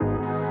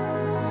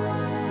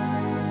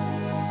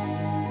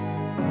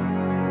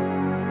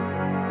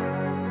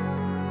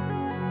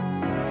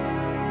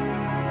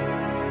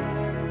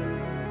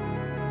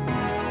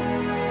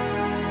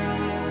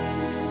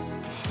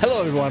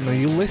Hello everyone,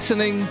 you're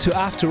listening to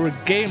Afterwork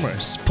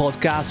Gamers,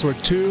 podcast where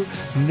two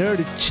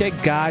nerdy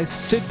Czech guys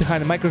sit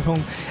behind a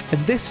microphone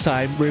and this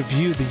time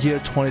review the year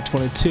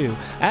 2022.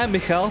 I'm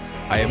Michal.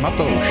 I am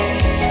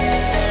Matouš.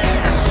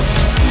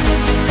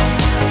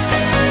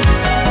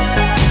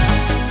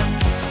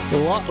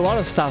 A lot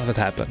of stuff had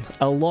happened.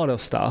 A lot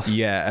of stuff.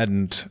 Yeah,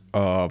 and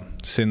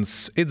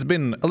since it's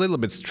been a little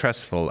bit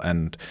stressful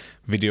and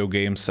video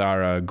games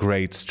are a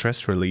great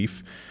stress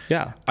relief,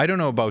 yeah. I don't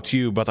know about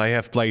you, but I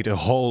have played a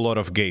whole lot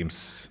of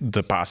games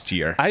the past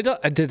year. I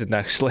didn't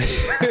actually.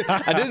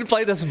 I didn't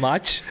play it as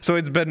much. So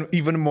it's been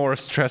even more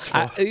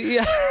stressful.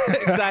 Yeah,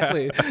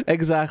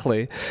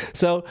 exactly.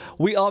 So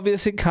we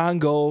obviously can't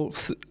go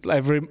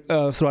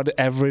throughout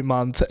every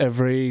month,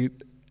 every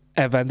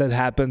event that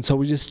happens. So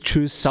we just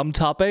choose some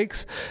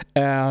topics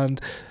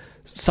and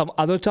some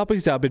other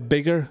topics that are a bit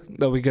bigger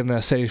that we're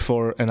gonna save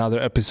for another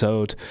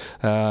episode.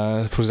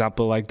 For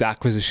example, like the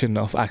acquisition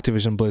of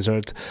Activision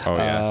Blizzard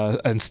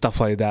and stuff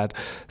like that.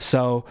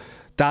 So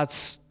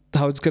that's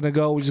how it's gonna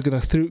go. We're just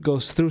gonna go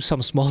through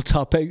some small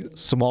topics,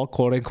 small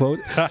quote unquote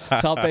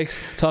topics,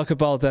 talk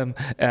about them,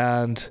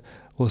 and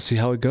we'll see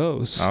how it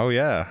goes. Oh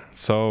yeah.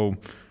 So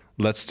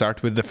let's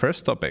start with the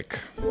first topic.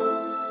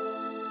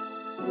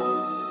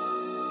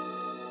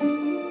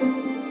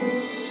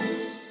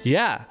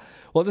 Yeah.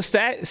 Well, the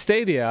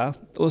Stadia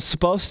was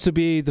supposed to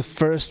be the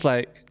first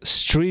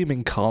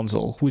streaming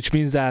console, which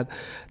means that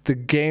the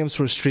games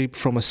were streamed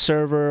from a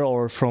server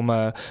or from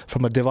a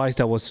device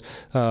that was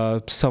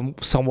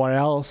somewhere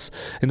else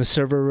in a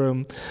server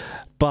room.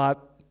 But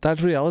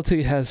that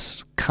reality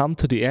has come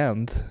to the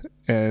end.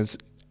 As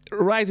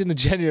right in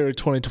January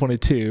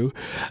 2022,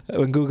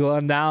 when Google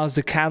announced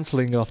the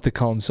canceling of the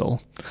console.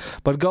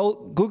 But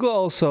Google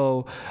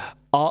also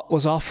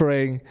was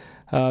offering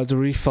to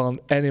refund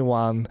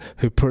anyone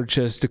who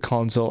purchased the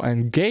console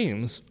and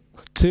games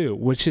too,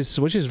 which is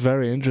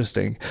very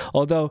interesting.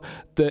 Although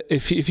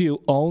if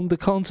you own the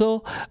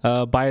console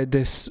by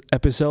this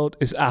episode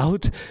is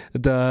out,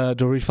 the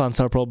refunds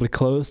are probably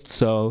closed.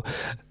 So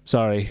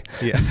sorry.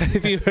 Yeah.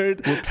 If you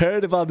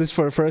heard about this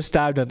for the first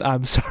time, then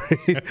I'm sorry.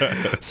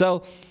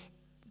 So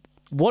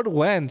what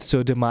went to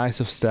the demise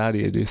of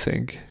Stadia, do you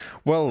think?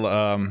 Well,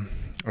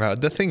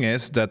 the thing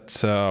is that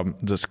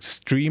the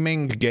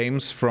streaming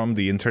games from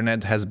the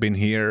internet has been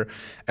here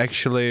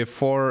actually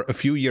for a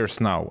few years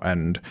now,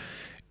 and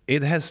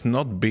it has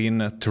not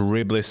been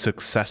terribly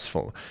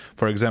successful.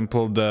 For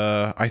example,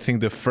 I think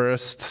the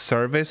first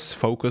service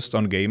focused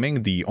on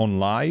gaming, the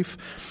OnLive,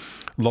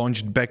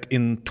 launched back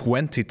in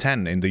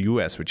 2010 in the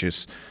US, which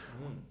is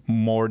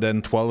more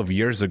than 12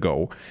 years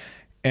ago.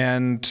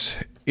 And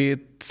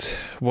it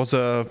was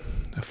a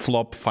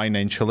flop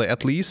financially,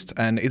 at least,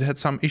 and it had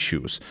some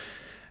issues.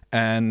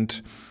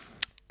 And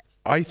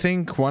I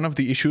think one of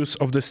the issues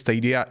of the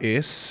Stadia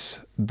is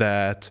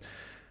that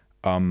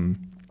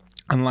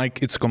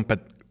unlike its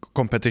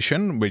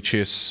competition, which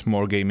is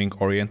more gaming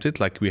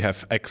oriented, like we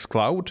have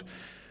xCloud,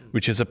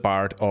 which is a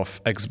part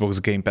of Xbox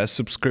Game Pass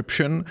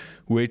subscription,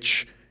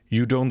 which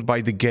you don't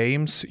buy the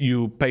games,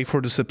 you pay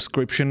for the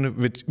subscription,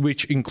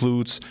 which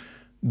includes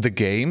the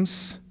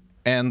games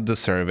and the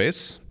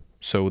service.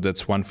 So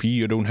that's one fee.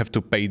 You don't have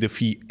to pay the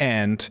fee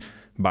and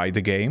buy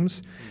the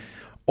games.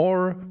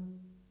 Or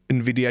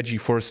NVIDIA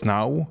GeForce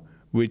Now,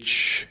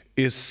 which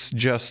is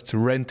just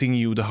renting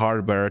you the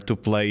hardware to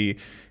play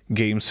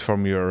games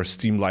from your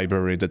Steam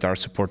library that are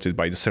supported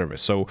by the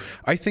service. So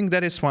I think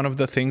that is one of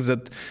the things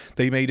that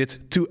they made it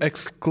too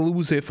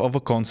exclusive of a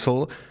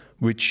console,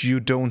 which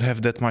you don't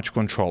have that much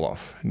control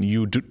of.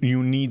 You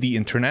need the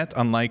internet,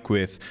 unlike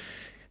with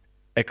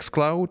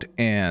xCloud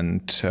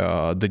and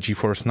the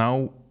GeForce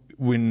Now,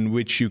 in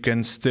which you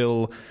can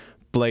still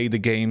play the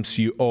games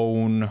you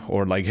own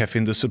or have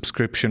in the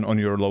subscription on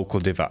your local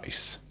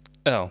device.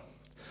 Oh,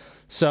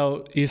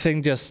 so you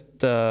think just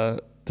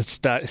the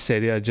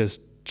Stadia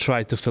just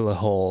tried to fill a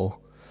hole,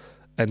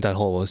 and that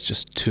hole was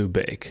just too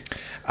big?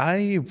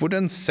 I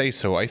wouldn't say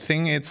so. I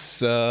think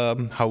it's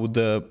how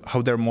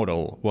their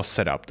model was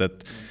set up.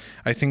 That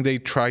I think they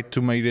tried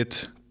to make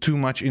it too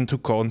much into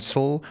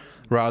console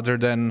rather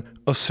than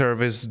a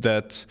service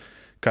that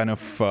kind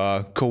of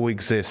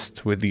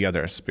coexist with the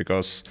others,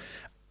 because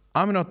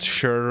I'm not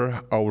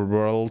sure our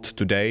world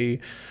today,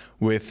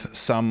 with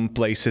some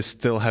places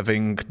still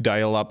having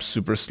dial-up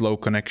super slow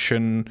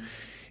connection,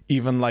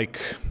 even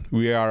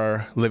we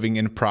are living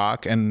in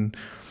Prague, and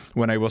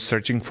when I was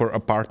searching for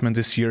apartment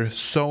this year,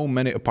 so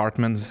many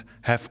apartments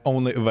have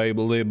only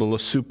available a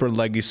super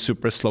laggy,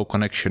 super slow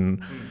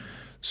connection.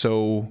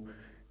 So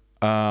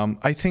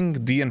I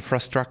think the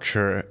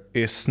infrastructure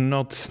is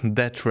not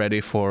that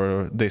ready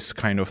for this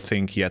kind of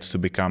thing yet to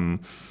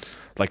become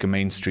a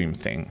mainstream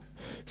thing.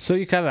 So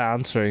you're kind of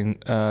answering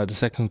the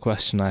second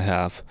question I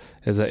have,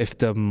 is that if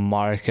the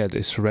market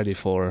is ready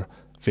for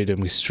video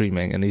game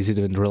streaming and is it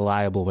a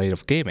reliable way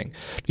of gaming?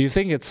 Do you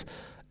think it's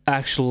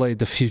actually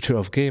the future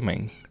of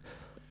gaming?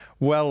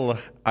 Well,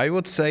 I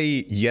would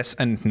say yes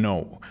and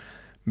no.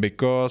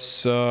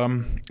 Because,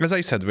 as I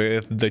said,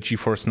 with the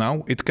GeForce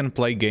Now, it can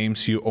play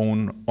games you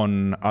own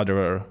on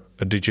other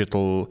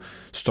digital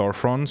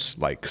storefronts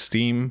like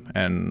Steam,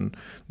 and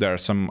there are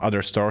some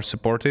other stores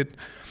supported.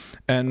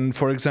 And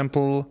for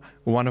example,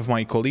 one of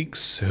my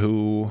colleagues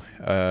who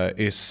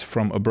is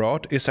from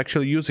abroad is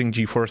actually using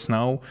GeForce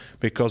Now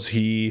because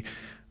he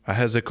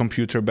has a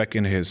computer back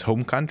in his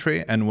home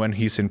country, and when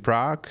he's in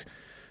Prague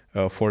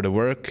for the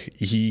work,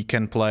 he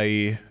can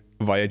play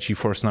via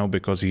GeForce Now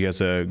because he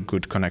has a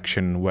good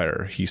connection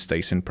where he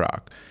stays in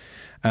Prague.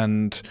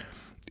 And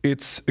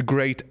it's a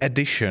great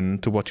addition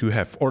to what you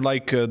have. Or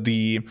like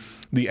the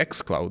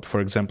xCloud,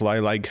 for example. I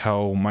like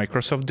how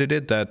Microsoft did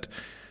it, that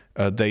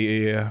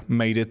they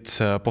made it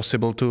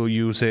possible to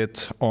use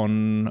it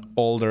on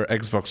older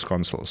Xbox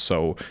consoles.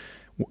 So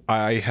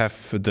I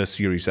have the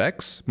Series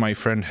X, my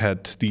friend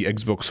had the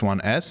Xbox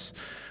One S,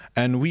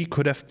 and we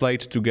could have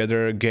played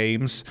together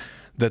games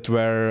that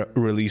were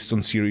released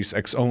on Series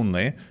X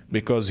only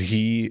because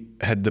he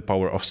had the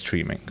power of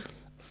streaming.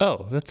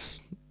 Oh, that's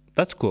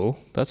cool.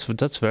 That's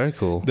very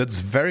cool. That's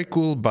very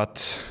cool,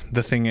 but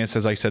the thing is,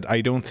 as I said,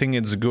 I don't think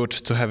it's good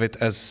to have it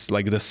as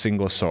like the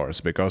single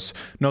source because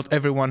not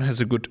everyone has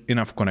a good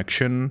enough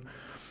connection.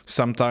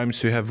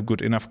 Sometimes you have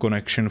good enough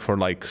connection for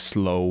like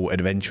slow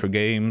adventure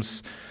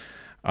games.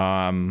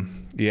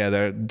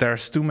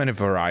 There's too many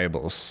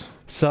variables.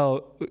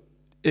 So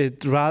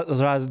it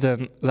rather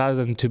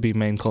than to be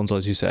main console,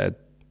 as you said,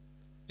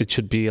 it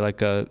should be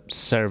like a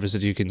service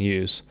that you can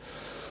use.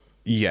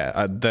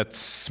 Yeah,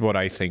 that's what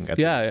I think. At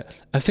least.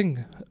 I think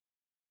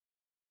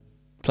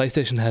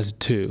PlayStation has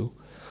two.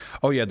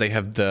 Oh yeah, they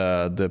have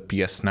the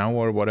PS Now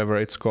or whatever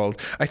it's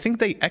called. I think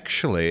they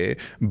actually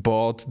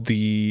bought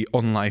the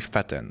OnLive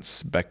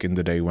patents back in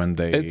the day when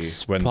they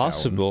went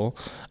possible.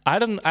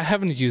 Down. I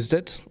haven't used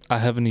it.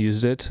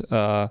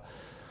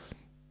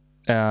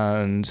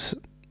 And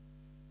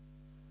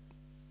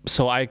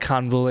so I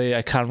can't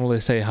really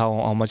say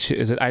how much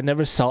is it. I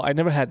never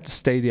had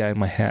Stadia in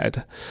my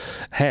hand.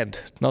 I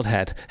never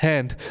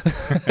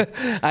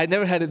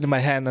had it in my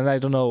hand, and I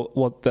don't know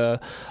what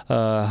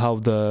how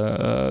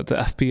the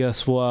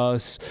FPS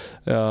was,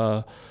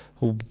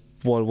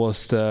 what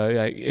was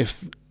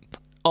if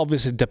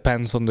obviously it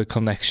depends on the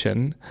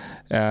connection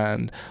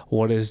and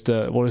what is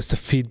the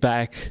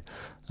feedback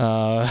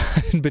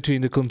in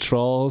between the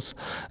controls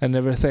and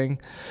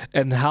everything,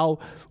 and how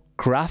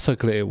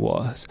graphically it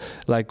was.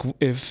 Like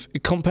if you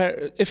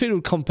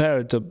would compare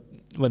it to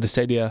when the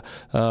Stadia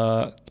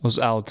was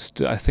out,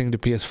 I think the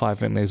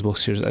PS5 and Xbox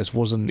Series S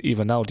wasn't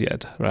even out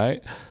yet,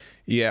 right?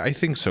 Yeah, I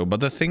think so. But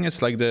the thing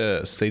is, like,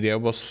 the Stadia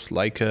was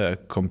like a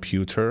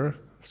computer,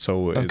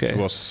 so it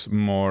was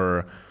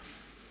more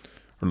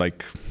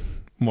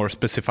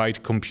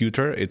specified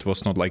computer. It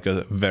was not like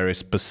a very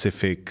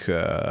specific.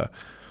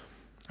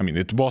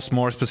 It was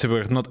more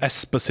specific, not as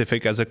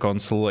specific as a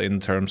console in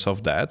terms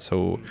of that.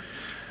 So.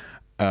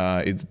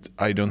 I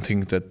don't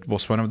think that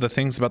was one of the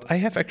things, but I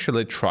have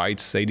actually tried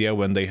Stadia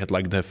when they had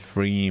like the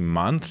free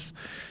month,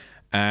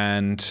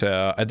 and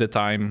at the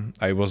time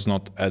I was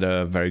not at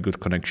a very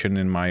good connection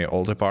in my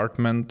old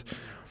apartment,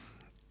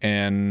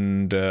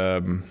 and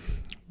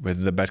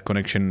with the bad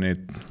connection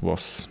it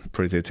was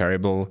pretty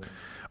terrible.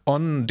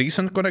 On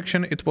decent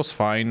connection it was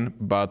fine,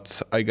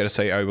 but I gotta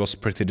say I was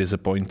pretty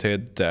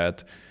disappointed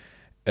that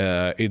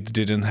it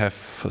didn't have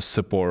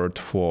support,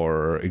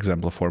 for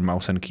example, for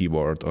mouse and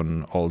keyboard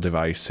on all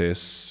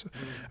devices.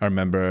 I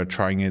remember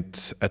trying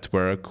it at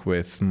work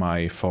with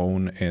my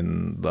phone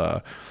in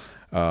the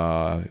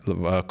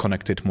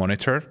connected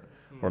monitor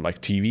or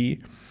like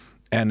TV,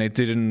 and it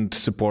didn't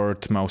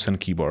support mouse and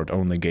keyboard,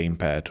 only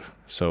gamepad.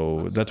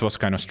 So that was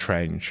kind of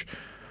strange.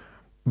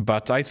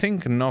 But I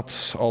think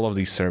not all of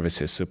these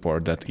services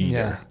support that either.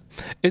 Yeah.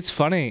 It's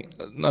funny.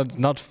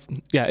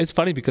 It's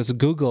funny because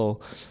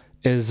Google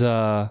is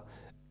a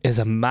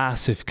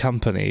massive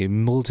company,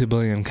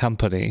 multi-billion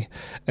company,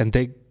 and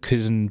they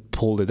couldn't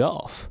pull it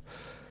off.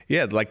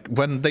 Yeah, like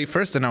when they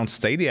first announced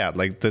Stadia,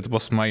 like that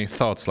was my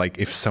thoughts. Like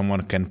if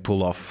someone can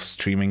pull off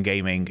streaming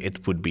gaming,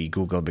 it would be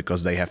Google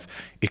because they have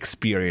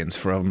experience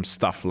from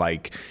stuff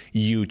like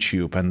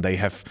YouTube, and they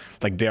have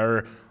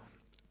they're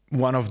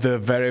one of the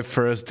very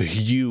first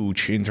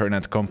huge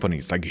internet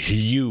companies, like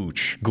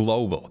huge,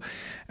 global,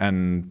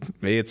 and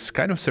it's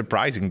kind of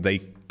surprising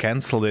they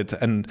canceled it.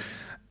 And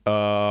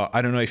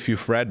I don't know if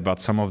you've read, but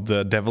some of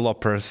the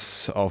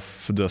developers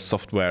of the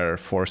software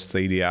for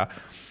Stadia,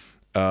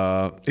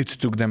 it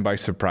took them by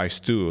surprise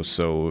too.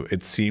 So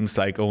it seems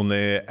like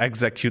only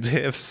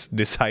executives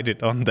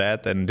decided on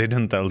that and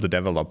didn't tell the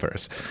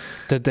developers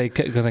that they're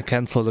gonna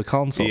cancel the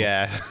console.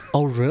 Yeah.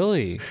 Oh,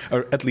 really?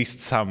 Or at least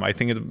some. I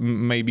think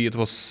maybe it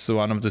was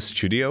one of the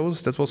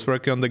studios that was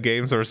working on the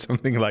games or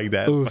something like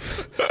that.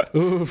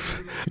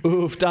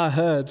 Oof, that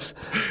hurts.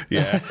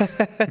 Yeah.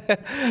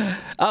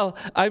 Oh,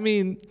 I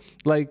mean,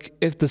 like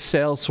if the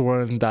sales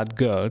weren't that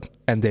good,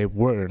 and they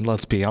weren't,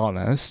 let's be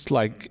honest,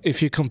 like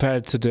if you compare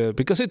it to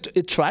because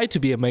it tried to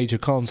be a major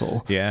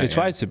console. Yeah, it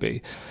tried to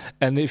be.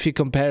 And if you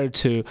compare it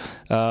to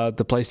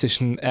the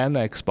PlayStation and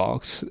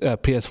Xbox,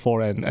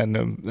 PS4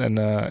 and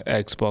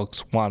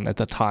Xbox One at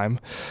the time,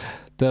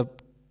 the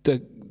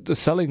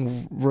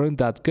selling weren't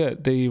that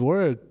good. They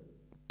were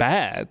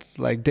bad.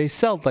 Like they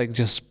sell like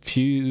just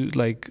few,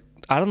 like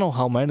I don't know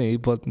how many,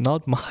 but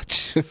not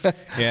much.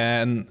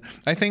 Yeah, and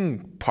I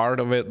think part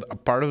of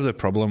the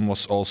problem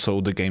was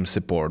also the game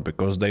support,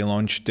 because they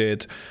launched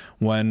it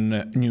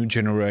when new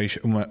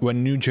generation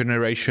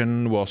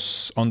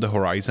was on the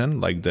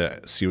horizon, like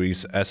the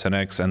Series S and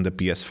X and the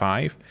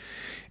PS5,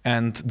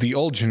 and the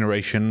old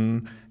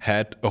generation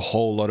had a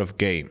whole lot of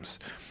games.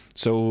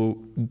 So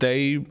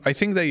I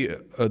think they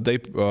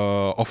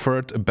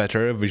offered a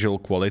better visual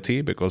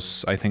quality,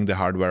 because I think the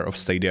hardware of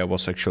Stadia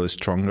was actually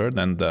stronger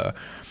than the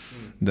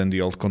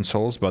old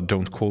consoles, but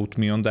don't quote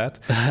me on that.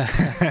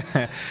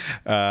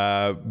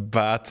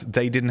 But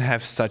they didn't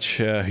have such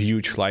a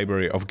huge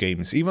library of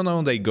games, even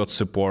though they got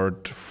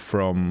support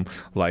from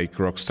like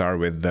Rockstar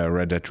with the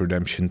Red Dead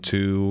Redemption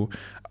 2.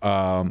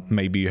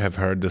 Maybe you have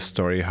heard the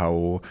story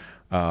how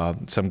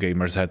some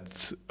gamers had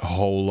a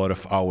whole lot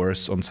of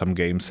hours on some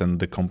games, and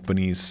the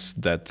companies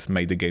that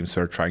made the games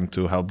were trying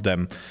to help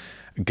them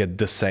get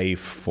the save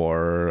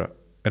for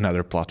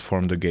another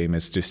platform the game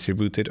is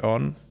distributed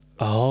on.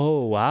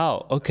 Oh,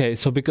 wow. Okay,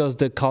 so because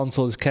the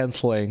console is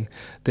canceling,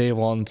 they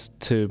want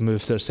to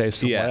move their save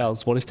somewhere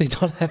else. What if they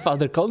don't have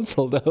other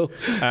console, though?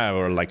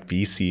 Or like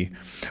PC.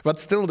 But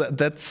still,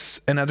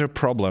 that's another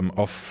problem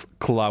of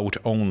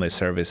cloud-only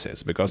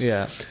services, because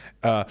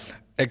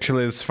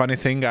actually, it's funny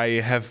thing,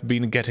 I have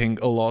been getting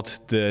a lot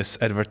this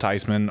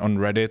advertisement on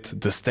Reddit,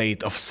 the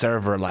state of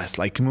serverless,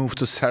 like move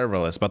to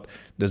serverless. But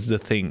that's the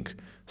thing,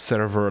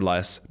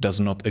 serverless does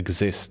not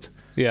exist.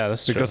 Yeah,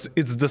 that's true. Because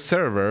it's the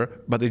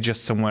server, but it's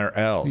just somewhere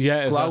else.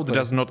 Yeah, Cloud exactly.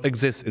 does not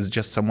exist. It's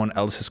just someone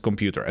else's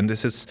computer. And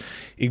this is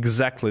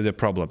exactly the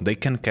problem. They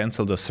can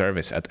cancel the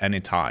service at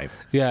any time.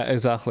 Yeah,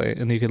 exactly.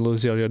 And you can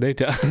lose all your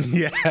data.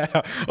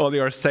 Yeah, all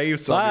your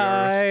saves, all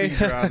your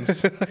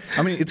speedruns.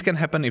 I mean, it can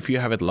happen if you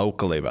have it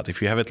locally, but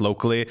if you have it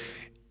locally,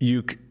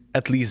 you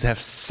at least have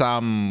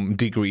some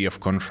degree of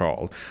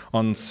control.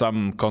 On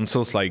some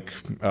consoles, like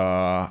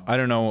I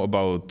don't know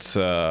about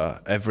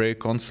every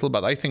console,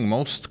 but I think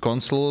most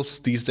consoles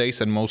these days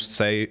and most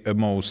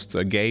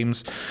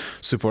games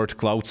support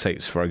cloud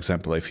saves. For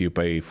example, if you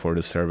pay for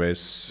the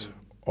service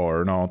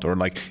or not, or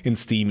like in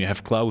Steam you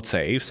have cloud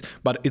saves,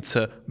 but it's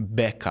a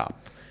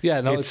backup.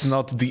 Yeah, no, it's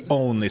not the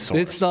only source.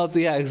 It's not.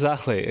 Yeah,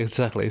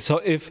 exactly. So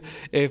if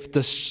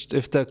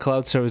the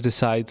cloud service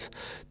decides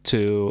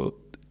to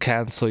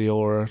cancel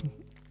your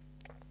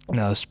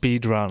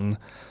speedrun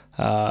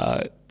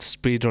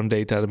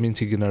data, that means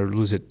you're gonna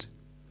lose it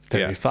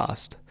very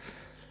fast.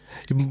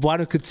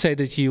 One could say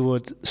that you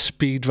would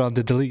speedrun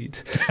the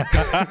delete.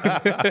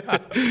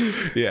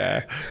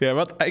 yeah,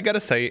 but I gotta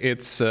say,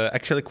 it's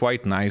actually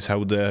quite nice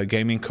how the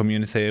gaming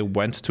community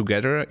went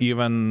together.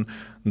 Even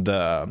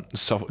the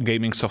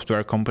gaming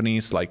software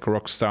companies like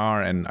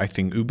Rockstar and I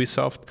think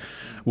Ubisoft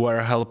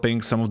were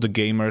helping some of the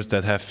gamers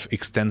that have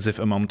extensive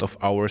amount of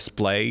hours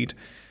played.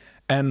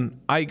 And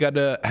I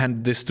gotta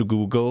hand this to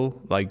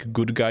Google, like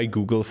good guy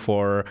Google,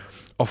 for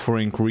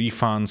offering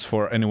refunds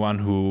for anyone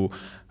who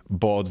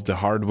bought the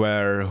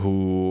hardware,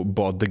 who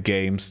bought the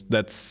games.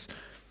 That's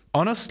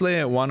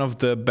honestly one of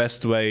the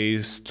best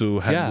ways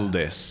to handle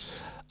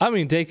this. I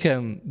mean, they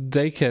can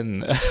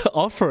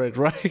offer it,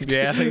 right?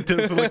 Yeah, they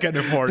totally can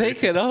afford it.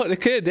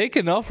 They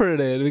can offer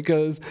it,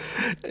 because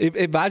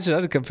imagine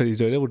other companies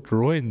doing it, would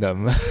ruin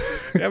them.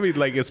 I mean,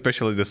 like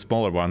especially the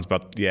smaller ones,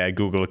 but yeah,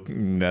 Google.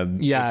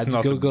 It's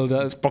not Google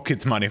does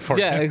pocket money for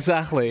them. Yeah,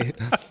 exactly.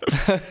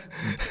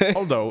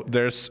 Although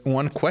there's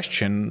one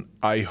question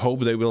I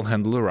hope they will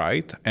handle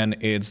right, and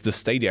it's the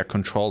Stadia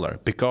controller,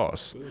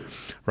 because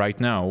right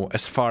now,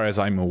 as far as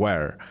I'm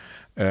aware,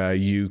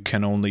 you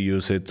can only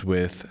use it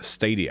with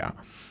Stadia,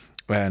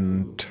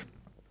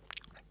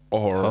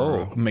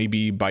 or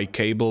maybe by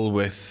cable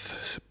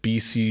with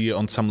PC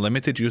on some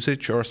limited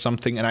usage or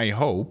something. And I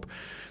hope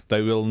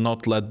they will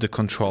not let the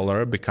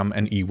controller become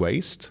an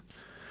e-waste,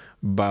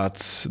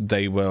 but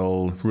they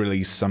will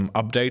release some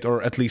update,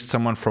 or at least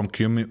someone from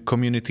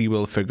community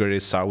will figure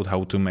this out,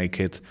 how to make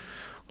it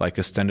like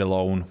a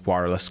standalone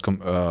wireless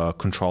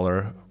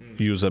controller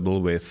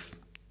usable with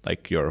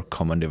like your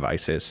common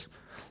devices,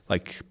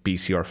 like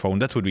PC or phone.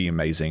 That would be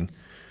amazing.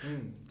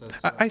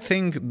 I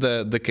think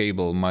the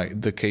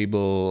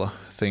cable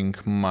thing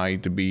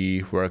might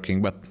be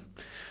working, but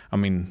I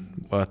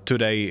mean,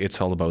 today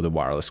it's all about the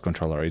wireless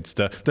controller.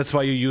 That's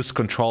why you use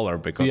controller,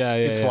 because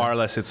it's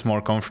wireless. It's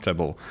more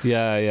comfortable.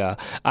 Yeah.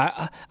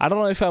 I don't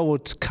know if I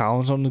would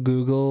count on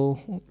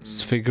Google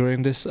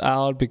figuring this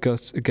out,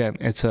 because again,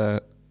 it's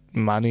a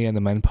money and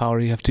the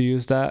manpower you have to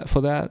use for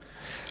that.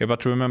 Yeah,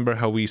 but remember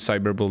how we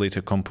cyberbullied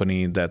a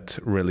company that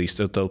released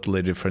a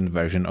totally different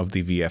version of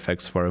the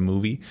VFX for a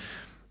movie?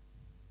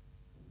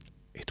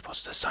 It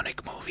was the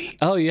Sonic movie.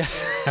 Oh yeah.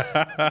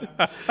 I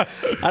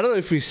don't know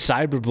if we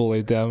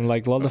cyberbullied them.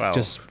 Like a lot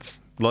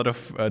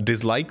of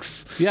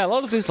dislikes. Yeah, a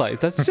lot of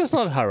dislikes. That's just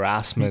not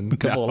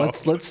harassment. Come on,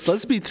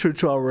 let's be true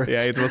to our words.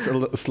 Yeah, it was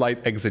a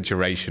slight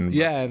exaggeration. But.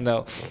 Yeah,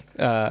 no.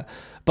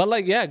 But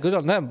like, yeah, good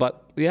on them.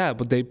 But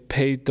they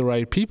paid the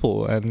right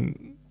people,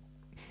 and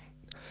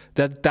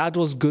that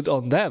was good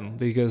on them,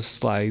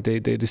 because like they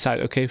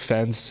decided, okay,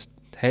 fans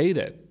hate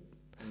it.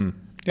 And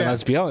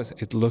let's be honest,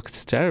 it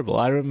looked terrible.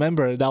 I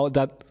remember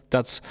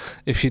that's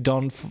if you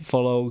don't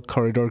follow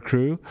Corridor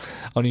Crew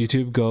on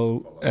YouTube,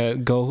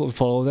 go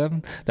follow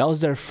them. That was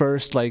their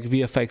first like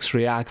VFX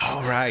react.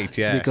 Oh right,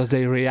 yeah. Because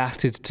they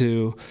reacted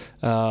to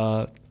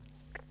the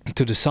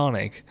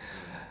Sonic,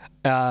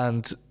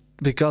 and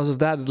because of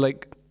that,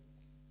 like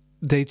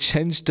they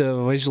changed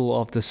the visual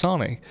of the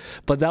Sonic.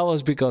 But that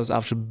was because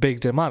after big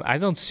demand. I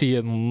don't see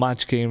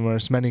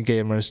many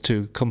gamers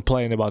to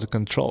complain about the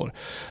controller.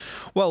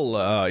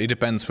 Well, it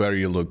depends where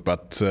you look,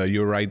 but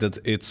you're right that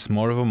it's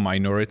more of a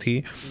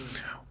minority.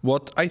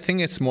 What I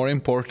think is more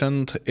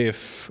important,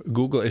 if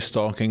Google is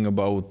talking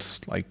about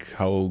like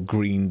how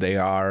green they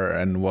are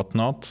and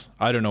whatnot,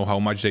 I don't know how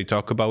much they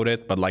talk about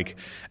it, but like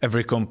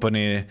every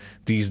company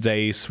these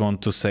days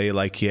want to say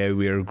like, yeah,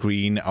 we're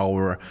green,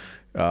 our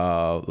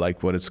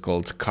like what it's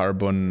called,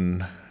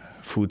 carbon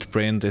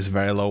footprint is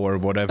very low or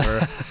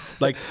whatever.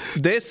 Like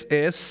this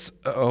is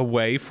a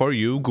way for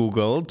you,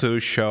 Google, to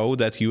show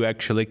that you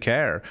actually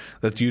care,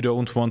 that you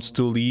don't want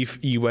to leave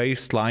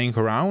e-waste lying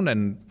around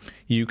and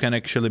you can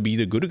actually be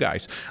the good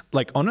guys.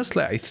 Like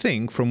honestly, I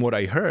think from what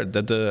I heard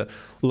that a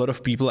lot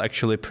of people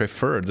actually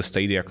prefer the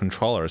Stadia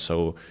controller.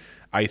 So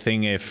I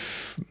think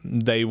if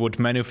they would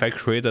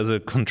manufacture it as a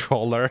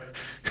controller,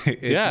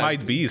 it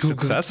might be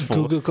successful.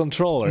 Google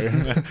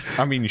controller.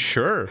 I mean,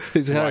 sure.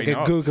 It's like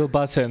a Google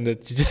button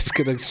that's just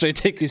gonna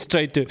take you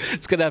straight to.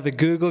 It's gonna have a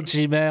Google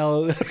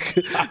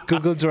Gmail,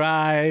 Google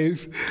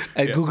Drive,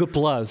 and Google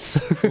Plus.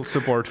 Full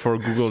support for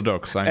Google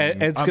Docs.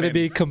 And it's gonna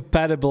be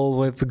compatible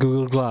with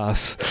Google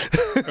Glass.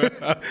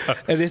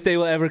 And if they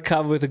will ever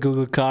come with a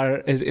Google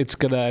car, it's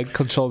gonna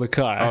control the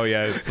car. Oh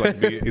yeah, it's like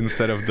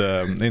instead of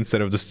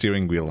the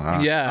steering wheel. Huh?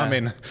 Yeah. I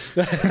mean.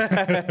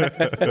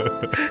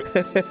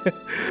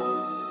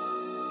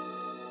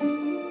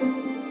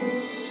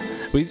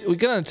 We're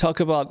gonna talk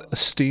about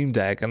Steam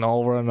Deck and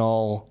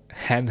overall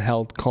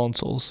handheld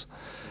consoles.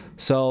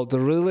 So the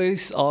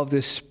release of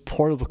this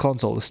portable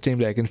console, the Steam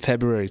Deck, in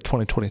February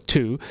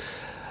 2022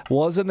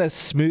 wasn't as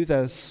smooth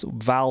as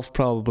Valve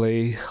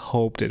probably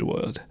hoped it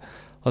would.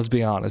 Let's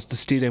be honest, the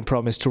Steam Deck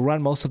promised to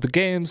run most of the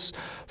games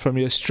from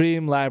your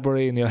Steam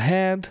library in your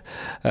hand,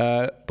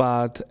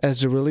 but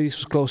as the release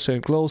was closer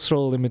and closer,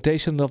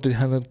 limitations of this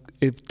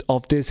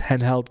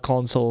handheld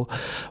console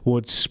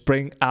would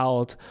spring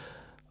out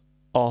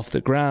off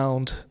the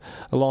ground,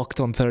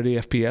 locked on 30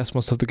 FPS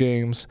most of the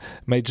games.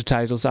 Major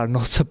titles are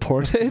not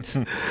supported,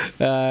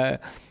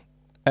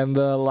 and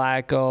the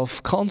lack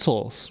of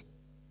consoles.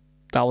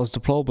 That was the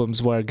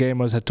problems where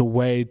gamers had to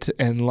wait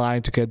in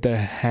line to get their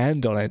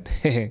hand on it.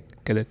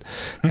 Get it?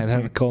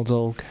 Handheld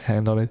console,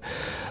 hand on it.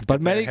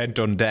 But many hand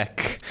on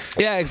deck.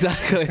 Yeah,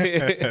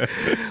 exactly.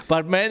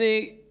 But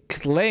many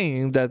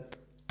claim that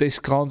this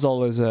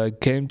console is a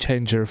game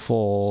changer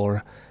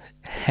for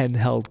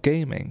handheld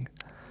gaming.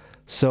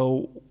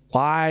 So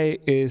why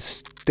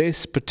is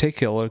this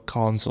particular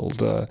console,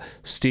 the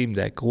Steam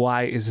Deck,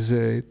 why is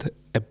it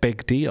a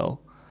big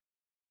deal?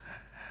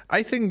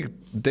 I think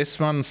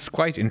this one's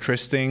quite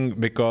interesting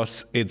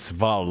because it's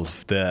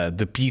Valve,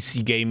 the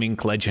PC gaming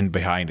legend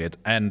behind it.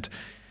 And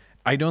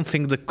I don't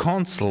think the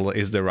console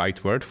is the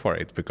right word for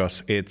it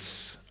because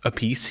it's a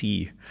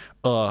PC,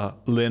 a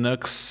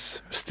Linux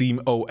Steam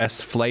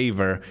OS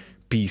flavor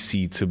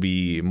PC to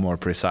be more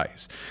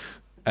precise.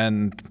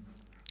 And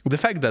the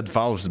fact that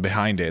Valve's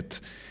behind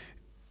it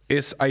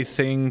is, I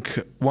think,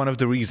 one of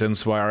the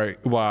reasons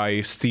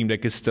why Steam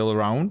Deck is still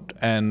around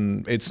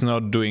and it's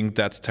not doing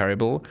that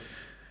terrible.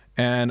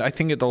 And I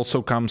think it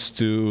also comes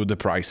to the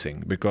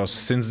pricing, because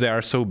since they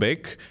are so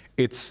big,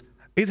 it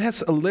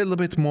has a little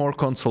bit more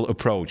console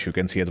approach, you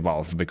can see at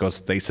Valve,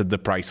 because they set the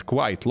price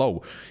quite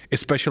low,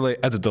 especially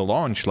at the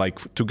launch. Like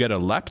to get a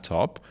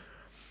laptop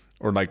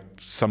or like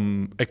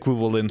some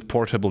equivalent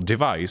portable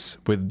device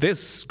with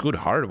this good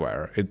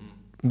hardware, it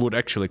would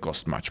actually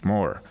cost much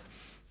more.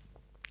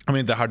 I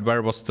mean, the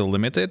hardware was still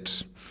limited,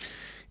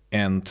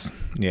 and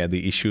yeah,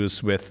 the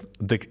issues with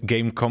the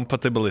game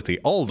compatibility,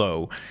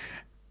 although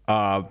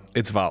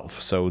it's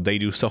Valve, so they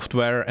do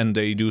software and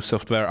they do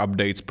software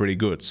updates pretty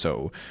good.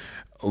 So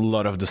a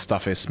lot of the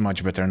stuff is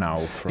much better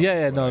now.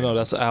 No.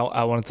 That's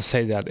I wanted to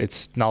say that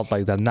it's not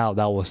like that now.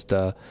 That was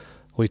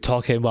we're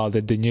talking about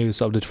the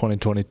news of the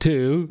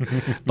 2022,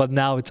 but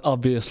now it's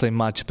obviously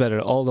much better.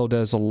 Although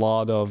there's a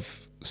lot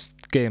of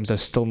games that are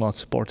still not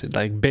supported,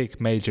 like big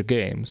major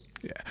games.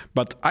 Yeah,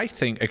 but I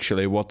think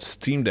actually what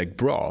Steam Deck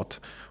brought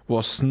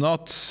was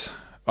not.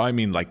 I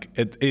mean, like,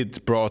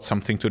 it brought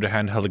something to the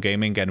handheld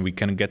gaming, and we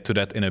can get to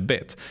that in a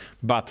bit.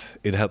 But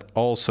it had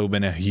also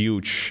been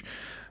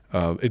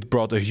it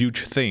brought a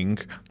huge thing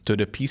to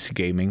the PC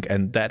gaming,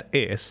 and that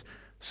is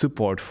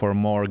support for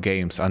more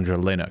games under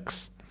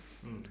Linux.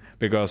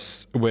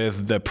 Because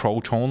with the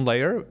Proton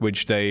layer,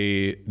 which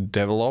they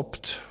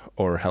developed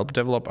or helped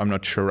develop, I'm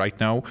not sure right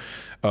now,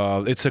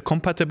 it's a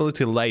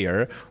compatibility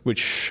layer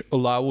which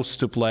allows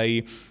to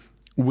play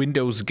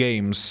Windows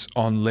games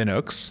on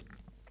Linux.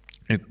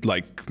 It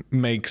like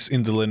makes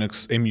in the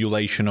Linux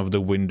emulation of the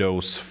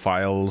Windows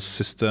file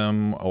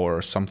system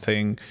or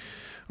something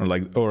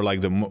or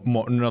like the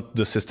not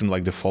the system,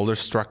 like the folder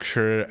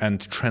structure, and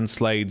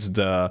translates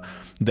the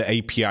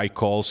API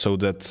call so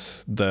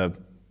that the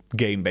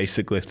game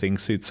basically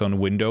thinks it's on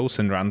Windows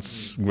and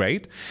runs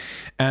great.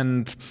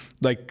 And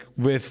like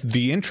with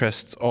the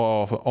interest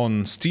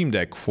on Steam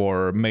Deck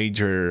for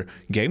major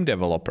game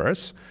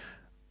developers,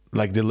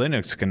 like the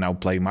Linux can now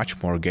play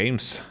much more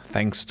games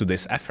thanks to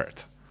this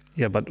effort.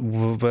 Yeah, but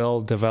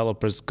will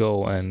developers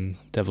go and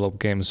develop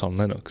games on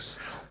Linux?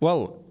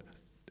 Well,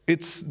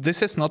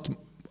 this is not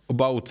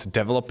about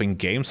developing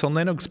games on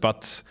Linux,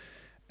 but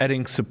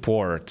adding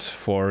support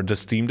for the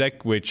Steam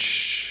Deck,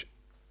 which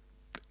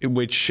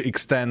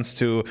extends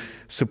to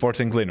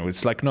supporting Linux.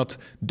 It's like not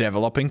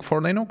developing for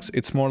Linux,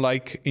 it's more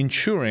like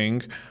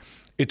ensuring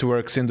it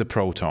works in the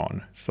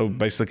Proton. So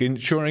basically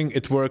ensuring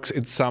it works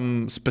in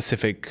some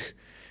specific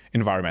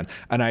environment.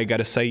 And I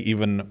gotta say,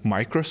 even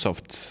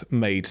Microsoft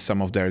made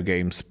some of their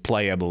games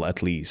playable,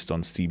 at least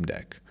on Steam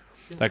Deck.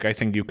 Yeah. Like I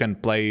think you can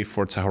play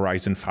Forza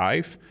Horizon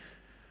 5.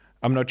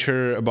 I'm not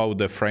sure about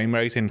the frame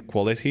rate and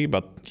quality,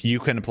 but you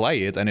can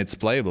play it and it's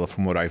playable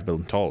from what I've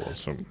been told.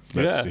 So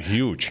that's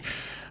huge.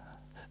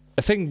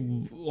 I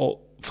think,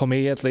 for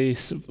me at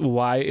least,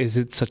 why is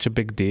it such a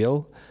big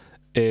deal?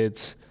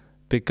 It's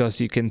because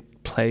you can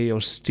play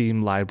your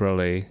Steam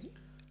library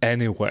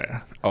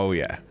anywhere. Oh,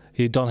 yeah.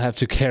 You don't have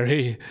to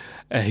carry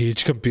a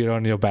huge computer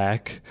on your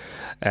back,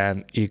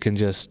 and you can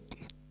just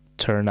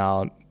turn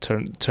on,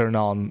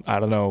 I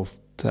don't know,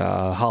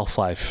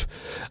 Half-Life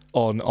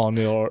on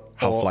your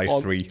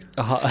Half-Life 3.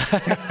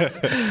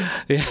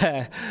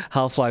 Yeah,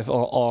 Half-Life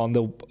on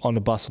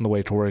the bus on the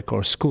way to work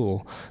or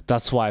school.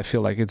 That's why I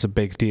feel like it's a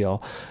big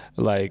deal.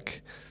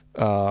 Like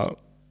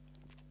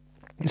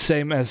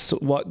same as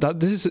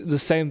this is the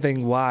same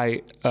thing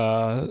why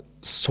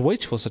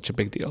Switch was such a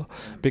big deal,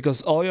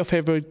 because all your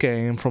favorite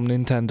game from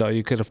Nintendo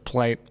you could have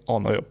played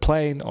on a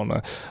plane, on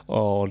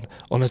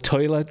a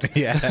toilet.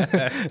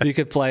 Yeah. You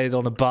could play it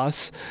on a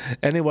bus,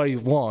 anywhere you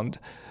want,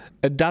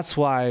 and that's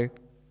why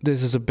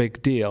this is a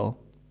big deal.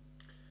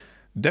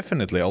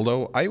 Definitely,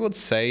 although I would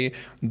say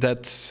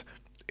that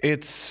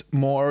it's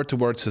more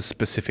towards a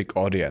specific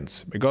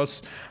audience,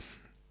 because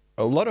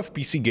a lot of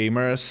PC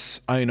gamers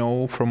I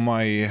know from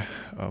my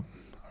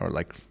or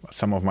like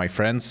some of my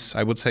friends,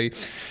 I would say,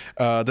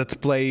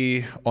 that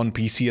play on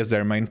PC as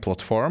their main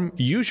platform,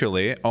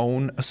 usually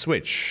own a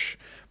Switch,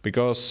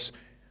 because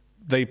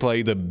they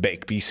play the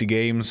big PC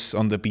games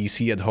on the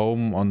PC at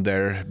home on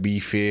their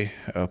beefy,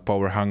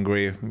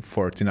 power-hungry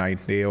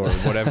 4090 or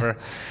whatever.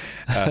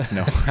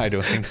 No, I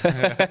don't think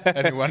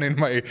anyone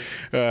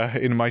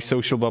in my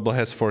social bubble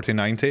has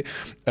 4090.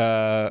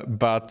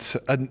 But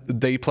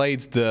they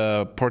played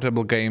the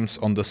portable games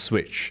on the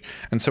Switch,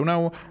 and so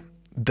now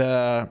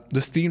the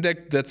Steam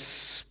Deck,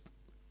 that's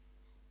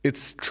its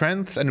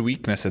strength and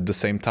weakness at the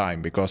same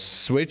time, because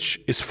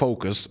Switch is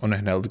focused on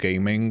handheld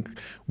gaming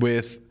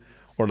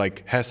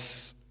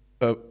has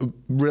a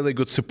really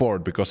good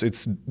support, because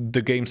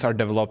the games are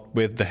developed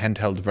with the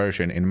handheld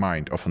version in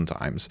mind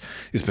oftentimes,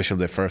 especially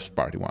the first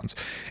party ones.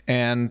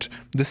 And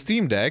the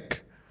Steam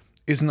Deck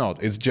is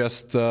not. It's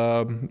just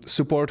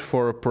support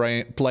for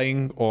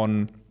playing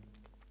on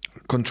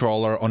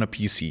controller on a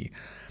PC.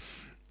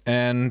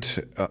 And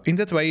in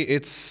that way,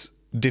 it's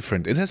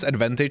different. It has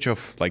advantage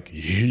of like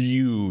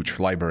huge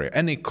library.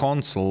 Any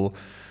console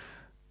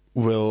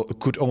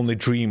could only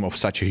dream of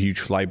such a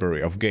huge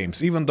library of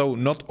games, even though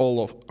not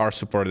all are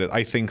supported.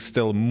 I think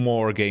still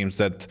more games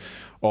that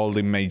all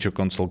the major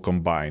console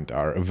combined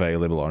are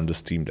available on the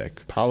Steam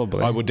Deck.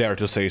 Probably. I would dare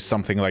to say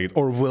something like it,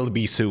 or will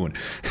be soon.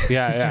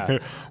 Yeah.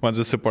 Once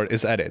the support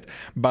is added.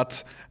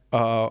 But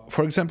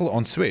for example,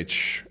 on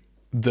Switch,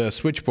 the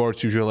Switch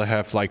ports usually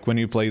have, like, when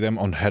you play them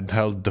on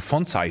handheld, the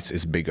font size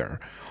is bigger.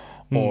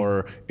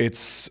 Or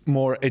it's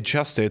more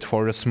adjusted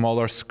for a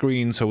smaller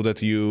screen so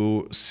that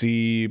you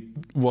see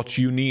what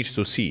you need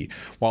to see.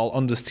 While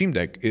on the Steam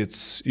Deck,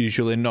 it's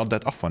usually not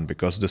that often,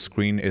 because the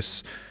screen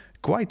is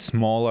quite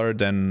smaller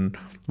than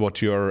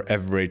what your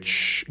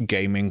average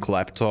gaming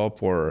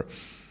laptop or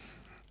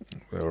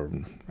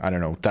I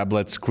don't know,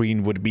 tablet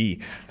screen would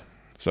be.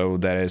 So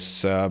that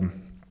is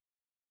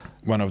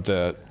one of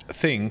the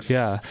things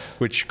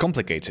which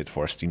complicates it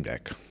for Steam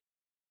Deck.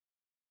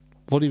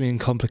 What do you mean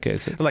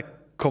complicated? Like,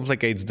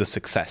 complicates the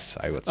success,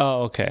 I would say.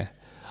 Oh, okay.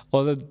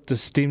 Well, the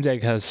Steam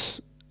Deck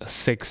has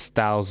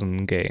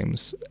 6,000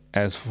 games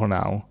as for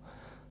now.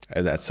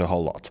 That's a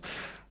whole lot.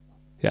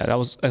 Yeah, that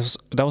was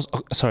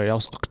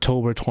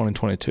October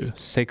 2022.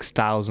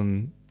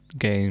 6,000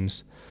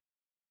 games,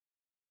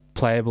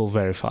 playable,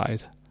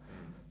 verified.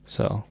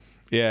 So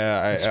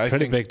yeah, it's a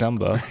pretty big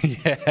number.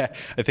 Yeah,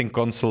 I think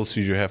consoles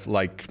usually have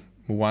like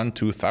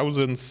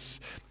 1,000-2,000s.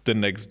 The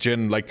next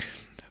gen, like,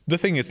 the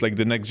thing is, like,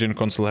 the next gen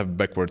console have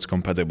backwards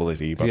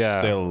compatibility, but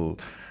still,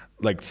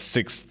 like,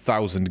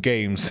 6,000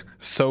 games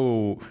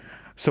so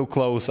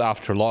close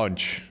after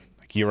launch.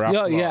 Like, year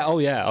after launch. Oh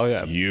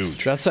yeah.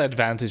 Huge. That's the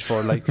advantage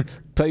for, like,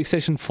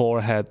 PlayStation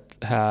 4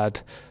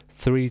 had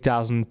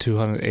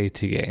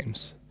 3,280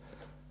 games.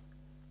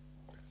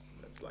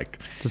 like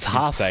That's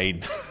half.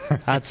 insane.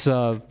 That's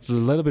a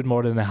little bit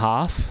more than a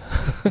half,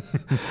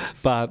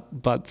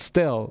 but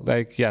still,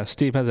 like, yeah,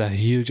 Steam has a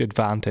huge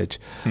advantage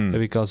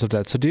because of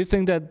that. So do you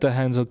think that the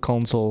handheld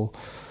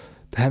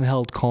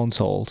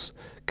consoles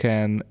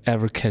can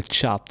ever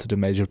catch up to the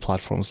major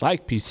platforms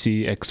like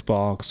PC,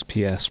 Xbox,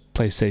 PS,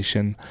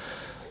 PlayStation,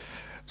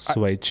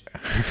 Switch?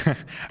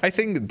 I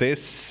think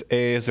this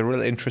is a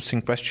really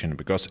interesting question,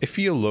 because if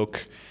you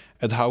look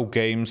at how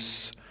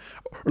games,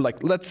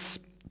 like, let's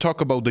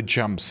talk about the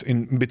jumps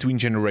in between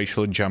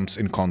generational jumps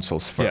in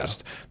consoles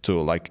first, to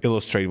like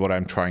illustrate what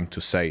I'm trying to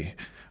say.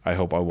 I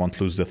hope I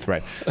won't lose the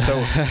thread.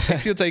 So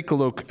if you take a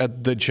look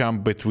at the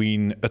jump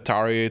between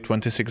Atari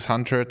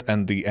 2600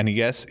 and the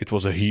NES, it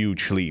was a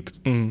huge leap.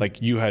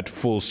 Like, you had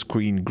full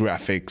screen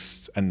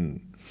graphics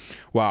and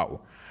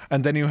wow.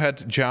 And then you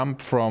had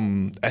jump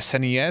from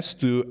SNES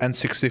to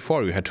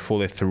N64. You had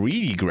fully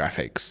 3D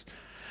graphics.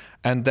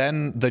 And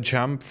then the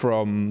jump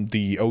from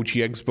the OG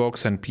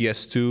Xbox and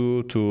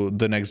PS2 to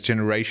the next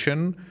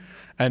generation,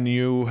 and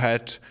you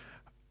had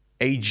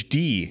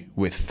HD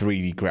with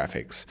 3D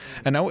graphics.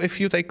 And now if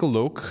you take a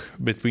look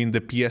between the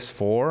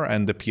PS4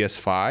 and the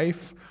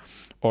PS5,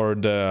 or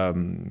the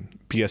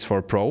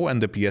PS4 Pro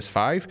and the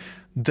PS5,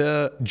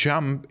 the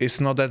jump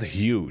is not that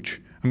huge.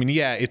 I mean,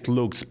 yeah, it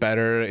looks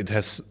better, it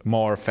has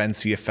more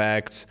fancy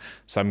effects,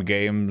 some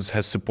games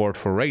has support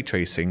for ray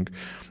tracing,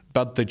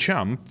 but the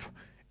jump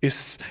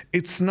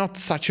it's not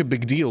such a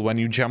big deal when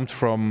you jumped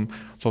from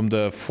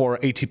the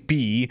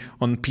 480p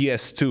on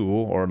PS2,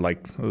 or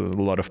like a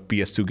lot of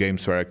PS2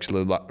 games were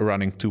actually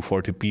running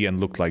 240p and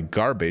looked like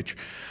garbage.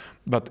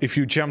 But if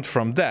you jumped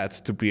from that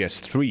to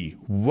PS3,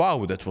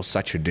 wow, that was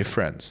such a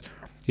difference.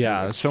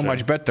 Yeah, so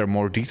much better,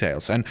 more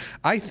details. And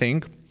I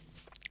think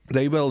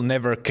they will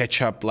never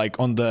catch up like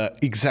on the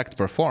exact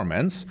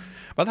performance,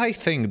 but I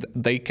think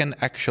they can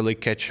actually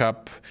catch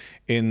up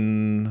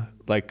in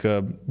like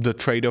the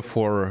trade-off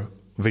for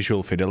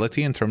visual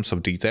fidelity in terms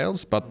of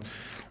details. But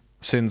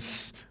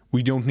since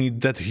we don't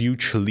need that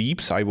huge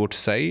leaps, I would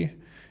say,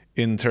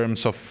 in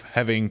terms of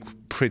having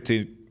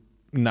pretty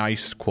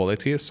nice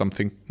quality,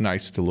 something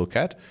nice to look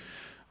at,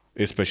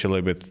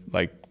 especially with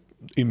like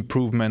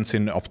improvements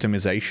in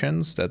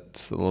optimizations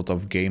that a lot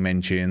of game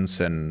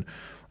engines and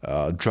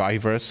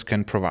drivers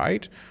can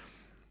provide.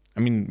 I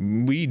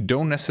mean, we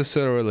don't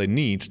necessarily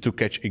need to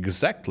catch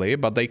exactly,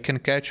 but they can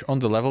catch on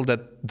the level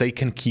that they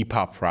can keep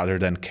up rather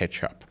than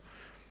catch up.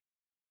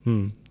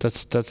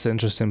 That's an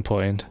interesting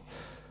point.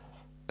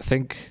 I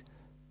think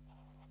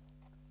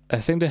the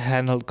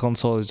handheld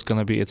console is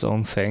gonna be its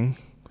own thing.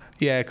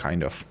 Yeah,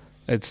 kind of.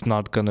 It's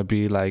not gonna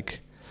be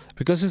like,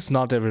 because it's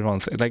not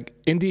everyone's. Like,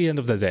 in the end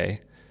of the day,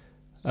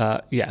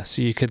 yes,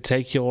 you could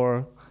take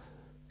your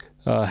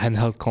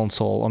handheld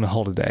console on a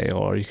holiday,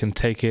 or you can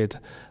take it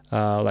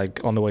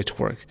like on the way to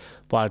work.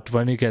 But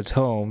when you get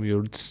home,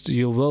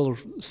 you will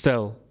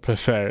still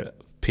prefer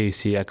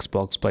PC,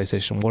 Xbox,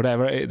 PlayStation,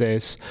 whatever it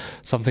is,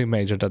 something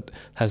major that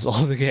has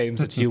all the games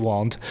that you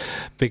want,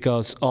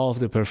 because of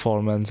the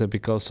performance and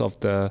because of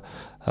the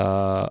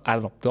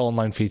the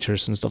online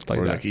features and stuff like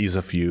or that. Like ease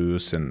of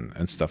use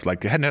and stuff. Like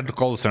handheld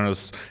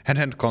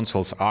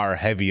consoles are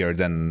heavier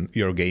than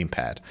your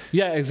gamepad.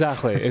 Yeah,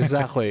 exactly.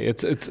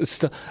 It's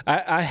still,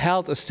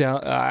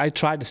 I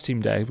tried the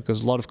Steam Deck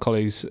because a lot of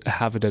colleagues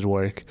have it at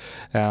work,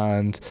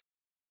 and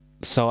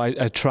so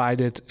I tried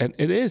it, and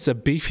it is a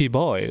beefy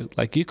boy.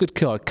 Like, you could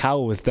kill a cow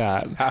with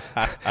that.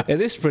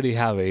 It is pretty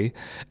heavy.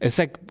 It's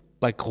like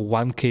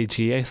 1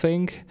 kg, I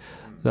think.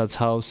 That's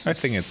how. I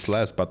think it's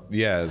less, but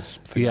yeah,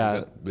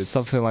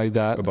 something like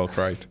that. About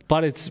right.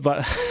 But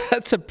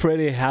that's a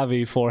pretty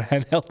heavy for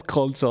handheld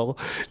console.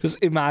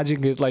 Just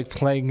imagine it like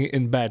playing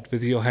in bed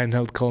with your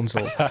handheld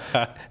console.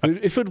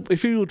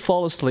 If you would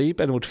fall asleep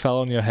and it would fall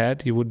on your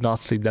head, you would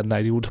not sleep that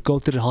night. You would go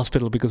to the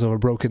hospital because of a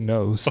broken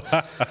nose.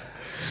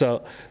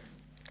 So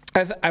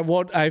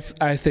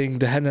I think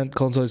the handheld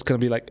console is going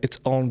to be like its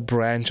own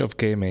branch of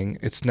gaming.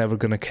 It's never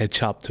going to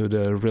catch up to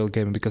the real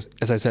gaming because,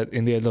 as I said,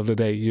 in the end of the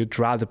day, you'd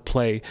rather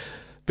play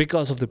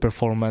because of the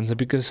performance and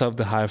because of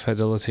the high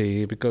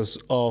fidelity, because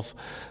of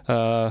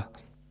the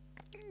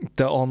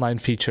online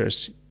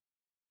features.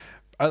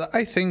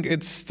 I think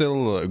it's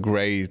still a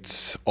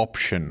great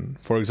option.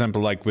 For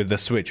example, like with the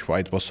Switch, why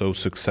it was so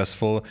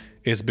successful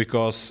is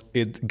because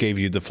it gave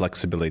you the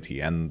flexibility,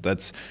 and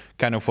that's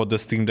kind of what the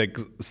Steam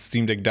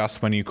Deck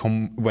does when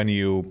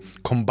you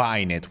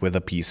combine it with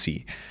a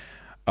PC.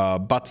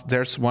 But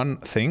there's one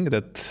thing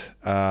that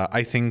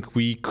I think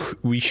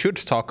we should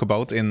talk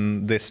about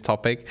in this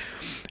topic,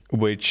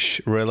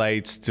 which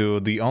relates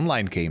to the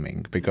online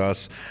gaming,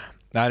 because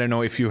I don't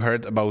know if you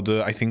heard about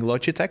I think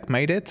Logitech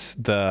made it,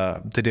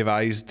 the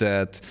device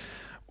that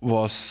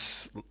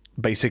was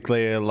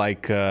basically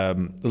like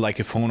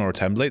a phone or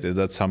tablet.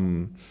 That's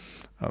some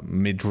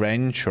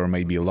mid-range or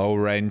maybe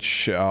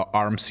low-range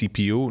ARM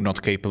CPU,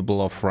 not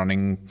capable of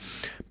running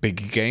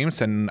big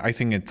games. And I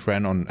think it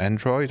ran on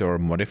Android or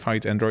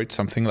modified Android,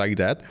 something like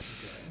that.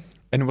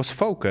 And it was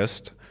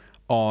focused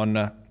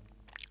on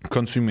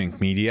consuming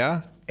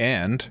media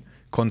and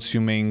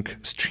consuming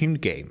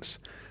streamed games.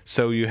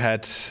 So you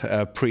had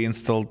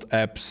pre-installed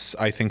apps,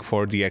 I think,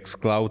 for the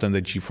xCloud and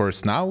the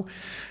GeForce Now.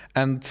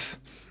 And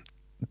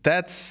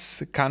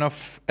that's kind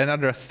of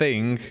another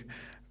thing.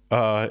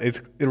 It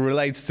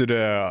relates to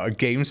the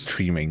game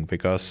streaming,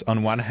 because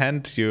on one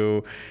hand,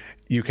 you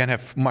can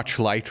have much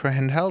lighter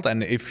handheld,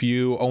 and if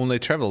you only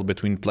travel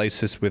between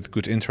places with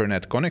good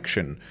internet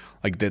connection,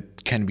 like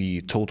that can be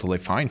totally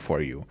fine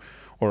for you,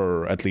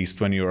 or at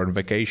least when you're on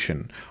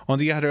vacation. On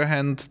the other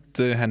hand,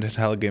 the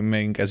handheld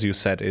gaming, as you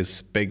said,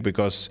 is big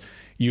because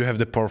you have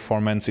the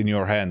performance in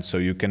your hand, so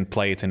you can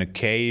play it in a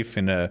cave,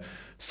 in a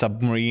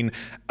submarine.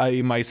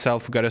 I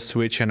myself got a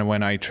Switch, and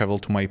when I travel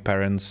to my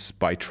parents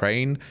by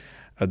train,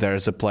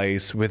 there's a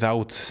place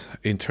without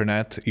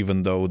internet,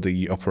 even though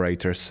the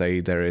operators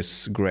say there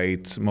is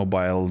great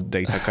mobile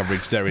data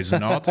coverage, there is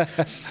not.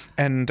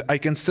 And I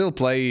can still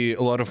play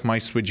a lot of my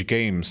Switch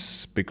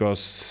games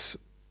because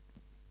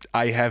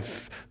I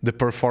have the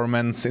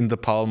performance in the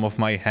palm of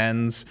my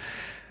hands,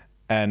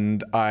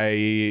 and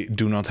I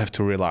do not have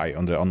to rely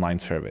on the online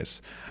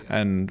service.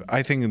 And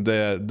I think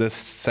the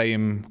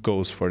same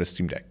goes for the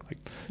Steam Deck.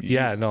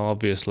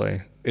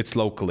 Obviously. It's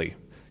locally.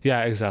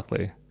 Yeah,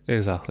 exactly.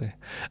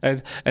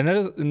 And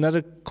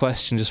another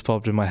question just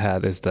popped in my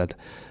head is that,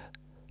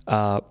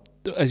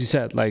 as you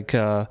said,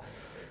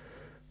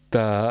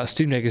 the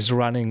Steam Deck is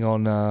running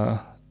on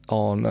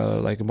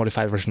like a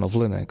modified version of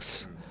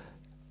Linux.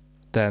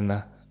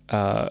 Then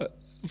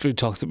we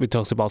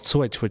talked about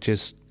Switch, which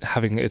is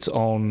having its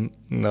own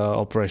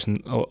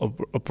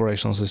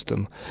operational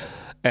system,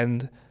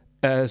 and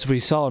as we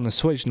saw on the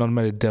Switch, not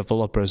many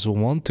developers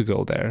want to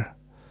go there.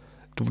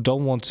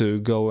 Don't want to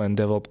go and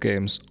develop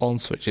games on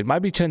Switch. It might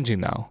be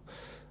changing now,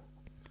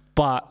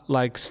 but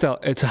still,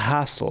 it's a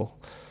hassle.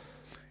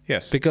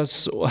 Yes.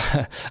 Because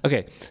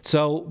okay,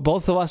 so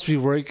both of us, we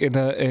work in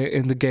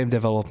the game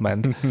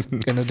development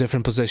in a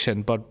different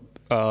position. But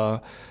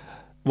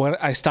when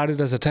I started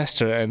as a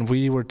tester, and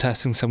we were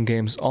testing some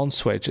games on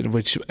Switch,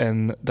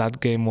 and that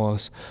game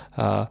was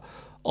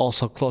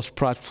also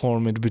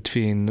cross-platform in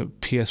between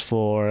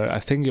PS4. I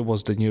think it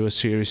was the newest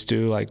Series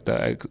 2, like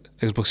the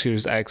Xbox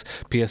Series X,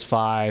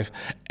 PS5,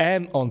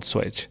 and on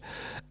Switch.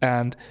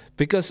 And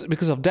because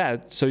of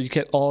that, so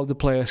all the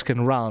players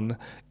can run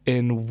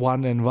in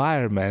one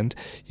environment,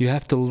 you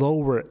have to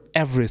lower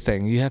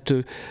everything. You have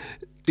to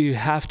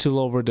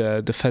lower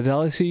the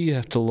fidelity, you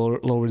have to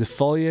lower the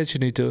foliage,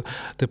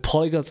 the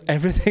polygons,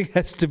 everything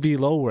has to be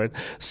lowered,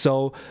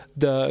 so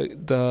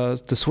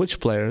the Switch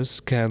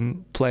players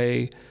can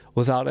play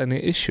without any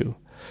issue.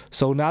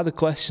 So now the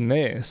question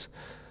is,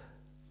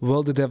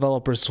 will the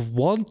developers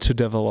want to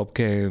develop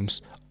games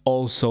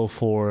also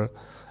for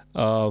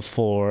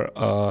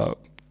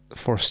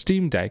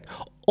Steam Deck,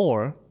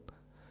 or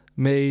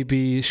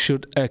maybe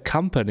should a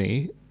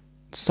company,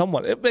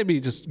 someone, maybe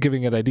just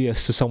giving it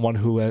ideas to someone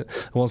who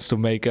wants to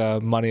make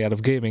money out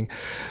of gaming,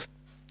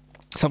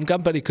 some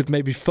company could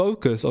maybe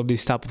focus on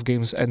these type of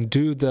games and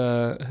do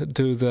the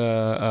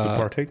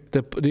porting?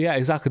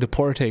 The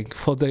porting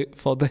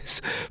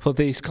for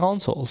these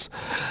consoles,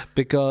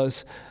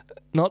 because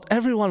not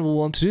everyone will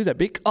want to do that,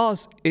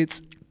 because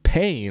it's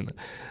pain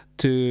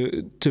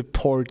to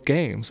port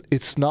games.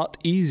 It's not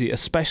easy,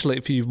 especially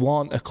if you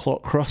want a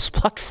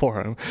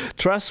cross-platform.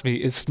 Trust me,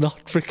 it's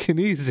not freaking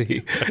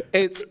easy.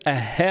 It's a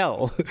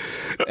hell.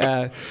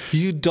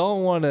 You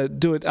don't want to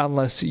do it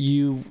unless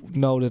you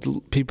know that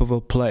people will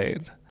play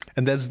it.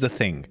 And that's the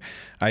thing.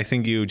 I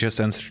think you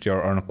just answered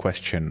your own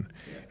question.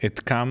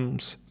 It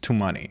comes to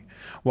money.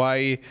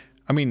 Why?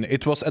 I mean,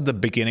 it was at the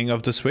beginning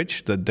of the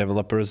Switch that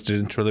developers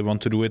didn't really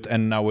want to do it,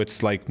 and now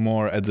it's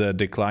more at the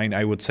decline,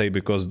 I would say,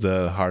 because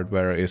the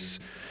hardware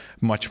is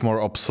much more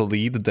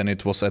obsolete than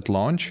it was at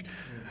launch.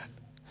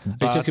 Are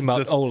you talking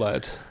about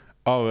OLED?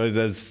 Oh,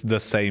 that's the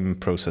same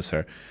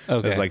processor.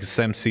 Okay. It's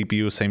same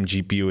CPU, same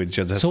GPU. It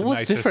just has a nicer screen. So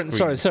what's different?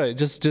 Sorry.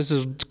 Just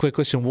a quick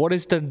question. What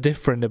is then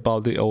different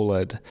about the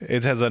OLED?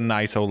 It has a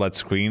nice OLED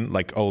screen,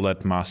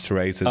 OLED Master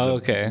Race.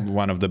 It's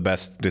one of the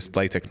best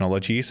display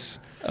technologies.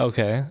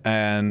 Okay.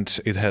 And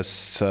it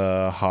has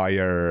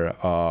higher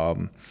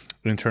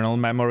internal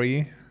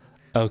memory.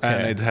 Okay.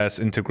 And it has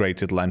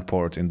integrated LAN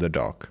port in the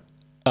dock.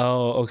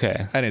 Oh,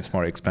 okay. And it's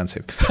more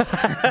expensive.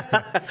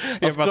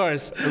 Of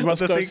course. But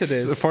the thing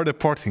is, for the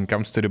porting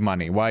comes to the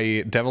money.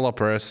 Why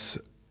developers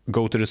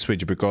go to the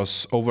Switch?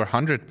 Because over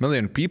 100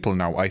 million people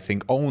now, I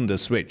think, own the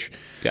Switch.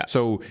 Yeah.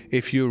 So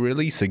if you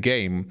release a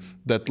game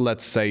that,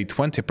 let's say,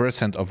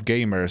 20% of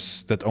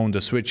gamers that own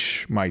the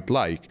Switch might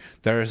like,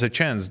 there is a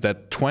chance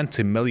that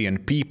 20 million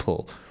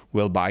people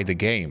will buy the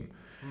game.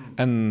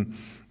 And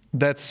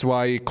that's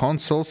why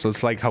consoles,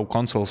 it's how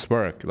consoles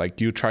work.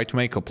 You try to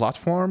make a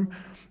platform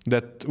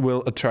that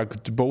will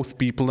attract both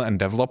people and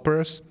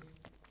developers,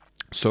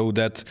 so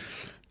that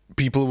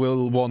people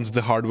will want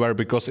the hardware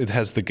because it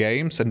has the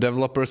games, and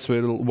developers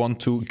will want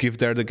to give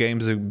the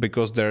games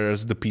because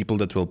there's the people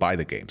that will buy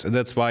the games. And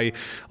that's why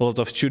a lot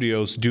of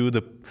studios do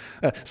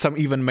some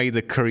even made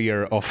a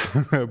career of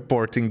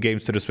porting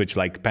games to the Switch,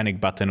 like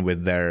Panic Button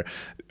with their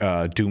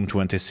Doom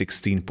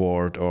 2016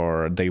 port,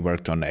 or they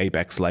worked on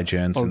Apex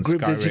Legends or and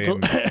Group Skyrim.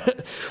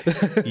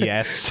 Digital.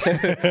 Yes.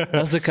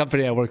 That's the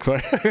company I work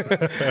for.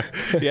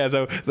 Yeah,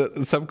 so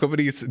some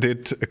companies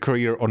did a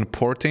career on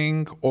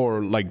porting,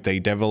 or like they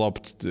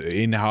developed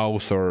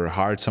in-house or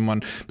hired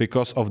someone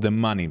because of the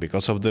money,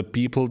 because of the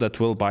people that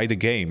will buy the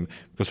game.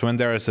 Because when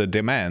there is a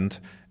demand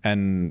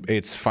and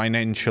it's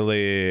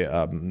financially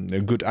a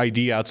good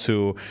idea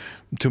to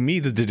meet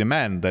the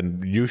demand,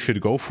 then you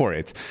should go for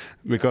it,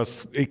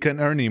 because it can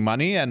earn you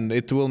money and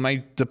it will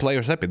make the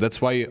players happy.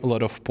 That's why a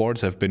lot of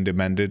ports have been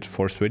demanded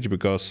for Switch,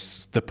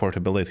 because the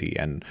portability.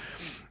 And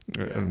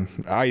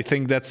I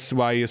think that's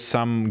why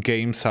some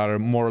games are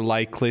more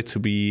likely to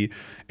be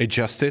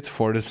adjusted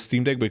for the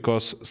Steam Deck,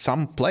 because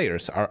some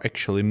players are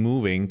actually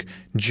moving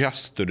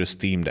just to the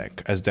Steam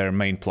Deck as their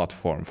main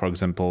platform. For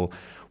example,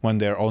 when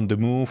they're on the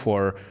move,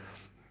 or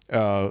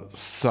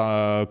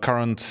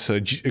current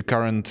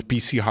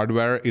PC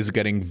hardware is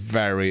getting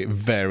very,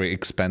 very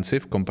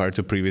expensive compared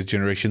to previous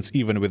generations,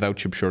 even without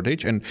chip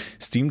shortage. And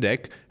Steam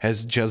Deck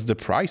has just the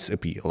price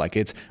appeal. Like,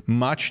 it's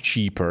much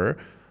cheaper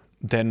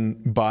than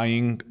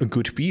buying a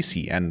good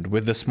PC. And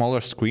with the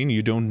smaller screen,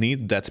 you don't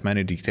need that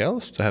many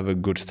details to have a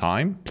good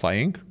time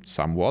playing,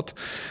 somewhat.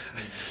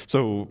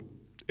 So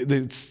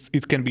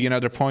it can be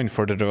another point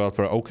for the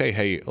developer. Okay,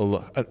 hey,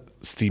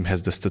 Steam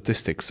has the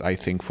statistics, I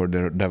think, for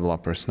the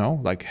developers now.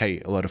 Like, hey,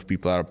 a lot of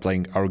people are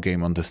playing our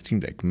game on the Steam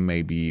Deck.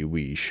 Maybe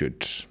we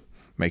should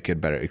make it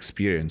better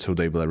experience, so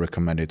they will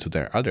recommend it to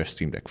their other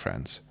Steam Deck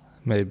friends.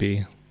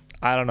 Maybe.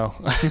 I don't know.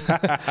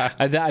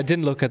 I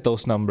didn't look at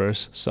those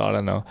numbers, so I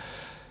don't know.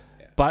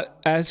 But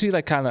as we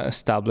kind of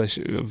establish,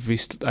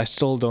 I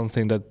still don't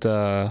think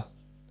that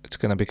it's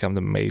going to become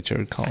the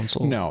major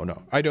console. No,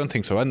 I don't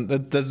think so. And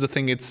that's the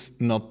thing. It's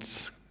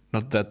not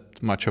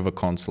that much of a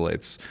console.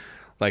 It's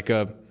like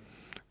a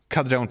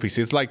cut down PC.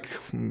 It's like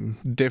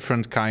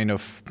different kind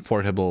of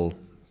portable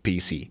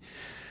PC.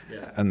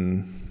 Yeah.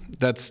 And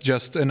that's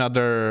just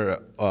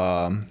another,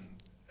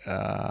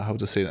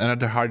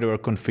 another hardware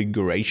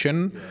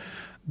configuration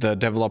the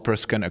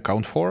developers can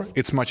account for.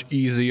 It's much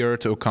easier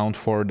to account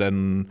for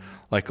than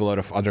like a lot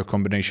of other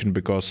combination,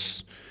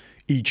 because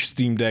each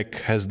Steam Deck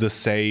has the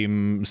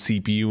same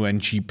CPU and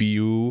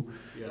GPU,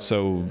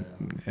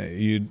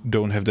 you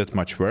don't have that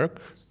much work.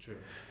 That's true.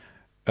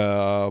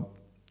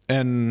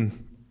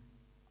 And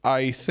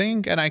I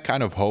think, and I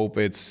kind of hope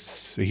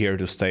it's here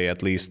to stay,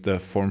 at least the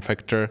form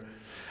factor.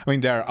 I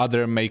mean, there are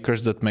other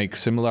makers that make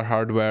similar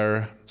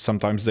hardware.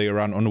 Sometimes they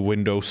run on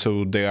Windows,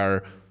 so they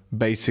are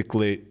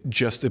basically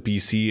just a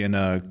PC in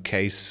a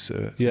case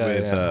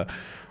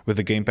with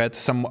a gamepad.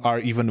 Some are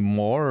even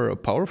more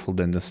powerful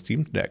than the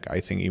Steam Deck. I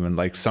think even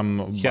like some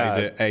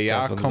by the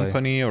Aya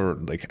company, or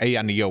like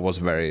Aya Neo was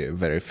very,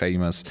 very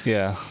famous.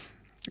 Yeah.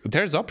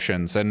 There's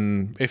options,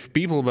 and if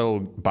people will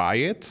buy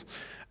it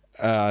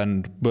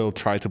and will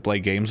try to play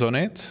games on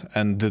it,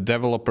 and the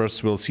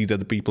developers will see that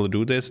the people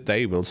do this,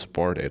 they will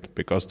support it,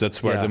 because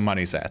that's where the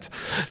money's at.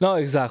 No,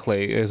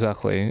 exactly.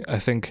 I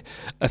think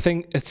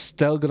it's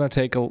still gonna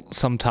take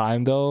some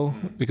time though,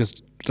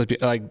 because like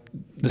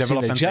the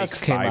development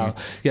just came out.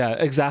 Yeah,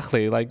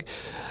 exactly. Like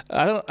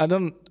I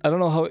don't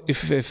know how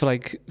if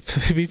like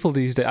people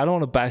these days, I don't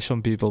want to bash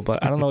on people,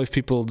 but I don't know if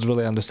people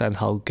really understand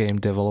how game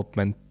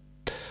development,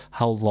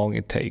 how long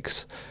it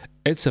takes.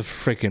 It's a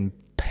freaking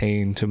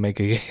pain to make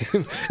a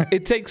game.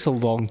 It takes a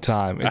long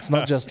time. It's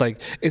not just like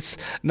it's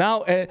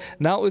now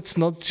it's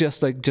not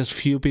just like just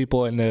few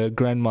people in a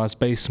grandma's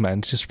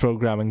basement just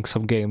programming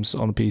some games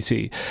on a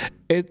PC.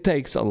 It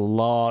takes a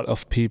lot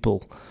of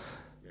people.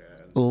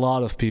 A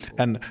lot of people.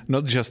 And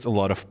not just a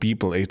lot of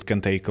people, it can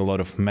take a lot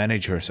of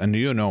managers. And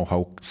you know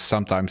how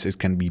sometimes it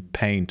can be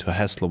pain to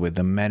hassle with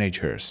the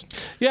managers.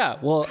 Yeah,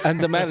 well, and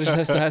the manager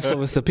has to hassle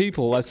with the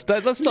people. Let's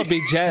not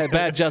be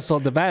bad just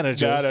on the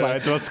managers. No,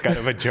 it was kind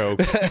of a joke.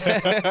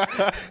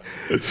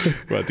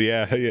 But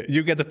yeah,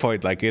 you get the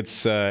point. Like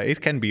it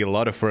can be a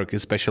lot of work,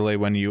 especially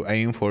when you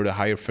aim for the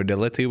higher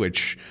fidelity,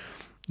 which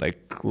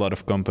like a lot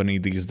of company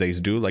these days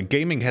do. Like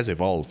gaming has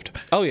evolved.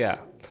 Oh yeah.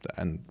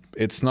 And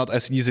it's not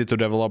as easy to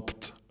develop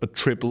a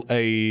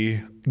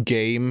AAA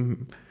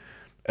game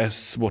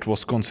as what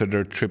was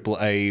considered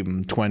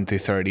AAA 20,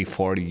 30,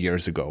 40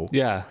 years ago.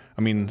 Yeah.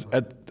 I mean,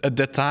 at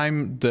that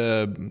time,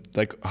 the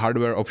like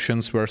hardware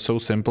options were so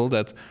simple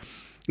that,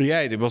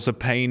 it was a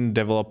pain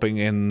developing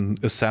in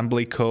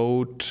assembly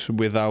code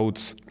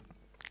without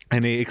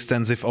any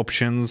extensive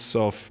options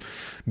of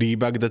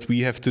debug that we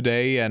have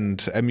today and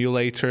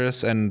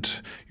emulators,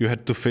 and you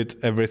had to fit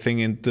everything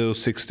into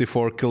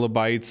 64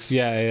 kilobytes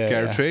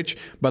cartridge.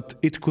 Yeah. But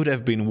it could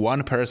have been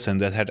one person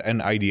that had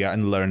an idea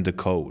and learned the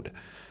code.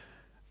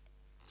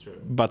 True.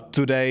 But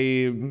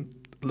today,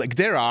 like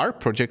there are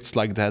projects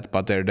like that,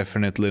 but they're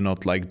definitely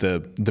not like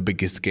the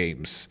biggest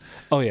games.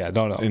 Oh yeah,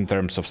 no. In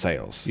terms of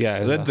sales.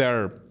 Yeah, that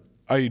they're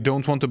I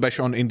don't want to bash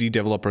on indie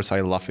developers.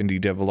 I love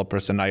indie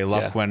developers, and I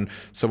love when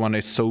someone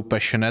is so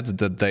passionate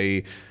that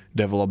they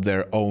develop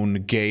their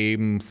own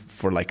game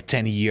for like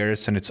 10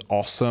 years and it's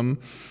awesome.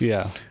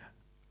 Yeah.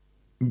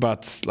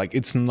 But like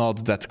it's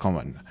not that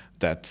common.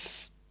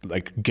 That's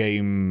like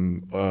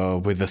game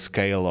with the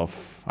scale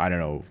of, I don't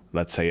know,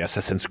 let's say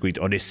Assassin's Creed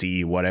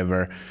Odyssey,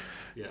 whatever.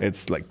 Yeah.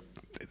 It's like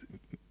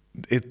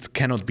it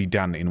cannot be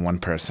done in one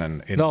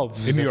person in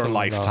your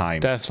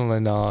lifetime.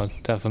 Definitely not.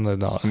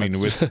 I mean,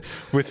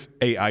 with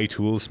AI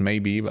tools,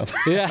 maybe, but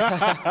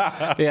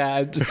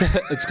yeah,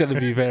 it's going to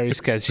be very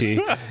sketchy,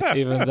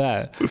 even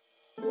that.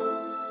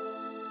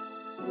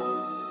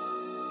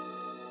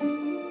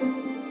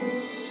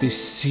 The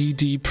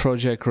CD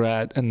Projekt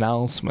Red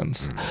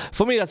announcements.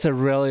 For me, that's a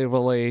really,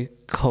 really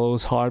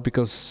close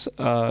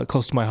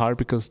to my heart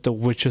because The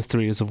Witcher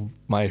 3 is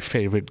my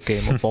favorite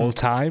game of all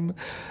time.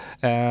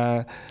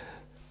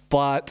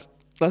 But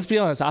let's be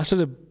honest, after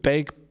their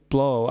big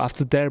blow of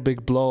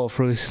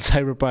releasing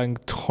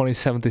Cyberpunk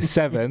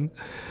 2077,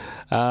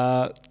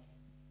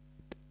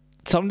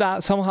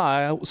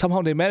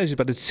 somehow they managed it,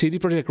 but the CD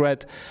Projekt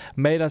Red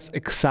made us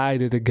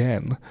excited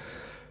again.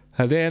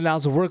 They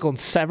announced work on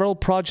several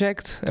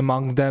projects,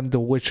 among them the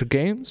Witcher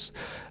games.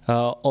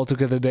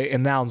 Altogether, they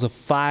announced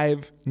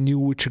 5 new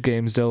Witcher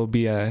games. There will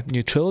be a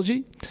new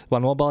trilogy,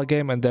 1 mobile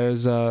game, and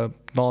there's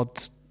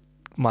not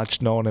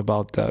much known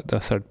about the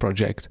third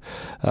project.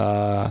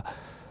 But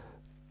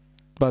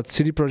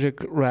CD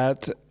Projekt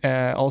Red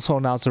also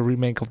announced a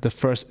remake of the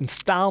first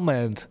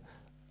installment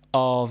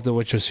of the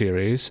Witcher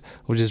series,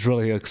 which is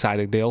really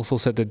exciting. They also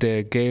said that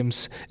their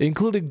games,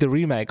 including the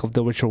remake of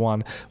The Witcher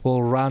 1,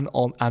 will run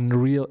on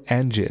Unreal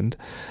Engine.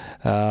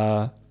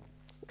 I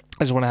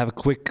just want to have a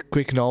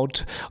quick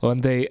note.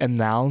 When they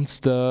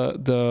announced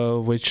the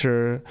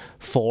Witcher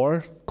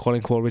 4, quote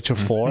unquote Witcher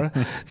 4,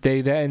 they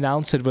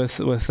announced it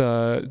with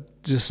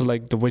just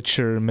like the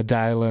Witcher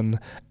medallion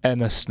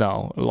and a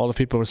snow. A lot of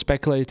people were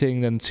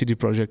speculating, then CD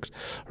Projekt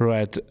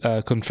Red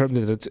confirmed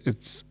that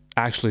it's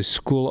actually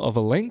School of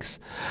the Lynx,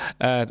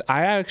 and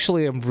I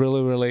actually am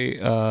really, really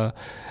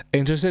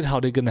interested how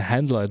they're gonna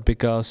handle it,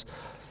 because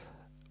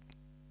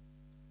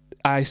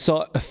I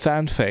saw a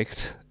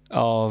fanfiction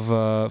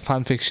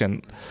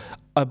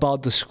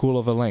about the School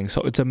of the Lynx.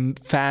 So it's a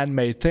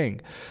fan-made thing,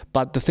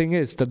 but the thing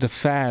is that the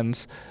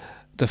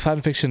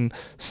fanfiction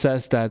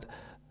says that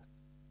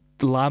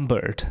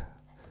Lambert,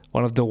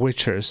 one of the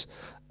Witchers,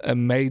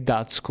 made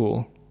that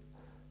school.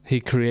 He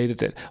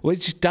created it,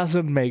 which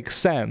doesn't make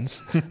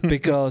sense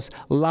because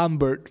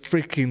Lambert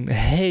freaking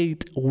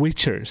hates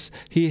Witchers.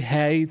 He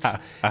hates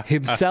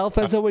himself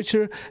as a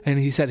Witcher, and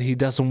he said he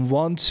doesn't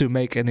want to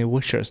make any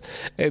Witchers.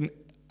 And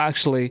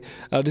actually,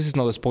 this is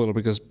not a spoiler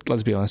because,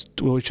 let's be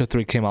honest, Witcher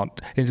 3 came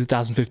out in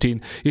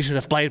 2015. You should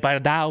have played it by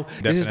now.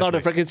 Definitely. This is not a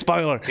freaking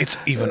spoiler. It's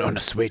even on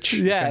a Switch.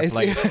 Yeah, you can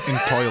play it in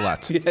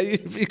toilet. Yeah,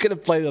 you could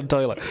have played it on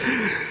toilet.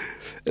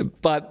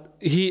 But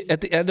he, at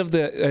the end of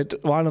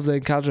one of the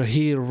encounter,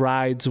 he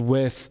rides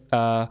with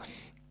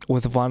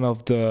one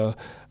of the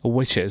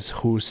witches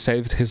who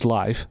saved his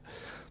life.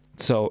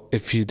 So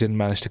if you didn't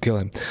manage to kill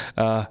him,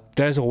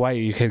 there's a way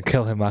you can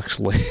kill him.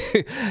 Actually,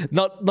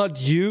 not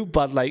you,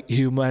 but like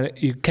you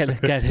can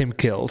get him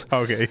killed.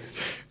 Okay.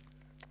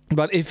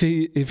 But if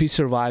he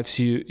survives,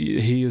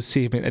 you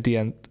see him at the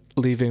end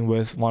leaving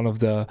with one of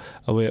the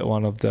witches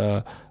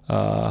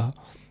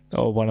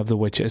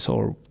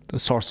or the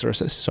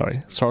sorceresses,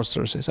 I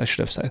should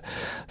have said.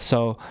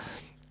 So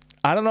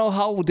I don't know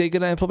how they're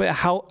gonna implement it.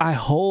 I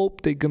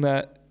hope they're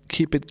gonna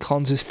keep it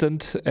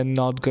consistent and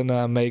not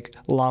gonna make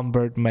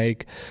Lambert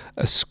make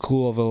a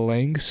School of the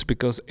Lynx,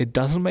 because it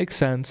doesn't make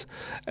sense,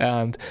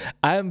 and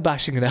I'm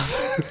bashing it up.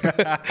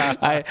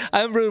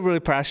 I'm really,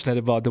 really passionate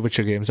about the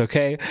Witcher games,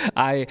 okay?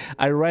 I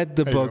read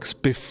the books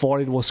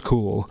before it was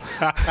cool.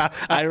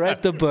 I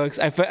read the books.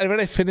 When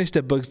I finished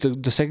the books,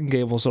 the second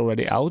game was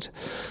already out,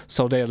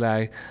 so then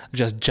I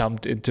just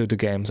jumped into the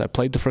games. I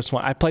played the first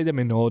one. I played them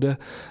in order,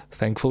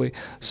 thankfully.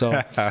 So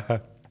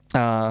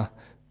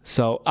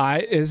So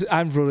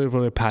I'm really,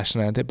 really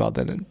passionate about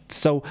that.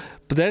 So,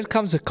 but there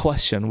comes a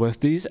question with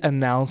these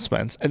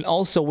announcements, and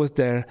also with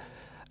their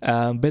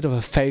bit of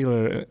a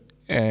failure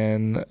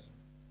in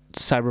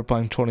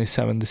Cyberpunk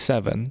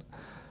 2077,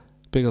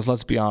 because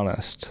let's be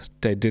honest,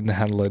 they didn't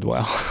handle it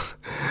well.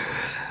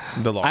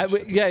 The launch.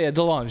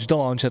 The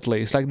launch at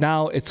least. Like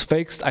now it's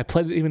fixed. I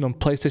played it even on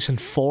PlayStation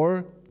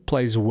 4.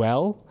 Plays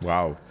well.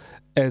 Wow.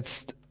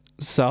 That's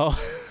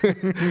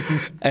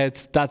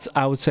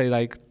I would say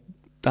like.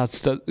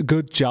 That's the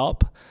good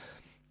job,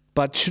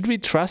 but should we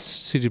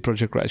trust CD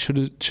Projekt Red?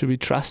 Should we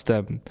trust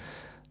them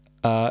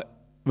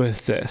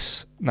with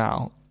this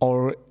now,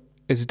 or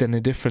is it any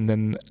different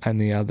than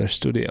any other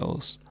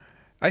studios?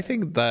 I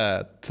think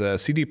that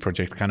CD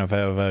Projekt kind of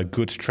have a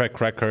good track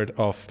record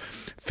of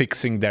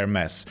fixing their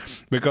mess,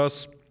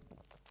 because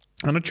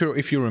I'm not sure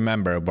if you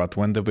remember, but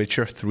when The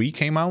Witcher 3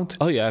 came out,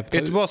 Oh yeah,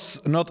 it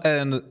was not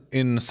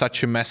in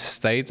such a mess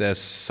state as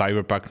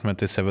Cyberpunk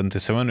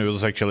 2077. It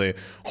was actually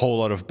a whole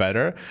lot of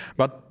better,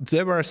 but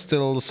there were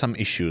still some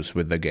issues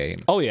with the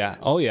game. Oh yeah.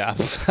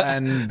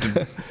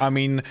 And I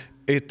mean,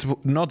 it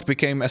not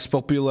became as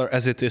popular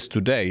as it is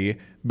today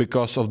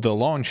because of the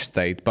launch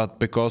state, but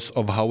because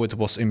of how it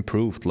was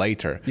improved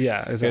later.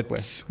 Yeah, exactly.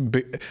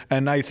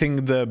 And I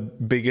think the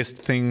biggest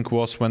thing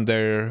was when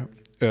they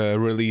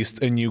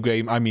released a new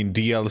game. I mean,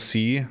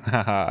 DLC.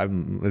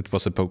 It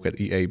was a poke at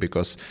EA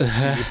because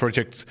CD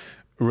Projekt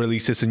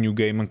releases a new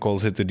game and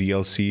calls it a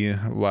DLC,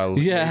 while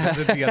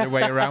it's the other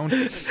way around.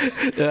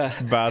 Yeah.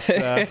 But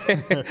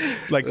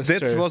like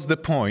that was the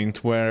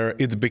point where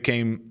it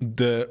became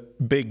the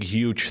big,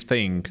 huge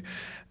thing,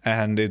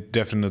 and it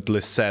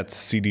definitely set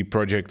CD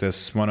Projekt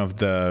as one of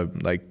the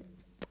like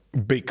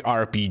big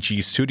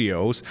RPG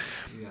studios,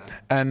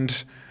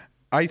 and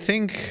I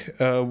think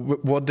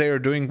what they are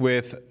doing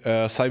with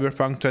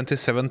Cyberpunk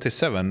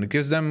 2077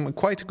 gives them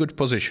quite a good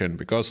position,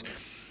 because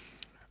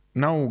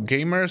now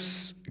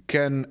gamers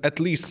can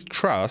at least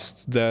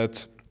trust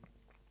that,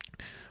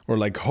 or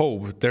like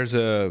hope, there's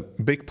a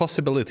big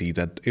possibility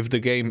that if the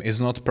game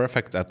is not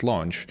perfect at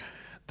launch,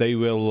 they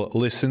will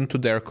listen to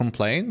their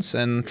complaints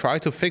and try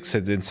to fix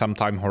it in some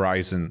time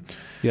horizon.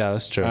 Yeah,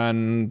 that's true.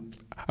 And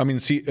I mean,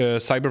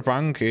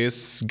 Cyberpunk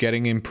is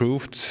getting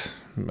improved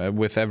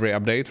with every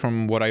update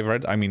from what I've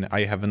read. I mean,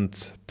 I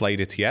haven't played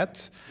it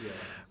yet,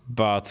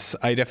 but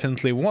I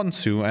definitely want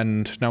to.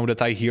 And now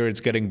that I hear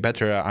it's getting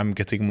better, I'm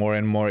getting more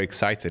and more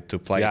excited to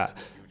play it.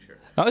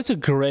 No, it's a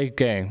great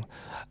game.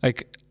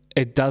 Like,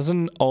 it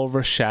doesn't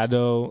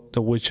overshadow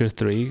The Witcher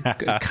 3.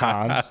 It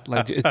can't.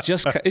 Like, it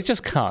just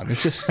can't.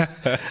 It's just,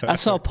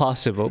 that's not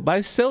possible. But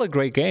it's still a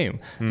great game.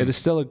 It is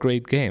still a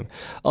great game.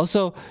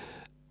 Also,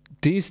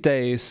 these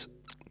days,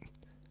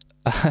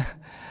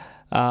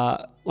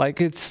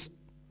 like, it's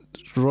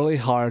really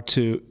hard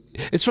to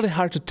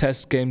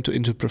test game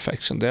into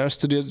perfection. There are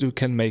studios who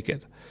can make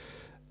it,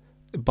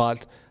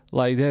 but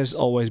like there's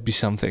always be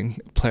something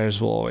players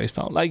will always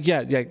found. Like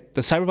the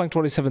Cyberpunk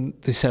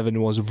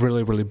 2077 was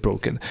really, really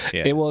broken.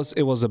 Yeah. It was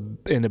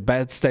in a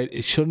bad state.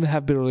 It shouldn't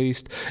have been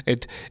released.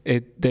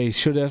 They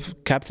should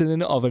have kept it in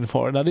the oven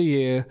for another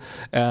year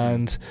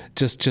and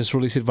just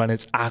release it when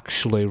it's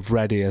actually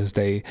ready, as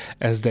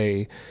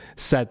they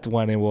said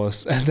when it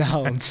was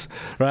announced,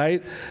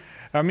 right?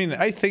 I mean,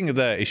 I think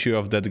the issue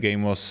of that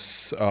game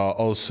was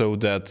also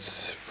that,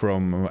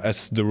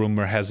 as the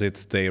rumor has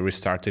it, they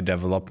restarted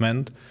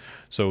development.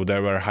 So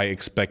there were high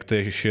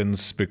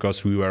expectations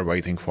because we were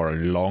waiting for a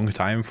long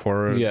time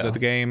for that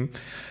game.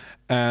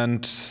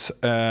 And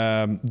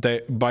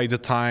by the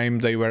time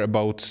they were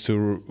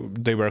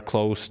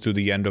close to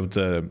the end of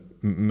the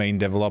main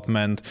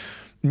development,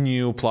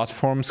 new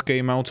platforms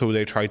came out, so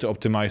they try to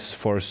optimize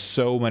for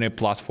so many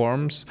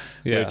platforms,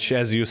 which,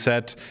 as you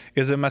said,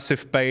 is a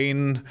massive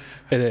pain.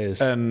 It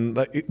is. And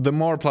the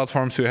more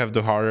platforms you have,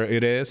 the harder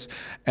it is.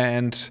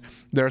 And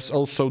there's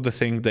also the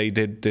thing, they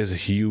did this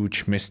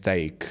huge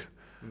mistake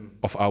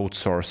of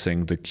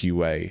outsourcing the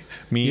QA.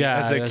 Me,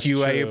 as a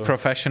QA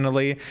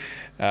professionally,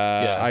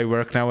 I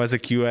work now as a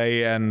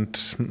QA,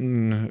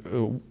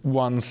 and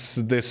once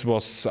this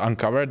was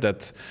uncovered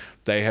that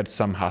they had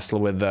some hassle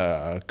with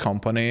the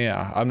company,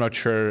 I'm not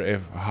sure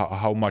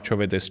how much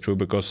of it is true,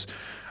 because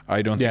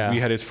I don't think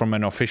we had it from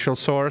an official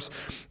source,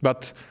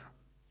 but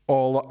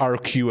all our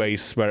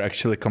QAs were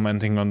actually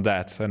commenting on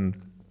that, and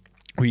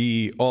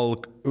we all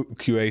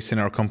QAs in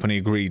our company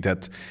agree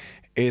that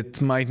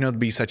it might not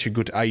be such a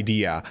good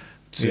idea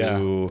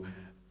to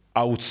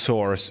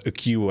outsource a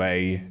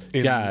QA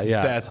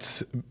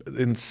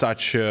in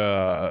such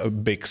a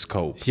big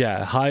scope.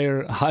 Yeah,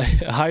 hire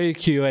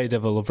QA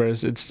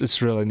developers.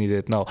 It's really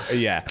needed. No.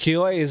 Yeah.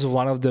 QA is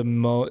one of the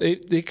most.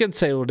 They can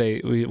say what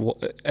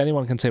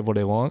anyone can say what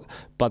they want,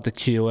 but the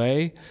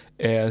QA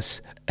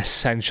is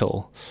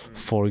essential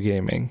for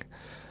gaming.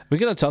 We're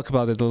going to talk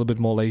about it a little bit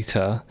more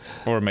later.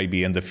 Or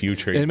maybe in the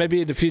future. And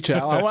maybe in the future.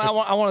 I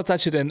want to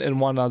touch it in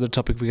one other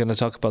topic we're going to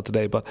talk about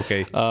today. But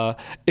okay.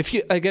 If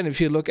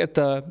you look at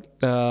the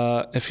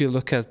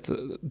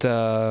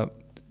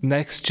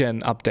next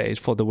gen update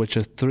for The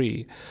Witcher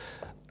 3,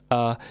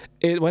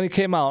 when it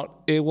came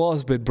out, it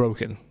was a bit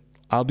broken.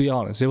 I'll be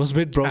honest, it was a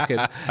bit broken.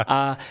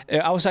 I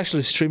was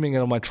actually streaming it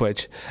on my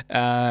Twitch,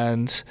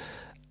 and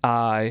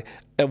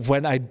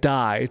when I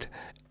died,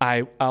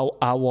 I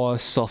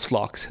was soft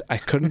locked. I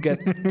couldn't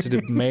get to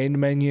the main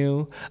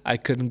menu. I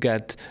couldn't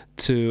get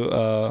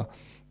to.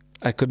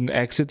 I couldn't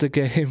exit the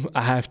game.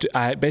 I had to.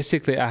 I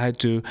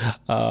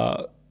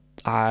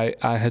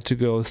had to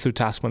go through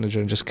Task Manager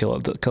and just kill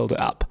the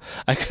app.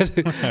 I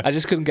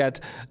just couldn't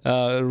get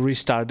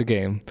restart the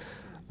game,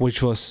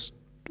 which was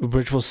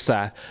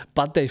sad.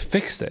 But they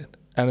fixed it,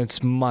 and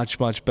it's much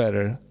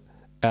better.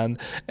 And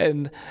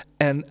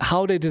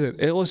how they did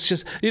it was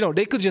just,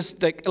 they could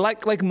just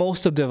like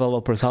most of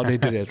developers, how they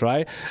did it,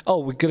 right? Oh,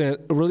 we're gonna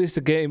release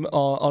the game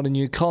on a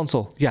new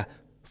console. Yeah,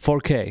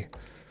 4K,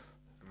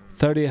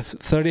 30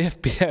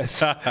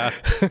 FPS.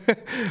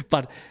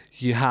 But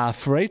you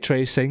have ray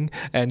tracing,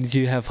 and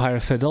you have higher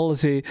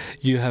fidelity,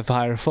 you have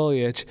higher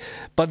foliage.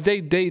 But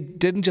they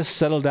didn't just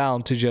settle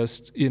down to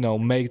just,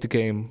 make the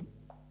game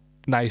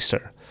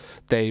nicer.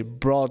 They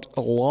brought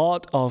a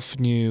lot of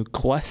new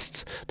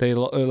quests. They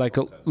like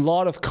a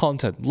lot of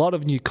content, a lot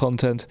of new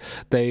content.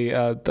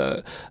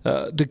 The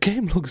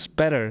game looks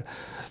better.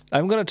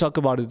 I'm gonna talk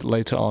about it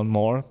later on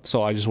more.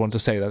 So I just want to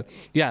say that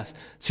yes,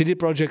 CD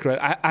Projekt Red.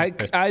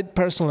 I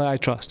personally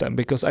trust them,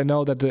 because I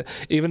know that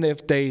even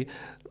if they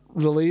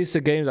release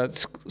a game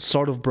that's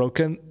sort of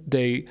broken,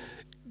 they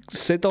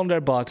sit on their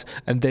butt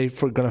and they're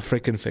gonna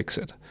freaking fix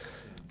it.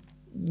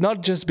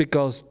 Not just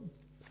because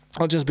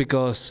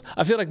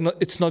I feel like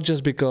it's not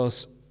just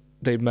because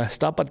they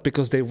messed up, but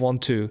because they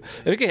want to.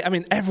 Okay, I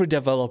mean, every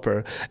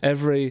developer,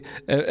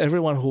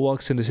 everyone who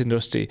works in this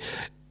industry,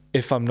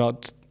 if I'm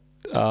not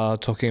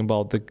talking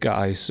about the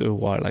guys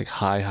who are like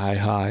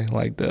high,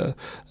 like the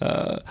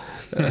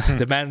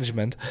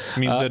management. I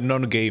mean, the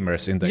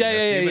non-gamers in the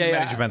industry. Even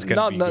management can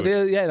be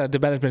good. The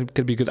management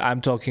can be good. I'm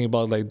talking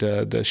about like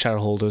the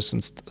shareholders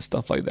and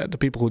stuff like that. The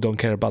people who don't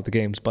care about the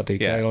games, but they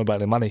care about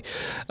the money.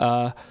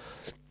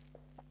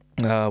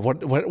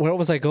 Where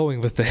was I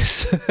going with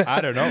this? I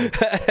don't know.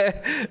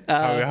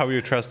 How you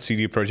trust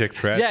CD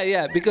Projekt Red?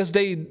 Yeah, because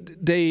they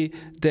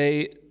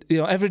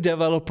every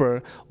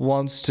developer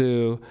wants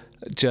to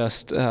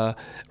just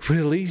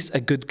release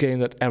a good game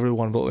that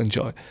everyone will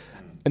enjoy,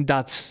 and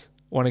that's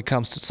when it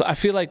comes to. So I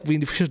feel like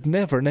we should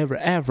never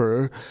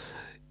ever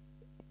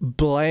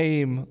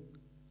blame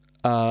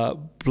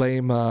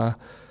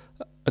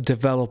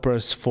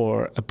developers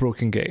for a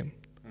broken game.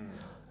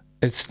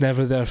 It's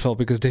never their fault,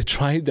 because they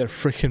tried their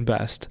freaking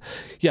best.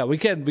 Yeah, we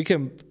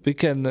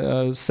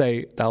can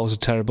say that was a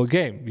terrible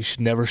game. You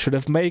should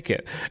have made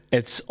it.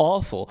 It's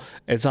awful.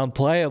 It's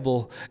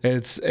unplayable.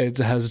 It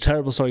has a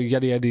terrible story.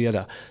 Yada yada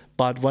yada.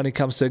 But when it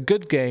comes to a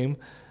good game,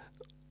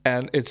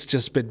 and it's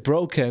just been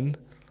broken,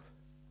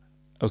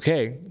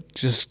 okay,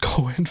 just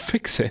go and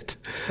fix it.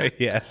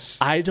 Yes.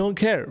 I don't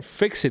care.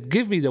 Fix it.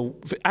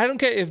 I don't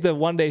care if the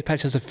one-day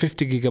patch has a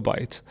 50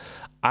 gigabyte.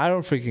 I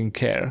don't freaking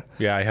care.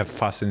 Yeah, I have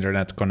fast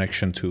internet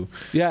connection too.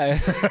 Yeah,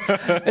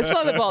 it's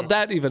not about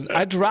that even.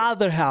 I'd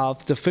rather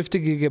have the 50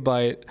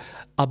 gigabyte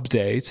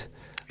update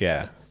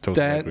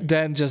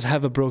than just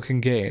have a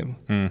broken game.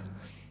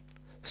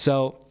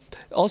 So,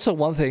 also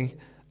one thing,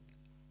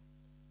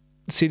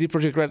 CD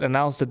Projekt Red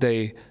announced that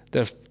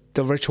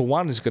the Virtual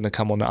 1 is going to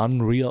come on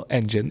Unreal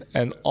Engine,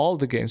 and all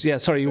the games. Yeah,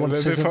 sorry, you want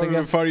to say something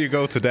else? Before you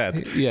go to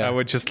that, I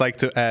would just like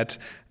to add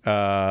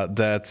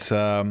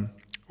that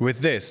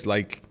with this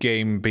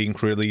game being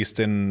released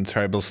in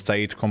terrible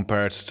state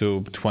compared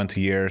to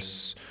 20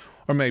 years,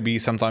 or maybe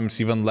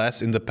sometimes even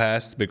less in the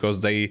past,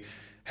 because they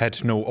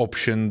had no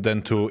option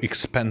than to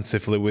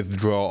expensively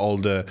withdraw all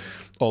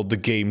the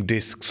game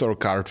discs or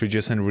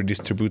cartridges and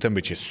redistribute them,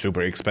 which is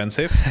super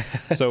expensive.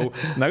 So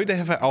now they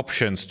have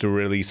options to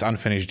release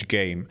unfinished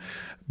game.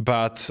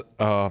 But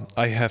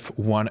I have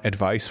one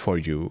advice for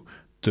you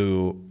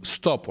to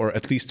stop, or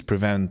at least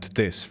prevent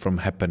this from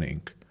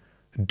happening.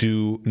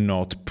 Do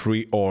not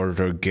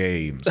pre-order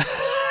games.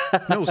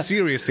 No,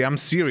 seriously, I'm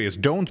serious.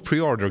 Don't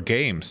pre-order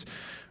games.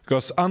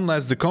 Because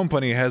unless the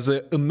company has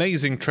an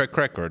amazing track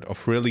record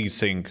of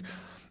releasing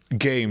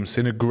games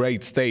in a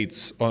great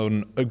state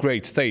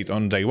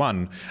on day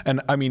one, and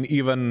I mean,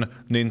 even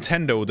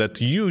Nintendo, that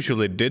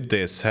usually did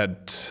this,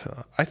 had,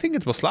 I think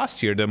it was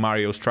last year, the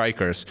Mario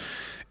Strikers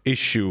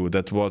issue,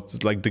 that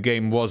was like the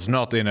game was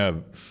not in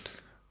a,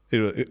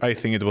 I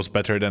think it was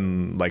better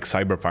than like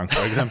Cyberpunk,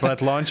 for example,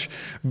 at launch,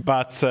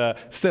 but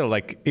still,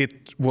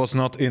 it was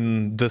not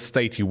in the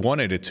state you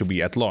wanted it to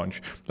be at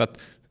launch. But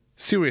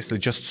seriously,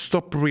 just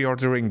stop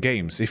pre-ordering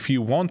games. If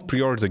you want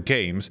pre-order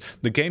games,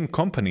 the game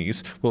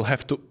companies will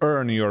have to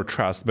earn your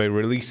trust by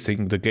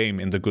releasing the game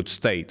in the good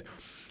state.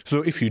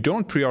 So if you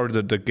don't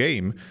pre-order the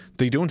game,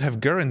 they don't have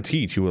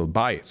guaranteed you will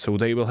buy it. So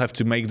they will have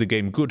to make the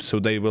game good, so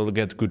they will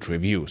get good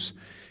reviews.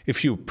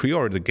 If you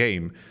pre-order the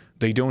game,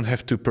 they don't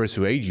have to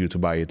persuade you to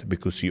buy it,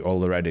 because you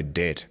already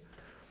did.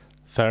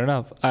 Fair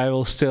enough. I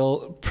will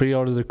still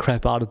pre-order the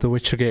crap out of the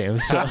Witcher game.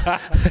 So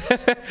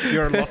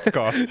you're a lost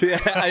cause.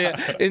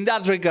 Yeah. In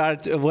that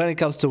regard, when it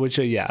comes to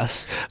Witcher,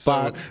 yes.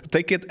 So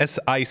take it as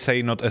I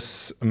say, not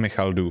as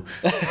Michal do.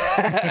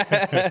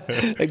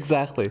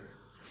 Exactly.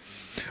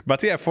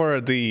 But yeah, for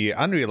the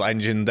Unreal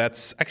Engine,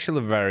 that's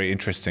actually very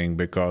interesting,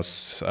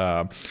 because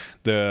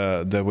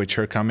the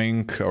Witcher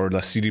coming, or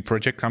the CD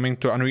Projekt coming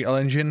to Unreal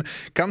Engine,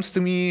 comes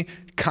to me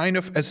kind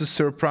of as a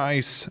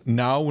surprise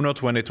now,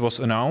 not when it was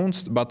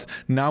announced, but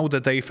now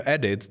that they've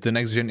added the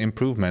next-gen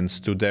improvements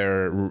to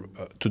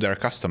their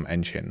custom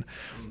engine.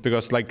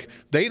 Because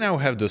they now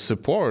have the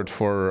support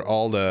for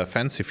all the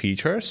fancy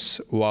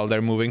features while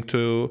they're moving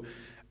to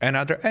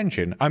another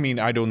engine. I mean,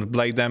 I don't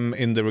blame them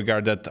in the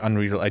regard that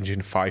Unreal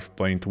Engine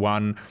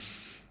 5.1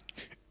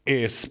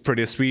 is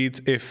pretty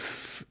sweet.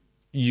 If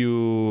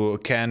you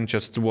can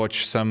just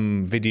watch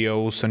some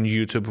videos on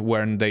YouTube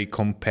when they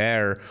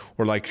compare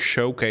or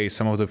showcase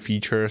some of the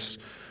features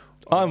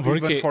I'm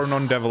even working. for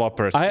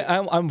non-developers.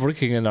 I'm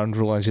working in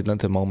Unreal Engine at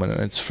the moment,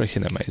 and it's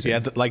freaking amazing.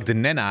 Yeah, like the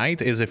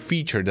nanite is a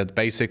feature that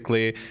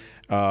basically,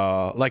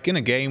 like in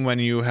a game, when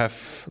you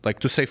have, like,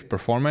 to save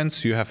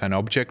performance, you have an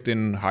object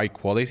in high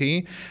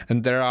quality,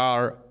 and there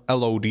are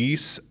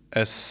LODs,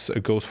 as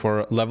it goes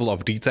for level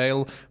of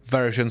detail,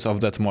 versions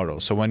of that model.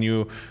 So when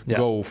you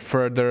go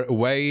further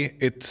away,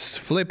 it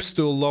flips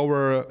to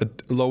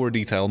lower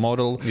detail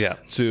model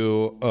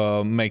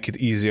to make it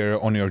easier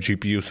on your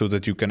GPU so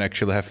that you can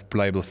actually have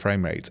playable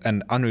frame rates.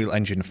 And Unreal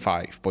Engine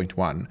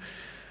 5.1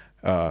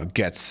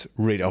 gets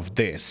rid of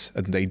this,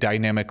 and they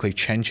dynamically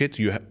change it.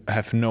 You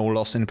have no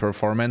loss in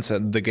performance,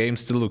 and the game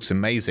still looks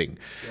amazing.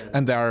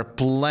 And there are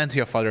plenty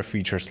of other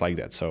features like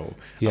that. So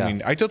I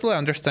mean, I totally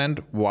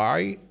understand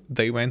why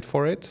they went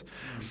for it,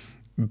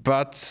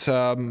 but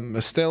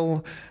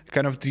still,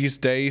 kind of these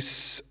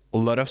days, a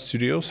lot of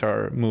studios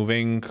are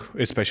moving,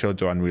 especially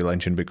to Unreal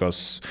Engine,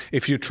 because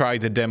if you try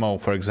the demo,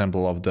 for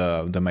example, of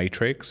the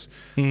Matrix,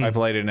 I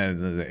played it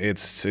and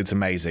it's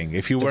amazing.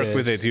 If you work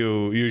with it,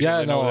 you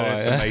usually know that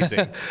it's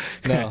amazing.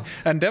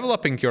 And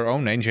developing your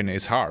own engine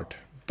is hard.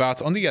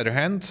 But on the other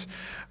hand,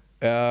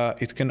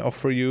 it can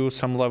offer you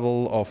some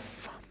level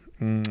of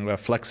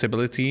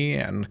flexibility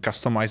and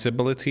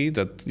customizability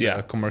that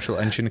the commercial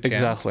engine can.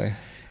 Exactly.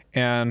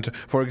 And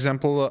for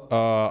example,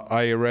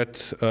 I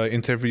read an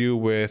interview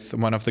with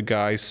one of the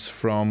guys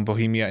from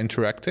Bohemia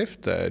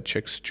Interactive, the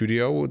Czech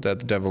studio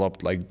that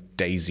developed like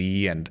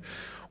DayZ and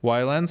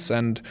Wildlands.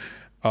 And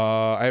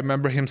I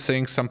remember him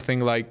saying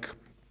something like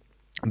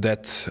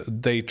that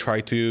they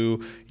try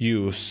to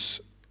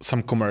use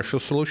some commercial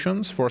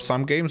solutions for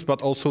some games,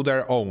 but also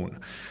their own,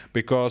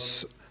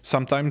 because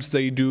sometimes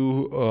they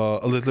do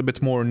a little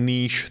bit more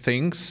niche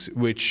things,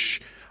 which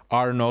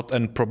are not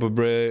and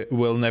probably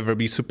will never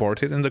be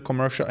supported in the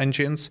commercial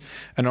engines.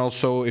 And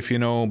also, if you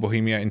know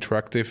Bohemia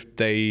Interactive,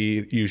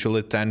 they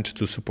usually tend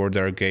to support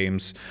their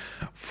games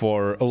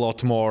for a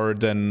lot more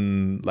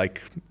than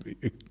like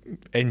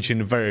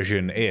engine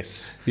version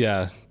is.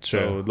 Yeah, true.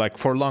 So like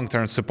for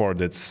long-term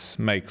support, it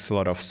makes a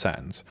lot of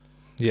sense.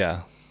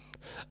 Yeah.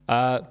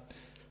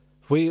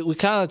 We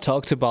kind of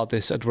talked about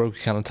this at work. We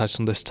kind of touched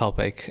on this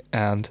topic,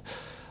 and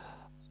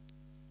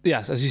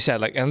yes, as you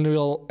said, like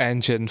Unreal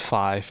Engine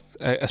 5,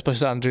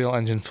 especially Unreal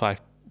Engine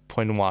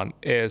 5.1,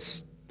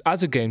 is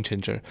as a game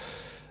changer.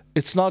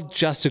 It's not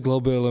just a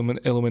global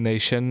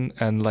illumination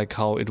and like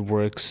how it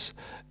works.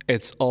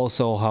 It's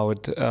also how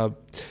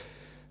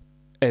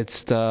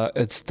it's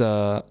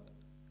the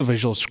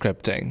visual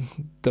scripting,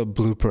 the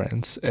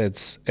blueprints.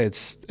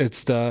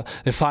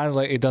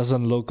 Finally it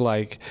doesn't look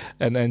like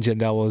an engine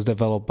that was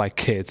developed by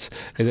kids.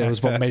 It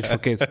was made for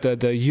kids.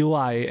 The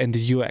UI and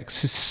the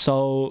UX is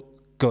so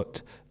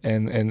good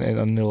in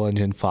Unreal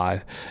Engine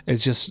 5.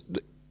 It's just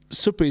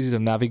super easy to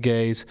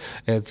navigate.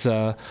 It's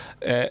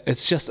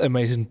just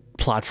amazing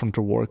platform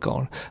to work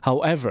on.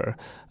 However,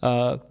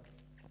 I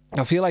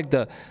feel like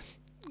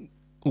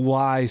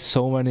why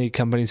so many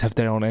companies have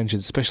their own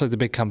engines, especially the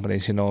big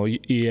companies. You know,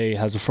 EA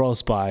has a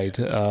Frostbite,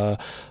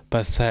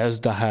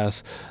 Bethesda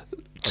has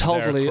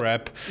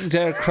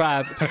their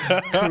crap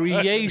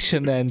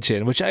creation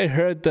engine, which I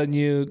heard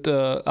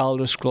the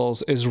Elder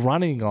Scrolls is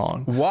running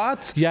on.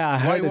 What? Yeah, I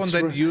heard. Why won't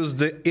they use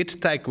the id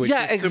tech, which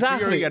is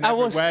superior in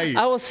every way?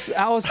 I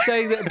was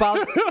saying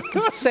about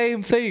the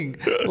same thing.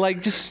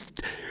 Like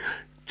just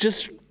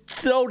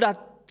throw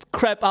that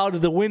crap out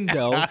of the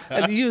window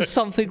and use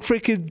something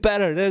freaking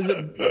better. There's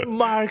a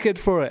market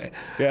for it.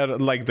 Yeah,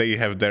 like they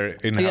have their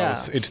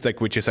in-house id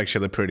tech, which is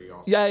actually pretty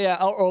awesome.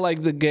 Yeah, or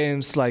like the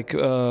games like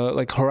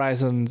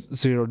Horizon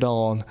Zero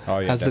Dawn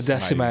has the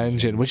Decima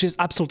engine, which is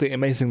absolutely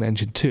amazing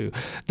engine too.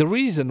 The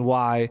reason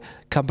why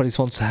companies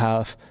want to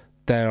have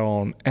their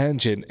own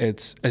engine,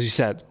 it's, as you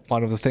said,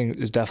 one of the things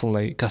is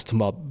definitely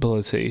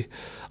customability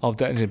of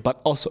the engine,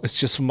 but also it's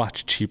just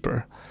much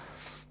cheaper.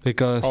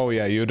 Because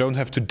you don't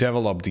have to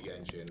develop the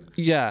engine.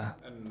 Yeah.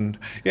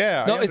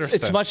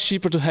 It's much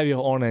cheaper to have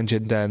your own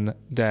engine than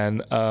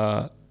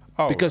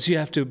because you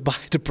have to buy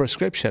the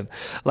prescription.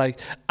 Like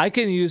I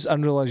can use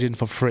Unreal Engine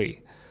for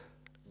free.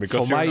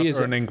 Because you're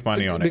not earning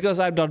money on it. Because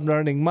I'm not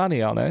earning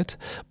money on it.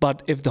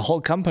 But if the whole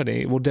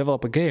company would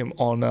develop a game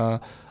on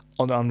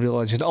Unreal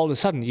Engine, all of a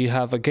sudden you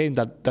have a game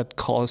that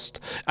cost.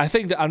 I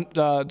think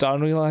the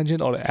Unreal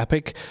Engine or the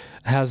Epic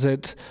has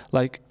it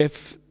like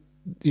if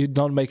you're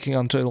not making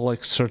until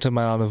like certain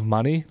amount of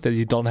money that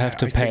you don't have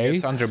to pay.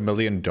 Think it's $100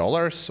 million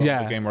on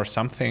the game or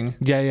something.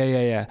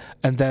 Yeah.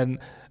 And then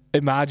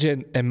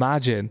imagine.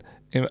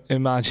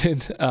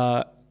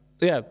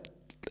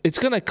 It's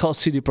gonna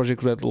cost CD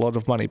Projekt Red a lot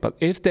of money, but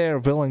if they're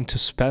willing to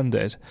spend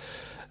it,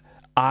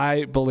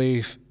 I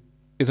believe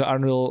the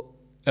Unreal,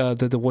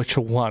 the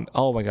Witcher 1.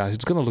 Oh my gosh,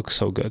 it's gonna look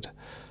so good.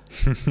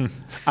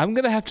 I'm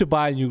gonna have to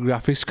buy a new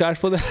graphics card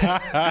for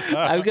that.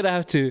 I'm gonna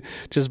have to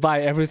just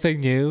buy everything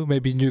new,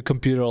 maybe new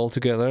computer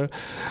altogether.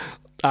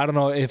 I don't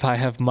know if I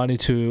have money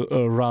to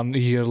run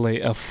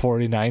yearly a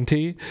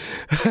 4090.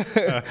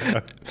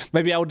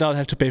 Maybe I would not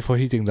have to pay for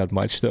heating that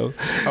much though.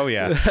 Oh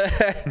yeah.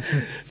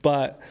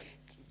 But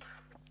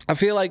I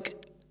feel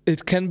like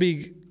it can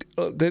be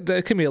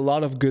there can be a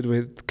lot of good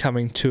with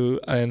coming to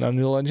an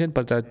Unreal Engine,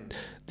 but that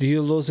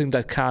you're losing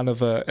that kind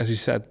of as you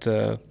said,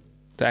 the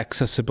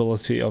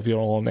accessibility of your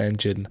own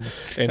engine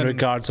in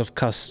regards of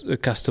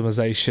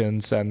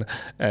customizations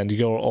and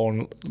your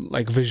own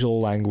like visual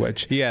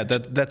language. Yeah,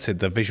 that's it.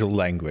 The visual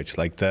language,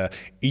 like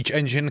each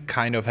engine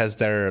kind of has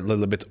their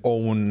little bit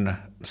own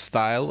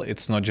style.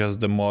 It's not just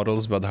the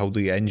models, but how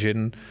the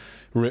engine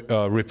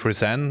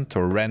represent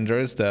or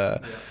renders the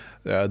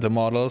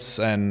models.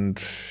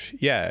 And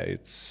yeah,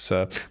 it's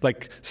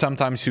like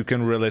sometimes you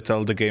can really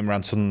tell the game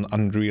runs on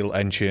Unreal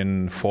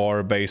Engine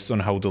 4 based on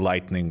how the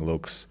lightning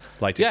looks.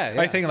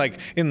 I think like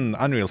in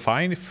Unreal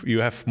 5 you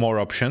have more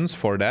options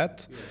for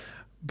that.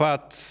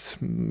 But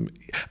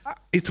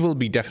it will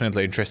be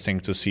definitely interesting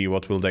to see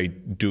what will they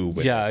do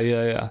with it.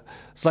 Yeah.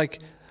 It's like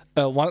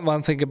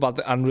one thing about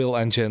the Unreal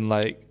Engine,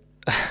 like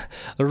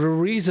the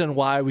reason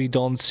why we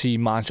don't see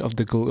much of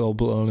the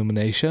global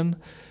illumination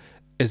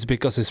is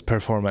because it's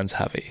performance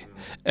heavy.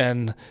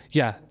 And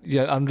yeah,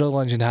 Unreal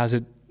Engine has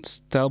it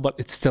still, but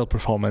it's still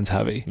performance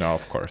heavy. No,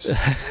 of course.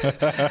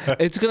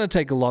 It's gonna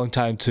take a long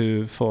time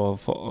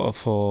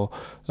for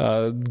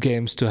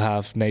games to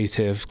have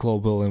native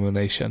global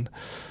illumination.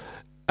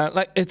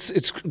 Like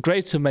it's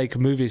great to make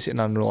movies in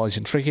Unreal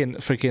Engine.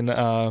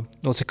 Freaking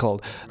what's it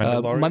called?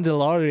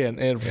 Mandalorian.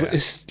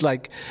 It's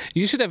like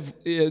you should have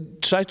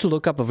tried to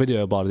look up a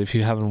video about it if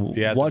you haven't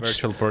watched the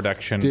virtual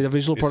production. The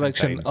visual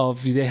production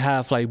insane. they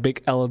have like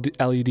big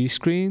LED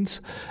screens,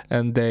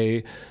 and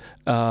the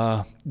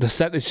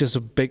set is just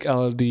a big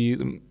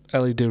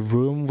LED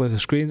room with the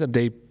screens, and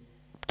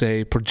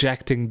they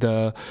projecting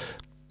the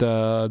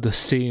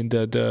scene,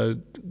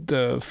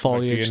 the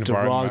foliage, like the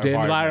rock, the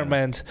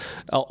environment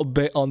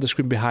on the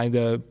screen behind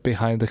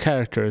the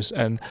characters.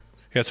 And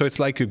yeah, so it's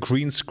like a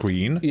green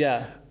screen.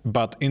 Yeah.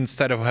 But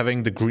instead of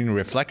having the green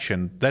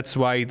reflection, that's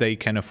why they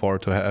can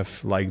afford to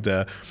have like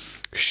the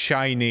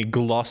shiny,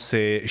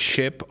 glossy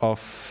ship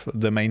of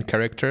the main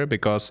character,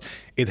 because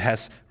it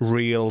has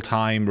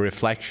real-time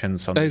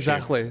reflections on the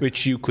ship,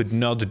 which you could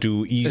not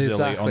do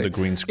easily on the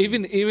green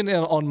screen. Even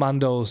on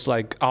Mando's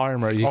like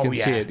armor, you can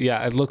see it.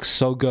 Yeah, it looks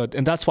so good,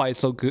 and that's why it's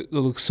so good. It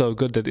looks so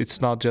good that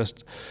it's not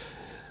just.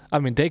 I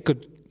mean,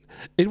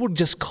 it would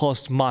just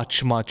cost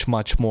much more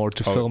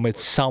to film it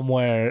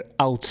somewhere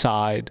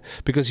outside,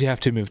 because you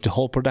have to move the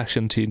whole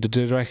production team, the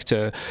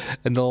director,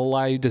 and the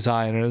light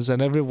designers,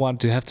 and everyone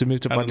to have to move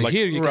to. But like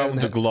here you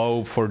around the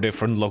globe for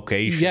different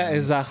locations. Yeah,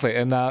 exactly.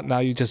 And now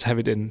you just have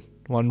it in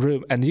one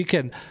room, and you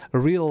can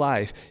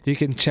you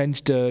can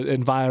change the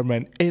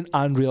environment in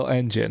Unreal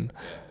Engine.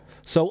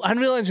 So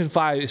Unreal Engine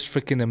 5 is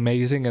freaking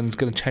amazing, and it's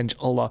going to change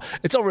a lot.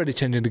 It's already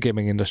changing the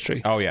gaming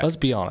industry. Oh, yeah. Let's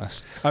be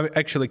honest. I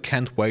actually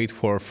can't wait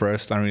for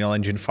first Unreal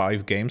Engine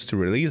 5 games to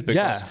release,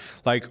 because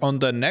like on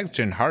the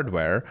next-gen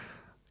hardware,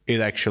 it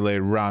actually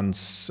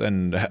runs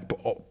and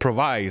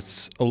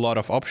provides a lot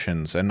of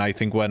options. And I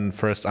think when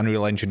first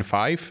Unreal Engine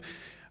 5,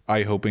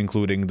 I hope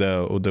including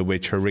the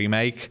Witcher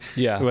remake,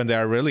 when they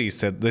are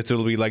released, it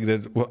will be like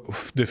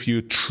the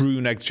few true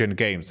next-gen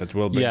games that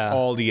will bring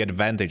all the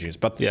advantages.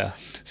 But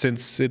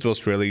since it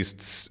was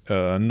released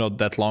not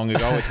that long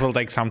ago, it will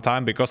take some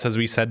time, because as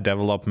we said,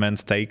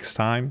 development takes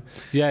time.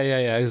 Yeah,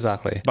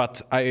 exactly.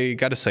 But I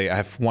gotta say, I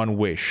have one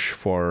wish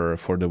for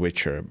the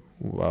Witcher.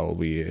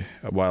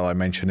 While I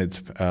mention it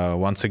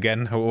once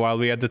again, while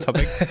we had the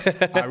topic,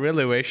 I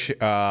really wish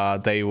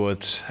they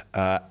would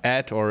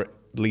add, or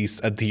at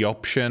least at the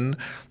option,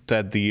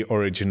 that the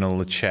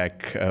original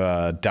Czech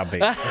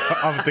dubbing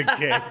of the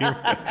game.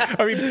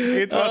 I mean,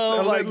 it was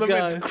a little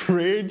bit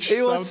cringe.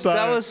 It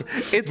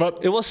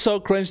was so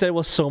cringe that it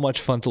was so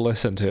much fun to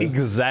listen to.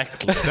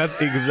 Exactly. That's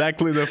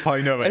exactly the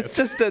point of it. It's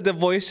just that the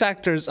voice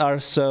actors are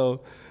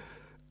so.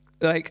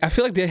 Like, I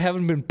feel like they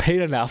haven't been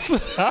paid enough.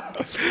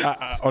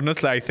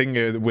 Honestly, I think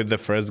with the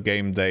first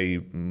game,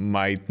 they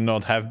might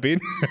not have been.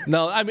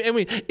 No, I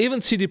mean, even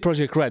CD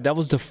Projekt Red, that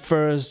was the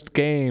first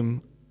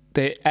game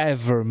they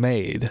ever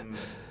made.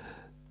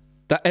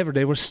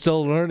 They were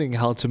still learning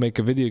how to make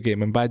a video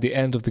game, and by the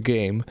end of the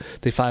game,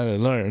 they finally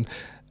learned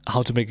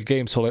how to make a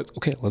game. So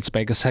let's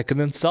make a second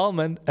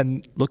installment,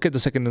 and look at the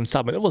second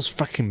installment. It was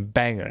fucking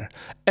banger.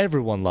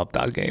 Everyone loved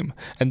that game,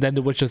 and then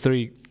The Witcher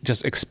 3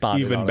 just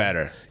expanded. Even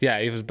better. Yeah,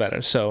 even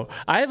better. So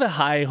I have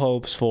high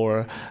hopes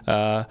for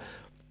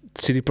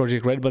CD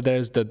Projekt Red, but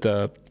there's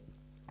the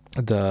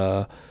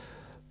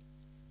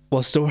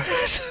what's the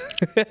word?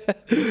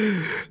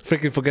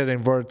 Freaking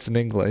forgetting words in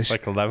English.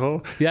 Like a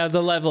level? Yeah,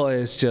 the level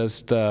is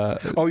just. The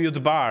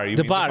bar.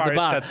 The bar is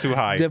set too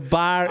high. The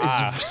bar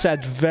is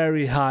set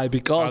very high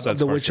because of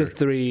The Witcher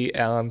 3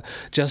 and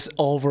just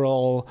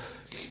overall.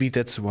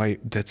 That's why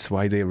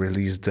they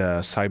released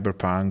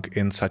Cyberpunk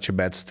in such a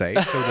bad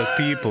state, so that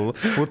people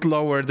would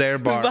lower their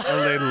bar a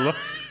little.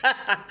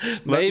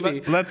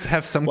 Maybe. Let's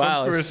have some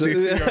Wow. conspiracy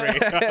theory.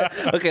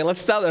 Okay,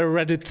 let's start a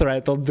Reddit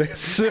thread on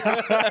this.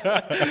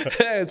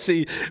 And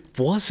see,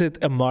 was it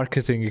a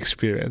marketing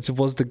experience?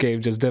 Was the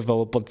game just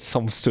developed at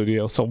some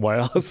studio somewhere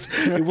else?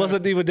 It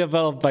wasn't even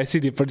developed by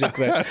CD Projekt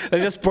Red. They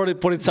just put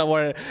it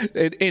somewhere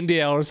in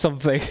India or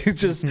something.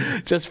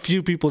 Just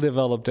few people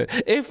developed it.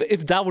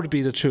 If that would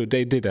be the truth,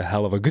 they did a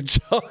hell of a good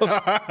job.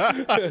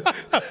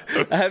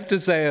 I have to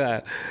say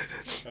that.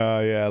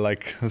 Yeah,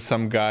 like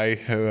some guy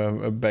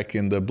back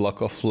in the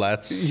block of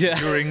flats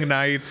during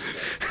nights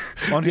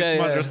on his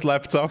mother's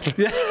laptop.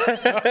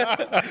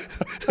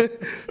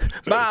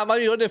 Mom, are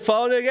you on the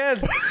phone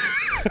again?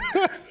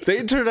 The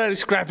internet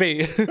is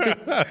crappy.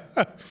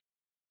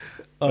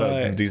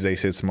 Right. These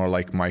days it's more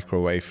like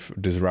microwave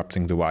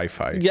disrupting the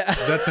Wi-Fi. Yeah.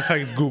 That's a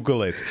fact.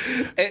 Google it.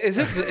 Is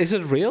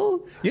it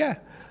real? Yeah.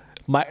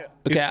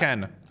 It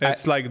can.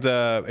 It's like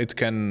it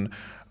can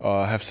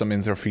have some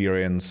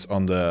interference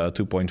on the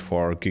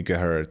 2.4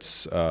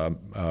 gigahertz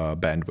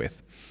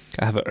bandwidth.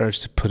 I have an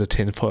urge to put a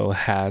tinfoil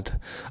hat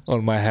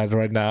on my head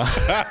right now.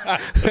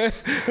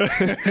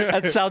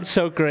 That sounds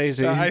so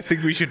crazy. I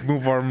think we should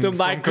move on. The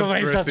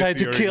microwaves are trying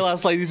to kill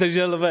us, ladies and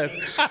gentlemen.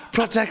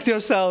 Protect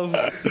yourself.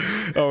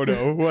 Oh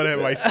no, what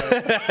have I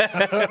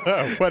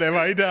said? What have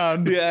I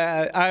done?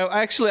 Yeah,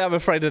 I'm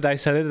afraid that I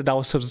said it, and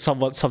now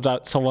someone's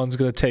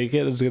going to take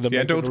it. It's going to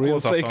make don't it a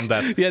real quote thing. us on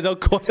that. Yeah, don't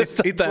quote us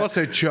on It that. was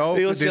a joke,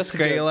 It was just a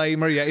joke.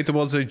 disclaimer. Yeah, it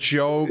was a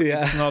joke.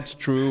 Yeah. It's not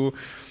true.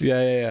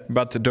 Yeah.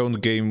 But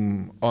don't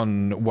game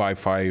on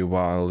Wi-Fi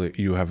while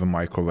you have a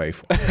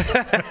microwave.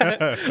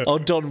 Or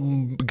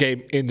don't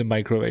game in the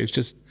microwave.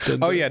 Just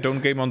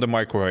Don't game on the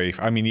microwave.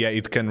 I mean,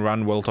 it can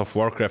run World of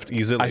Warcraft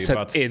easily. I said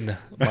but in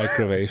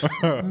microwave.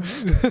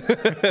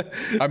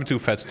 I'm too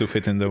fat to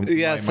fit in the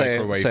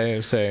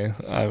microwave. Same.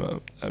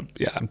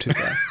 I'm too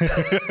fat.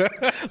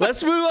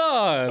 Let's move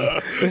on.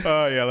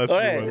 Let's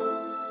move on.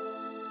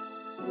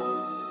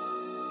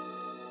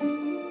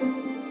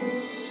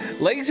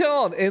 Later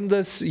on in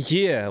this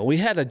year, we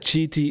had a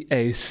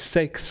GTA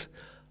 6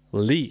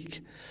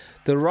 leak.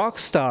 The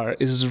Rockstar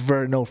is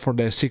very known for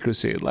their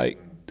secrecy.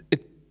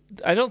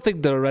 I don't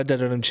think the Red Dead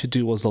Redemption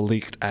 2 was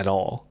leaked at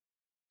all.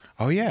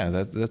 Oh yeah,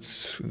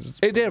 that's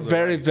They're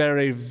very, right.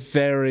 very,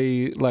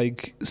 very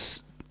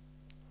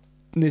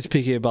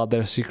nitpicky about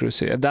their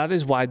secrecy, and that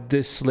is why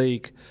this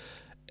leak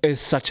is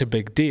such a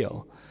big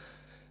deal.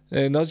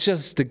 And not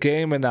just the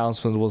game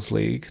announcement was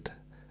leaked.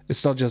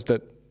 It's not just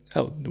that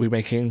we're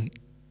making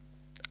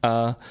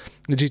the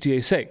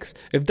GTA 6.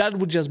 If that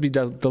would just be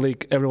the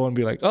leak, everyone would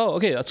be like, "Oh,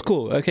 okay, that's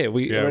cool. Okay,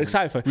 we're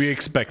excited for it." We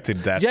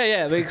expected that.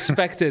 Yeah, we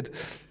expected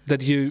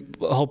that you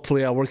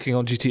hopefully are working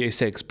on GTA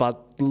 6,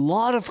 but a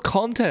lot of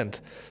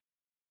content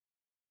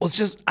was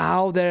just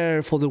out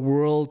there for the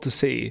world to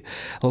see.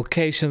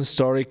 Location,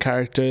 story,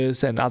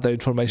 characters, and other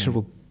information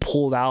were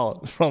pulled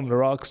out from the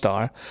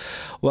Rockstar.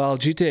 Well,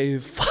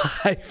 GTA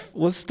 5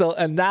 was still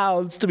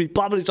announced to be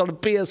published on the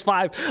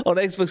PS5 on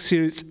Xbox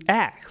Series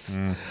X.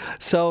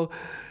 So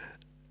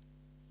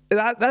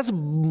that's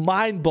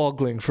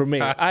mind-boggling for me.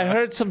 I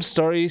heard some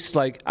stories,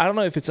 like, I don't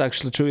know if it's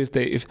actually true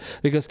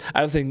because I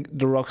don't think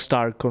the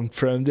Rockstar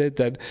confirmed it,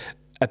 that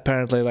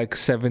apparently like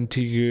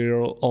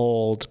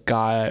 70-year-old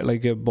guy,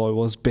 like a boy,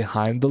 was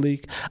behind the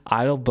leak.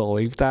 I don't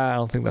believe that. I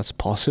don't think that's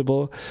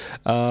possible.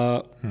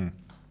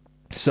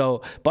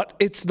 So, but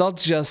it's not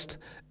just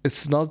a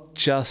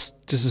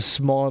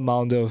small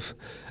amount of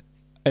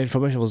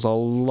information. It was a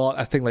lot.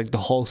 I think like the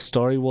whole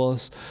story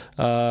was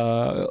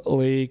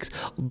leaked.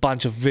 A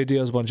bunch of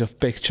videos, bunch of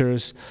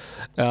pictures.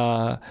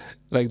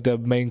 Like the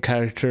main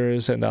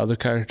characters and the other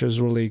characters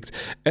were leaked.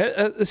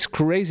 It's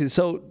crazy.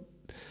 So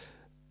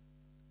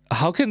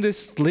how can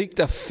this leak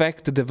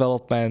affect the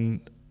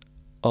development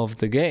of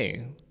the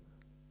game?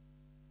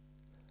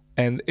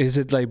 And is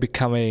it like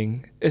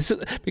because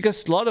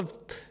a lot of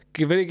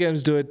video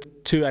games do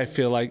it too. I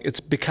feel like it's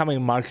becoming a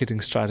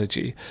marketing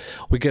strategy.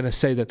 We're gonna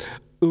say that,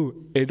 ooh,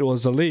 it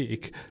was a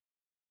leak.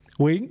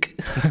 Wink.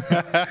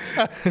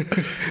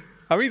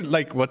 I mean,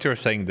 like what you're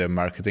saying, the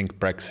marketing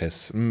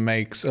practice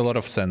makes a lot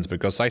of sense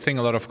because I think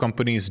a lot of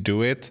companies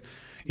do it.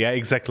 Yeah,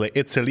 exactly.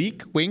 It's a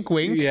leak. Wink,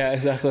 wink. Yeah,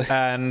 exactly.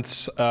 And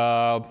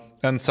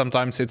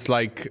sometimes it's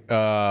like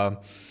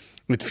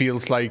it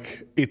feels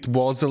like it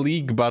was a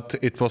leak, but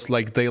it was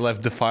like they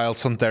left the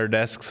files on their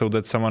desk so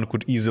that someone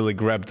could easily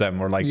grab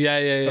them, or like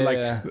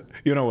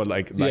you know what,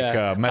 like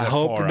metaphor. I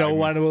hope no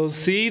one will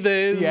see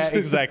this. Yeah,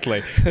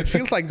 exactly. It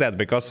feels like that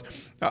because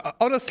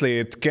honestly,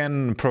 it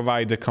can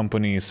provide the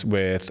companies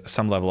with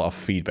some level of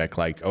feedback.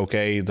 Like,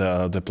 okay,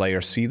 the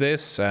players see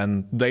this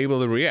and they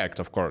will react.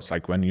 Of course,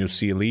 like when you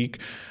see a leak,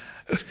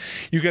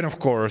 you can of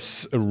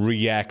course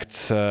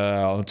react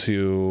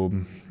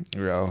to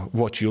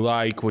what you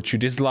like, what you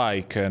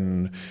dislike,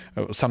 and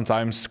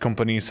sometimes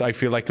I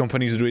feel like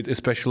companies do it,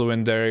 especially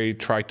when they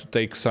try to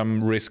take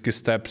some risky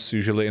steps,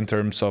 usually in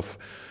terms of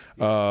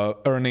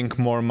earning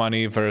more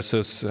money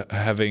versus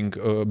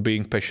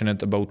being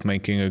passionate about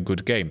making a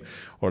good game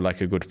or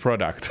like a good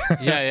product.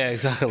 Yeah,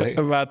 exactly.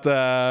 But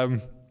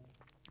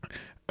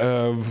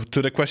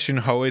To the question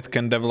how it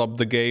can develop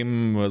the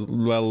game,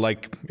 well,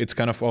 like it's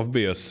kind of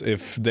obvious.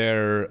 If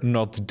they're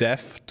not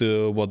deaf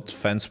to what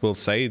fans will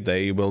say,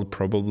 they will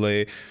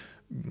probably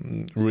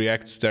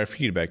react to their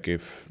feedback.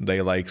 If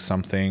they like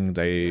something,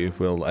 they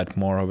will add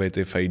more of it.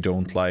 If they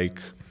don't like,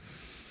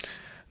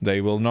 they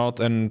will not.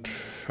 And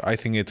I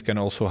think it can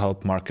also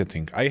help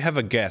marketing. I have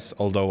a guess,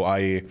 although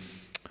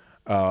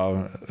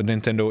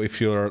Nintendo,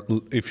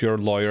 if your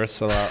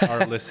lawyers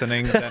are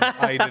listening, then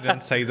I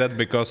didn't say that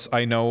because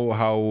I know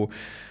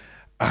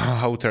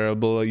how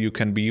terrible you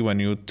can be when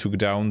you took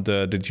down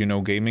the Did You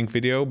Know Gaming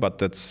video, but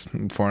that's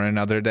for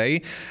another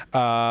day.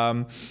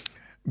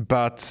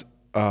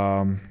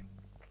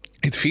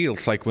 It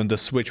feels like when the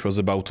Switch was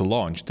about to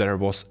launch, there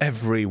was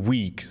every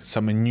week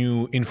some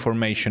new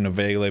information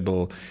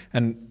available,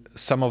 and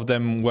some of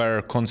them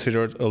were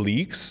considered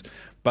leaks,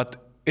 but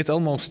it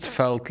almost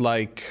felt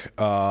like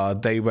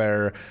they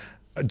were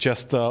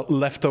just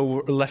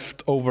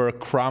leftover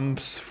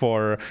crumbs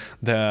for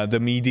the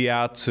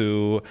media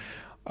to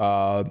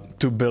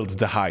build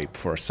the hype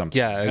for something.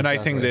 Yeah, exactly. And I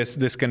think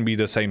this can be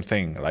the same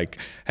thing. Like,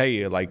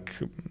 hey, like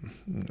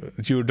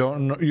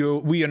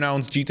we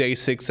announced GTA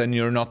 6 and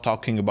you're not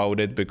talking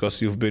about it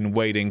because you've been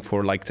waiting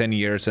for like 10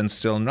 years and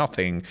still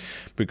nothing,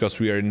 because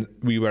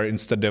we were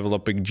instead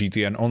developing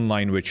GTA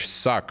Online, which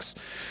sucks.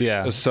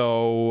 Yeah.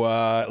 So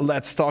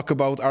let's talk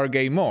about our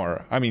game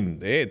more. I mean,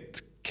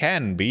 it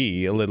can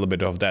be a little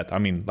bit of that. I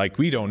mean, like,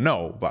 we don't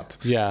know, but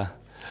Yeah.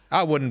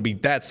 I wouldn't be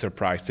that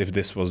surprised if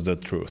this was the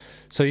truth.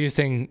 So you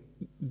think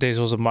this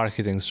was a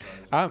marketing?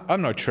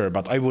 I'm not sure,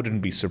 but I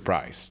wouldn't be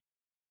surprised.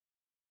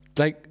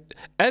 Like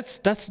that's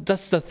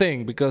the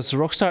thing, because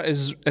Rockstar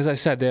is, as I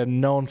said, they're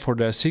known for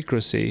their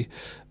secrecy,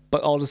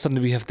 but all of a sudden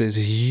we have this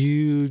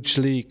huge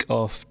leak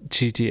of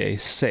GTA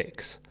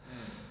 6.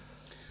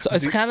 So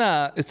it's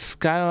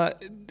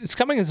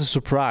coming as a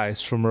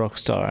surprise from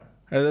Rockstar.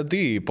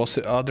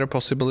 The other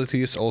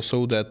possibility is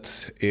also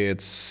that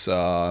it's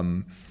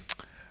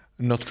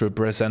not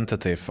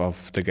representative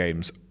of the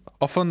games.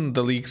 Often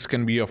the leaks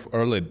can be of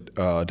early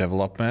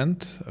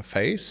development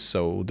phase,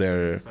 so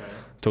they're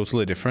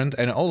totally different.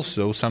 And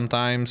also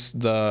sometimes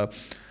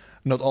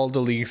not all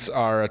the leaks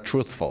are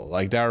truthful.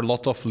 Like, there are a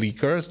lot of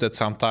leakers that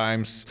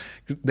sometimes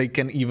they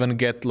can even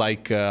get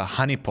like a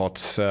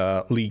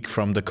honeypot leak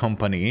from the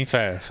company.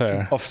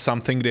 Fair. Of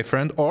something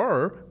different,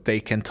 or they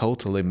can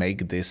totally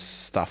make this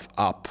stuff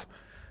up.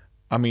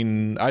 I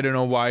mean, I don't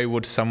know why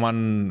would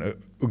someone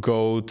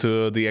go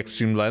to the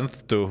extreme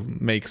length to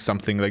make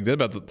something like that,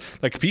 but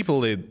like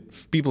people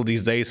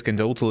these days can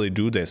totally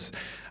do this.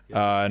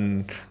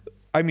 And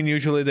I mean,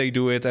 usually they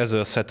do it as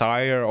a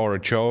satire or a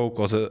joke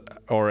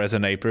or as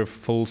an April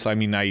Fool's. I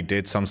mean, I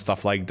did some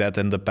stuff like that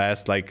in the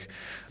past, like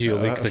You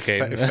leaked the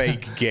game.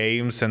 fake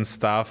games and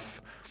stuff.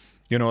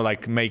 You know,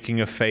 like making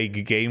a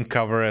fake game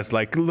cover as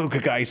like,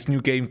 look, guys, new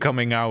game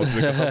coming out,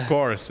 because of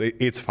course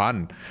it's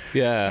fun.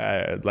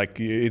 Yeah. Like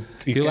it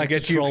You can like to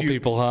get you troll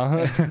people,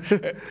 huh?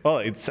 Well,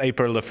 it's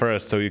April the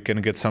 1st, so you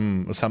can get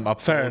some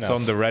upvotes enough.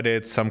 on the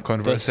Reddit, some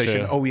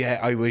conversation. true. Oh yeah,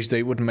 I wish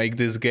they would make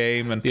this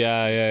game, and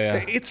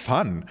Yeah. it's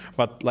fun.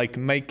 But like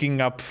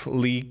making up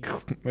leak,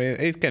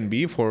 it can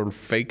be for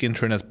fake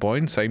internet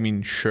points. I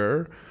mean,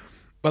 sure,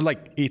 but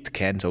like it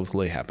can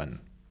totally happen.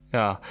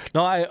 Yeah.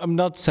 No, I'm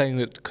not saying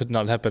it could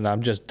not happen.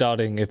 I'm just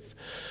doubting if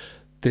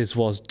this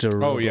was the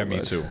real Oh yeah, me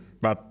rumors. too.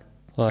 But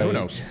Like, who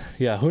knows?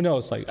 Yeah, who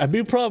knows? Like,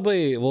 we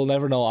probably will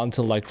never know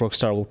until like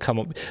Rockstar will come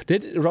up.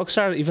 Did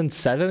Rockstar even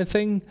said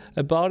anything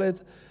about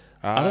it?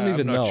 I don't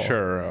even I'm know. not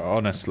sure,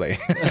 honestly.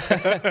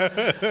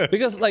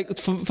 Because like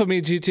for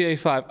me, GTA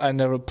 5, I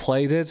never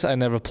played it. I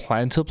never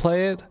planned to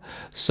play it.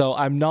 So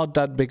I'm not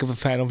that big of a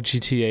fan of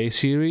GTA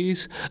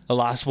series. The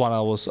last one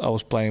I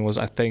was playing was,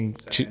 I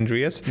think,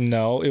 Andreas?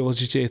 no, it was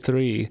GTA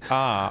 3.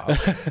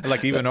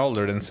 Like even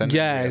older than San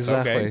Yeah, Andreas.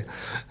 exactly.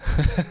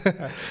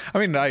 Okay. I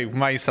mean, I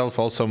myself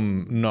also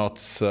am not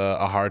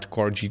a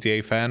hardcore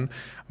GTA fan.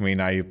 I mean,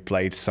 I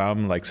played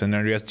some like San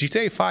Andreas.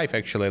 GTA 5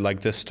 actually,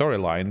 like the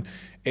storyline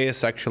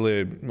is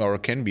actually, or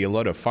can be, a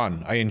lot of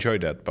fun. I enjoy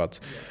that, but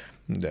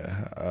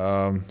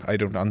I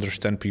don't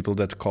understand people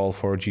that call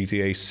for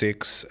GTA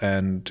 6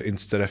 and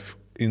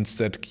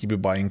instead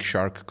keep buying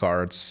shark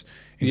cards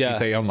in Yeah.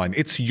 GTA Online.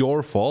 It's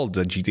your fault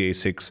that GTA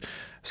 6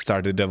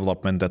 started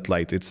development that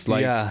late. It's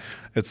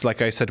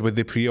like I said with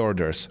the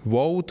pre-orders.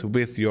 Vote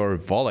with your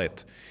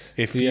wallet.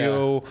 If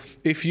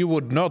you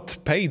would not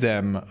pay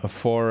them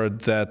for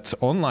that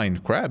online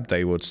crap,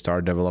 they would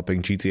start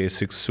developing GTA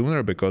 6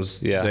 sooner,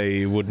 because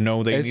they would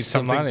know they need It's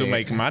something to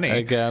make money.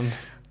 again.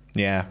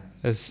 Yeah.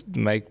 It's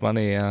make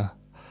money, yeah.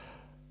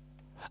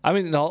 I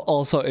mean,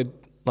 also it,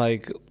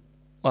 like,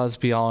 let's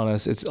be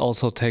honest, it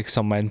also takes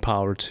some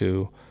manpower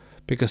too,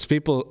 because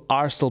people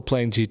are still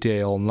playing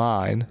GTA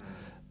Online,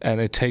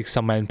 and it takes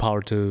some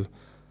manpower to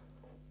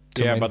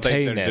but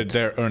maintain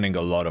they're earning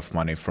a lot of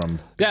money from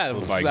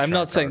people buying I'm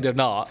not shark saying they're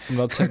cards. not. I'm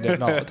not saying they're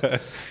not.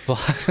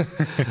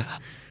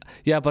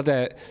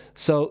 But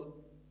so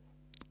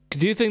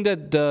do you think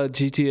that the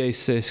GTA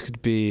 6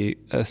 could be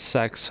as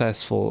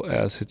successful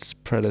as its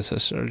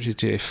predecessor,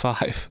 GTA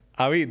 5?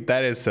 I mean,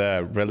 that is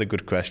a really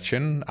good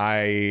question.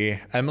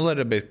 I am a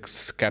little bit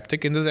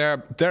skeptic into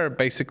there. There are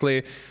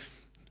basically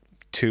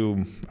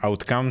two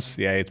outcomes.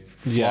 Yeah, it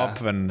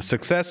flop and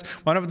success.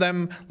 One of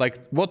them, like,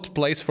 what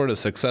plays for the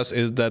success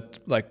is that,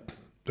 like,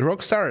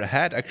 Rockstar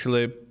had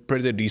actually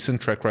pretty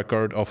decent track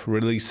record of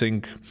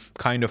releasing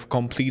kind of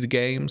complete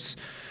games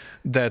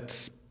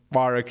that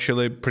are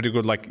actually pretty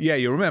good. Like, yeah,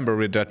 you remember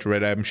Red Dead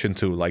Redemption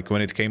 2, like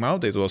when it came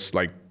out, it was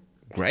like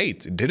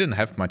great. It didn't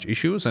have much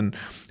issues and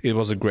it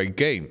was a great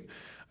game.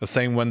 The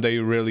same when they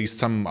released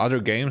some other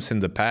games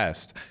in the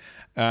past.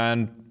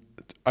 And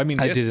I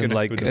mean, I didn't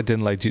like Red Dead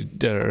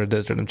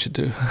Redemption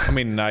 2. I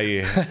mean,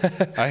 I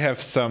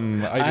have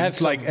some. I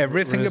didn't like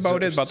everything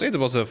about it, but it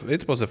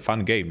was a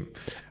fun game.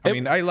 I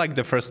mean, I like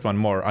the first one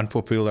more.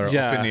 Unpopular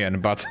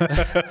opinion, but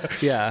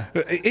yeah,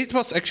 it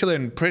was actually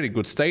in pretty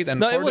good state. And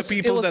for the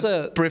people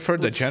that prefer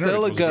the genre,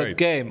 still it was a good great.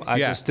 game. I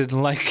just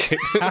didn't like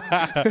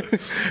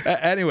it.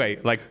 Anyway,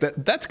 like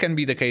that can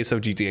be the case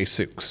of GTA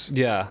 6.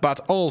 Yeah,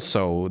 but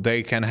also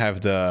they can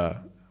have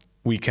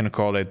we can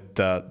call it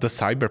the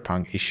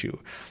cyberpunk issue.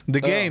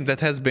 The game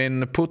that has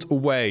been put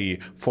away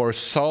for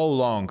so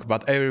long,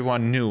 but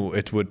everyone knew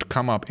it would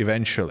come up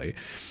eventually.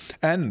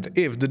 And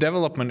if the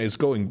development is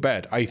going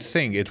bad, I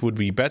think it would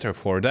be better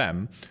for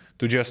them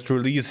to just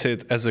release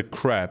it as a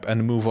crap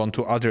and move on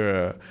to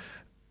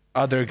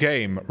other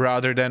game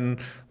rather than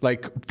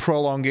like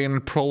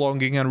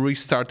prolonging and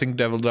restarting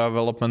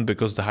development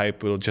because the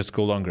hype will just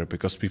go longer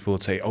because people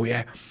would say, oh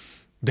yeah,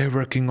 they're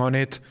working on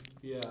it.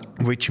 Yeah.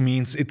 Which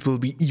means it will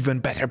be even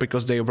better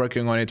because they're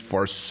working on it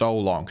for so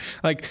long.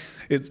 Like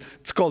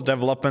it's called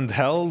development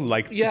hell.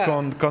 Like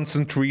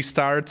constant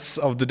restarts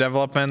of the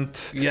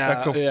development.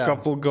 Yeah, a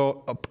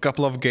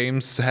couple of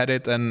games had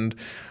it, and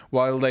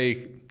while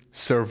they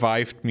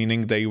survived,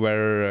 meaning they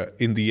were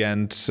in the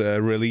end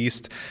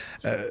released,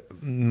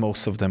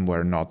 most of them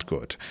were not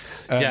good.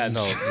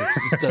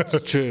 That's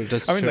true.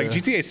 I mean, like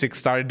GTA 6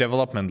 started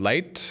development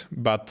late,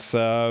 but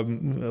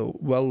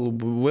well,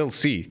 we'll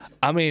see.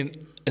 I mean,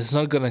 it's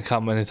not going to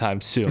come anytime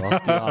soon, I'll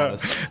be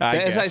honest.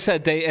 As I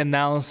said, they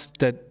announced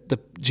that the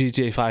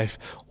GTA 5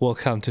 will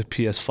come to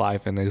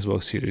PS5 and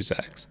Xbox Series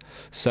X.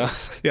 So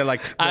yeah,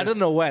 like I don't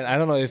know when. I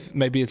don't know if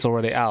maybe it's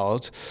already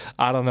out.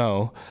 I don't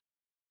know.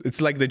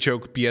 It's like the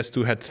joke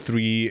PS2 had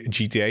 3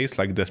 GTAs,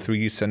 like the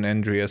 3 San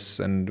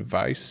Andreas and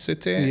Vice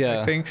City,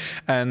 I think.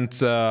 And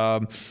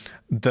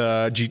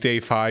the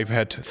GTA 5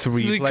 had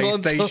 3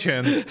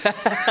 PlayStations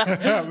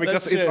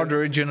because it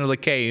originally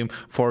came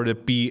for the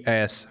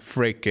PS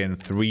freaking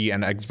 3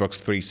 and Xbox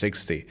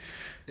 360.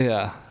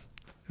 Yeah.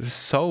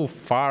 So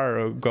far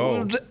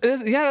ago.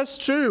 Yeah, that's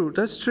true.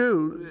 That's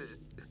true.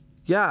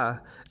 Yeah.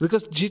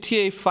 Because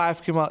GTA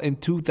 5 came out in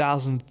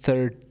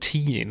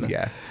 2013.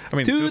 Yeah. I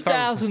mean,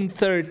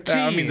 2013.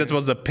 I mean, that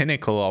was the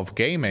pinnacle of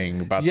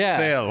gaming, but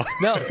still.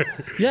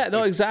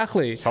 No,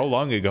 exactly. So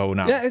long ago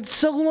now. Yeah, it's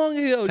so long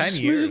ago. 10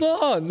 Just years.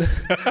 move on.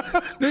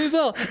 Move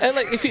on. And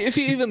like, if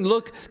you even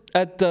look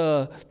at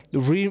the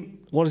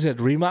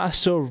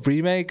remaster or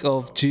remake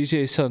of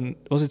GTA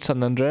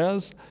San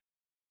Andreas?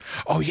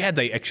 Oh yeah,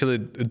 they actually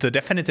the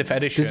definitive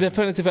edition.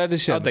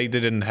 Oh, they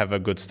didn't have a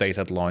good state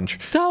at launch.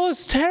 That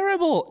was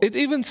terrible. It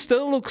even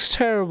still looks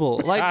terrible.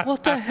 Like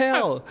what the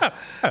hell?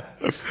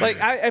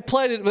 Like I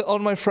played it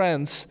on my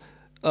friend's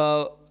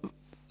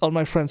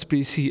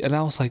PC, and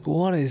I was like,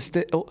 what is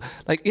this?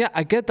 Like, yeah,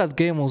 I get that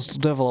game was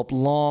developed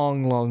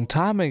long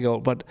time ago,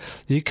 but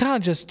you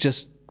can't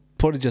just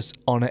put it just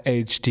on a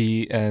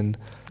HD and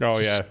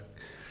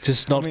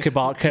just not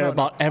care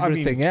about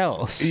everything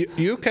else.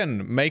 You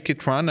can make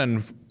it run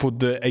and put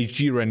the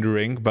HD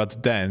rendering,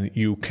 but then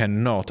you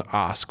cannot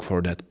ask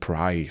for that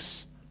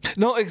price.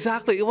 No,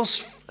 exactly. It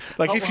was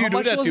like if you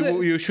do that,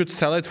 you should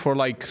sell it for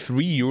like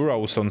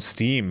 €3 on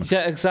Steam.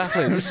 Yeah,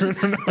 exactly.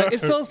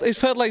 It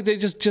felt like they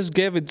just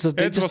gave it. So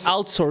they just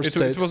outsourced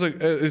it.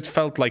 It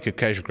felt like a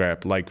cash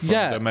grab, like from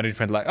the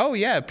management. Like, oh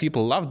yeah,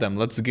 people love them.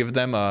 Let's give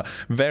them a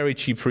very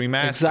cheap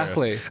remaster.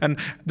 Exactly. And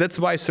that's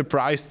why it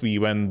surprised me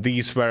when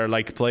these were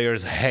like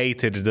players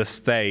hated the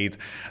state.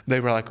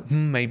 They were like,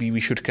 maybe we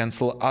should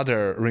cancel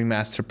other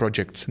remaster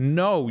projects.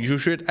 No, you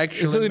should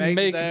actually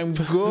make them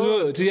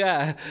good.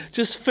 Yeah,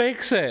 just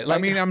fix it. Like,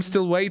 I mean, I'm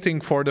still waiting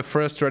for the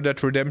first Red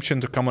Dead Redemption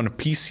to come on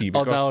PC.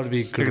 Because that would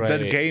be great.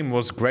 That game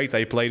was great.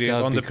 I played it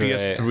on the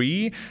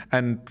PS3,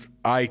 and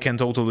I can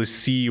totally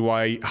see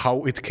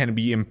how it can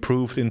be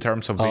improved in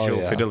terms of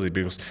visual fidelity,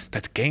 because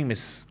that game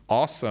is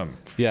awesome.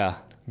 Yeah.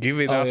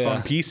 Give it us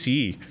on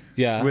PC.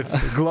 Yeah. With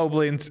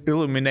global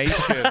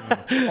illumination,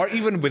 or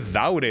even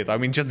without it. I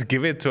mean, just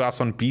give it to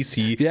us on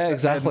PC. Yeah,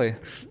 exactly.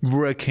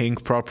 Working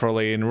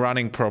properly and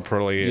running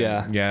properly.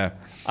 Yeah.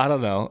 I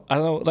don't know.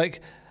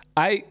 Like,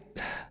 I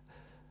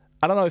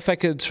don't know if I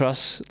can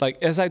trust, like,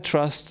 as I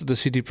trust the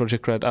CD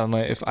Projekt Red, I don't know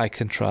if I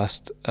can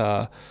trust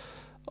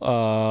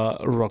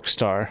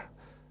Rockstar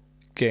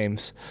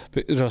Games,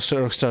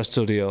 Rockstar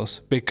Studios,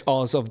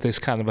 because of this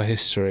kind of a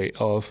history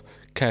of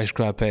cash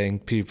grabbing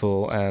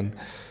people and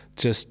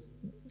just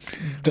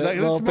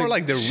it's more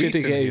like the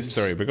recent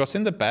history, because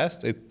in the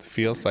past it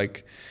feels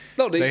like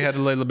No, they had a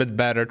little bit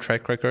better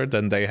track record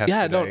than they have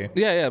today.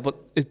 But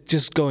it's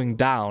just going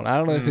down. I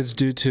don't know if it's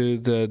due to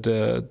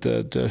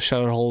the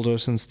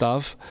shareholders and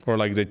stuff, or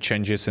like the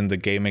changes in the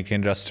gaming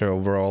industry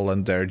overall,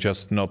 and they're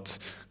just not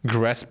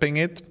grasping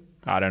it.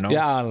 I don't know.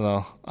 Yeah,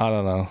 I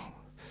don't know.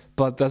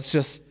 But that's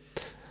just.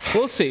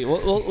 We'll see.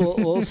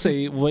 We'll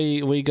see.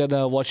 We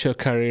gonna watch your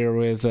career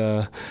with.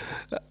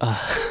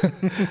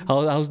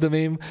 How's the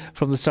meme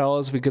from the Star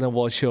Wars? We're gonna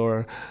watch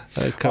your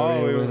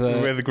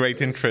career with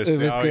great interest.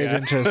 With great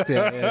interest.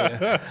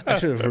 Yeah. I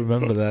should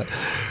remember that.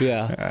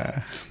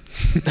 Yeah.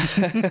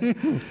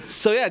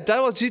 So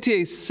that was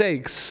GTA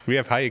 6. We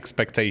have high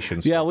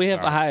expectations. Yeah, we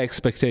have a high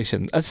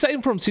expectation.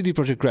 Same from CD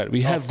Projekt Red.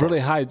 We have really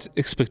high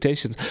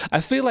expectations.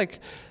 I feel like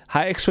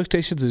high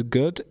expectations is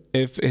good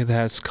if it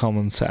has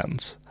common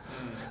sense.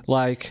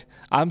 Like,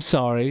 I'm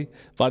sorry,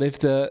 but if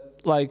the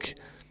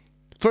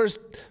first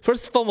and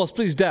foremost,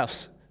 please,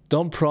 devs,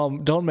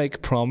 don't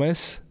make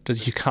promise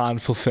that you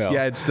can't fulfill.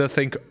 Yeah, it's the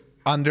thing.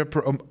 Under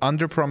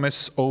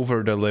promise,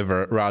 over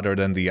deliver, rather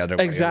than the other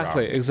way around.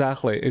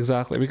 Exactly.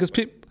 Because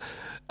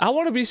I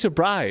want to be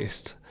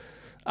surprised.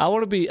 I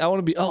want to be.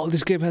 Oh,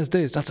 this game has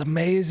this. That's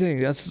amazing.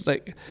 That's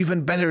like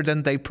even better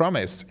than they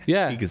promised.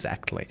 Yeah,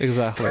 exactly.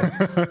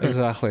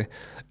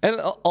 And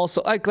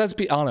also, like, let's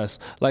be honest.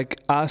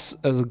 Like, us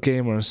as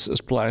gamers, as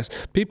players,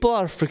 people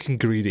are freaking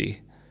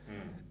greedy,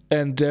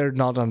 and they're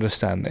not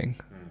understanding.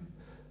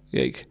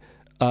 Like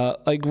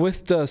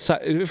with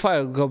if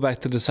I go back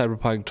to the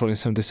Cyberpunk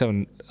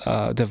 2077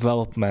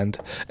 development,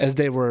 as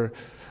they were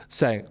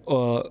saying,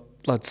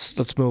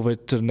 let's move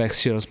it to the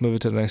next year. Let's move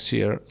it to the next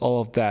year.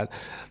 All of that,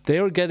 they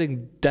were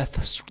getting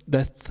death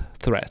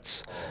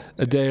threats.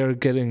 They are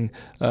getting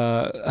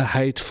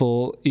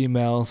hateful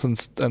emails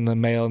and the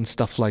mail and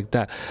stuff like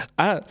that.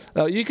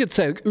 You could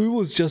say it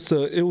was just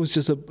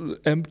a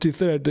empty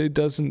threat. It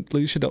doesn't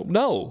lead you know.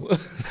 No,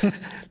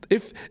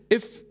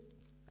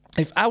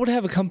 if I would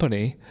have a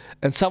company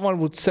and someone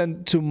would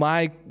send to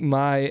my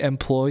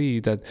employee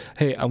that,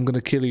 hey, I'm going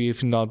to kill you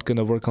if you're not going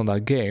to work on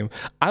that game,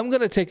 I'm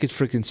going to take it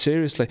freaking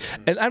seriously.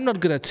 And I'm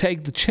not going to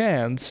take the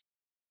chance.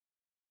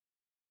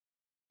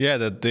 Yeah,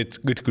 that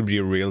it could be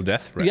a real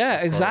death threat.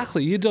 Yeah,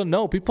 exactly. You don't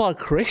know. People are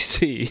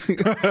crazy.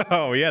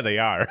 Oh, yeah, they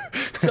are.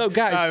 So,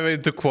 guys. I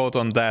mean, to quote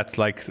on that,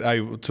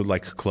 to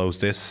close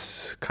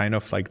this kind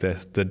of like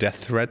the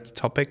death threat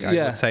topic,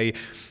 I would say,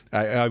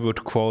 I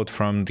would quote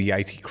from the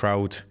IT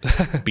crowd,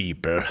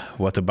 people,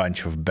 what a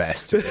bunch of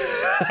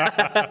bastards.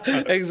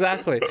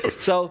 Exactly.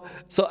 So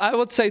I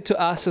would say to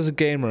us as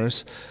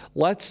gamers,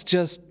 let's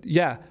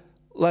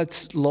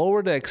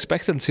lower the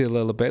expectancy a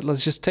little bit.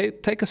 Let's just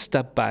take a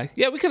step back.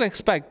 Yeah, we can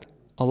expect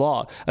a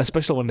lot,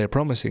 especially when they're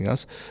promising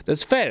us.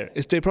 That's fair.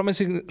 If they're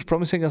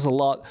promising us a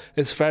lot,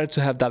 it's fair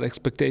to have that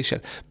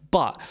expectation.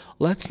 But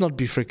let's not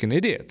be freaking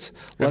idiots.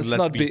 Let's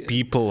not be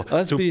people.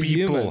 Let's be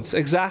humans.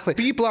 Exactly.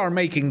 People are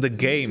making the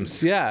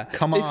games. Yeah.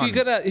 Come on.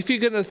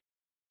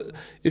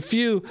 If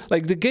you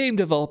like, the game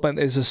development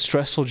is a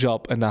stressful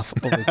job enough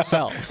of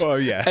itself. Oh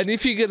yeah. And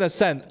if you're gonna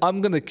send,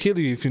 I'm gonna kill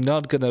you if you're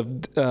not gonna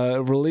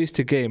release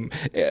the game,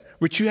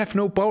 which you have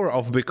no power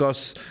of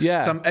because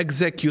some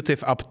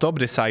executive up top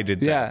decided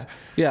that.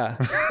 Yeah.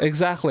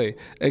 Exactly.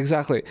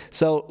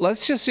 So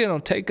let's just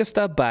take a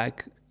step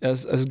back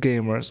as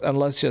gamers, and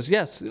let's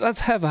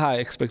have a high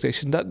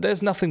expectation.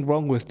 There's nothing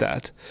wrong with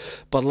that,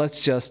 but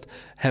let's just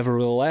have a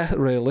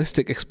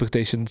realistic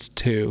expectations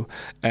too.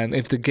 And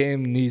if the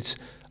game needs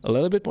a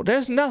little bit more,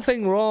 there's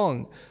nothing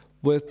wrong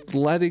with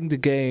letting the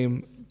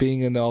game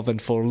being in the oven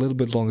for a little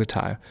bit longer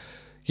time.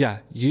 Yeah,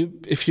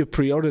 if you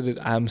pre-ordered it,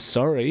 I'm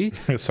sorry.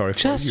 Sorry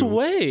for you.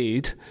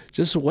 Wait.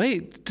 Just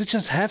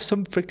have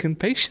some freaking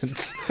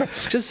patience.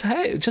 just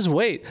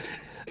wait.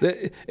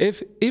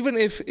 Even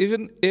if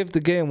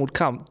the game would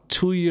come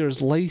 2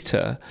 years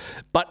later,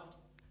 but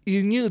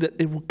you knew that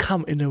it would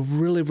come in a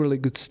really, really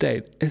good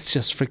state, it's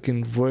just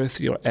freaking worth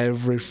your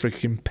every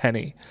freaking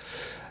penny.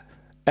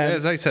 And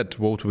as I said,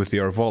 vote with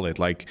your wallet.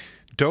 Like,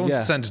 don't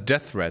send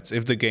death threats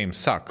if the game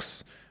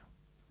sucks.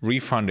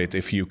 Refund it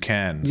if you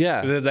can.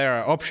 Yeah. There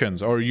are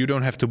options, or you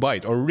don't have to buy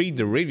it, or read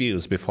the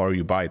reviews before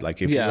you buy it.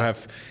 Like,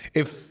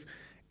 if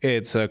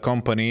it's a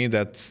company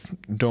that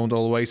don't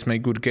always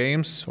make good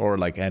games, or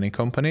like any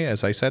company,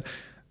 as I said,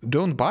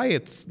 don't buy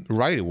it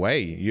right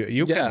away.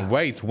 You can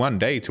wait one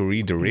day to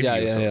read the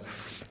reviews.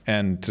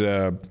 And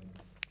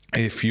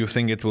if you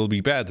think it will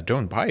be bad,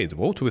 don't buy it.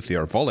 Vote with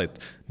your wallet.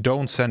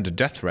 Don't send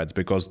death threats,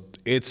 because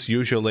it's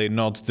usually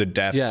not the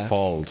dev's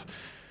fault.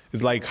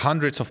 It's like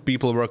hundreds of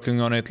people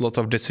working on it, a lot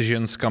of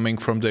decisions coming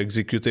from the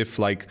executive,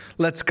 like,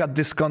 let's cut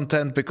this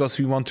content because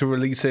we want to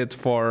release it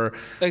for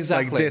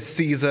like this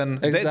season.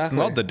 Exactly. That's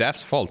not the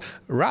dev's fault.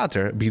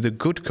 Rather, be the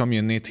good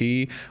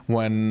community.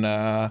 When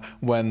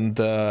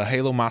the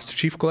Halo Master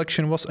Chief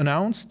Collection was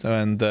announced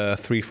and the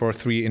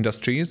 343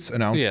 Industries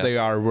announced they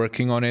are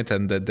working on it,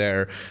 and that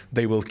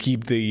they will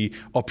keep the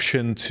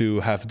option to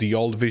have the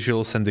old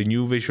visuals and the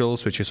new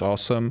visuals, which is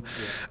awesome.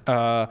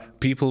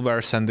 People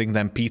were sending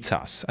them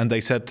pizzas, and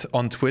they said, it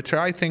on Twitter.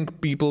 I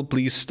think people,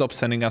 please stop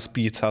sending us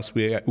pizzas.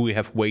 We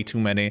have way too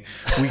many.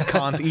 We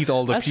can't eat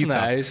all the That's pizzas.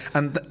 nice.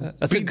 And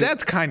be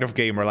that kind of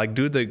gamer. Like,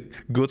 do the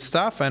good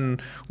stuff.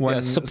 And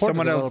when support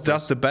someone the else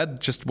does the bad,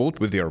 just vote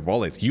with your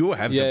wallet. You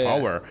have the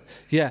power.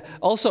 Yeah.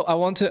 Also, I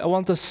want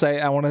to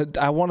say I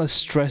want to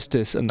stress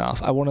this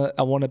enough. I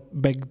want to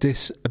make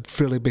this a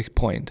really big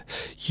point.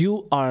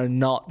 You are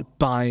not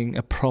buying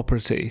a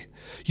property.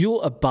 You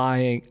are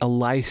buying a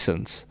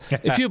license.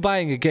 If you're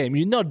buying a game,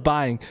 you're not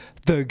buying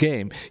the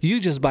game. You're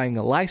just buying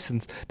a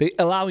license. They're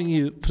allowing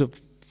you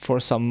for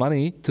some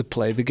money to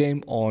play the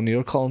game on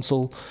your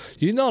console.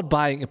 You're not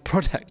buying a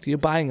product. You're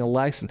buying a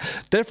license.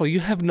 Therefore, you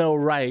have no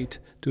right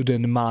to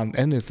demand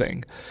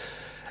anything.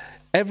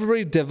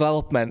 Every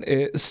development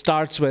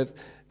starts with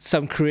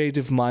some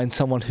creative mind,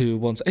 someone who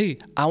wants, hey,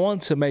 I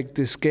want to make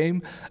this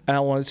game and I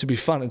want it to be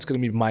fun. It's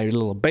going to be my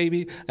little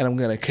baby and I'm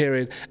going to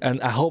carry it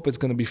and I hope it's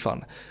going to be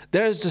fun.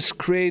 There's this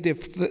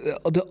creative,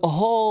 the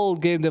whole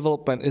game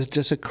development is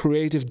just a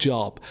creative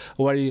job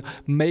where you're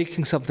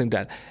making something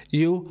that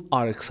you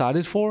are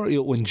excited for,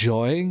 you're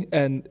enjoying,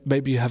 and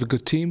maybe you have a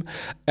good team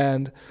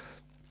and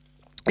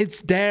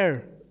it's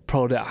their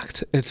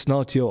product. It's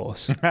not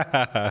yours.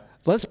 I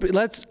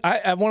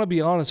want to be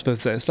honest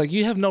with this. Like,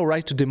 you have no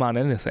right to demand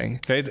anything.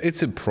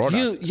 It's a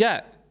product.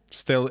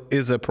 Still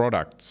is a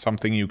product,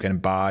 something you can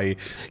buy.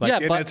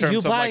 Like, in terms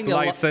of like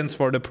license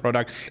for the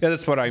product. Yeah,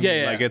 that's what I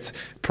mean. Like, it's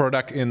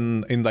product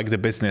in like the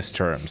business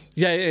terms.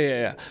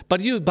 Yeah. But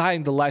you're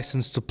buying the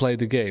license to play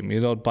the game.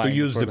 You're not buying to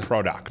use the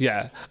product.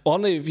 Yeah.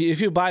 Only if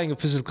you're buying a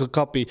physical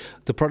copy,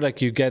 the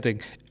product you're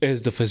getting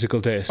is the physical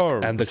disc.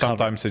 Or and the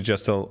sometimes it's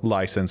just a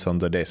license on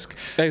the disc.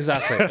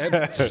 Exactly.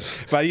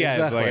 But yeah,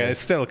 exactly. It's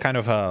still kind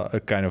of a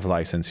kind of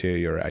license here.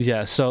 You're right.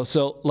 Yeah.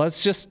 So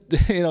let's just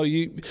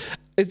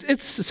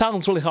It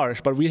sounds really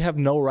harsh, but we have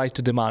no right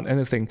to demand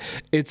anything.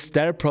 It's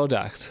their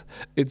product.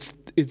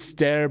 It's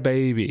their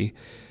baby.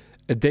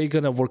 They're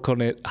gonna work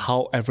on it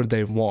however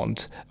they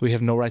want. We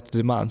have no right to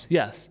demand.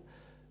 Yes.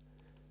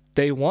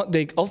 They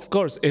of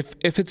course, if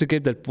it's a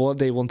game that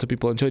they want the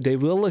people to enjoy, they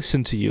will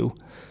listen to you.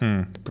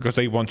 Because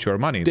they want your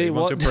money. They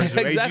want to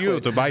persuade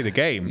you to buy the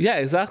game. Yeah,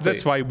 exactly.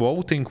 That's why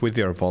voting with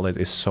your wallet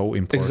is so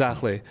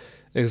important.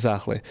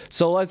 Exactly.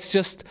 So let's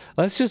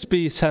just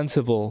be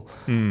sensible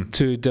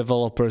to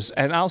developers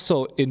and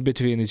also in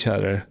between each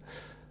other.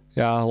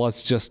 Yeah,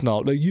 let's just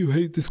not like, you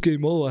hate this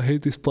game. Oh, I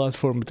hate this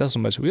platform. It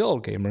doesn't matter. We're all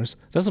gamers.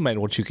 Doesn't matter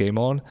what you game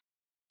on.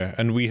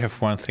 And we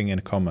have one thing in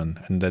common,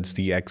 and that's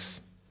the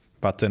X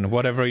button,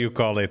 whatever you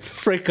call it.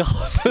 Frick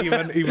off.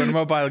 even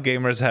mobile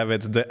gamers have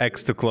it, the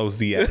X to close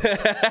the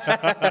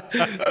app.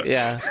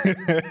 Yeah.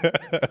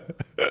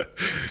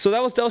 So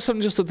that was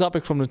just a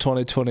topic from the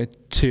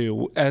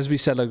 2022. As we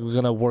said, like, we're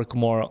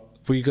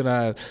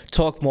gonna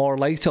talk more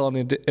later on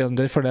in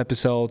different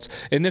episodes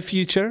in the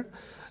future.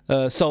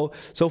 So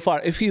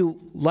far, if you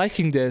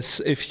liking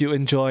this, if you're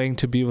enjoying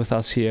to be with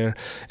us here,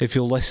 if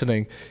you're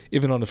listening,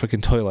 even on the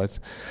freaking toilet,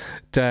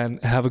 then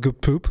have a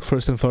good poop,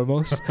 first and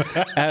foremost.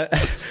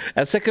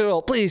 And second of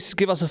all, please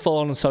give us a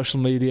follow on social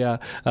media.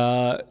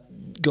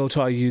 Go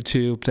to our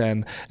YouTube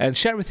and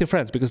share with your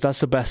friends, because that's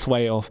the best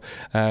way of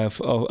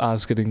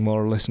us getting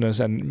more listeners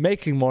and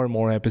making more and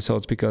more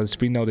episodes, because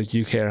we know that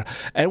you care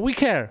and we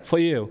care for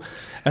you.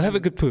 And have a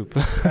good poop.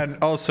 And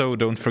also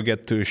don't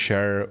forget to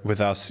share with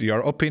us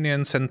your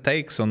opinions and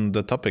takes on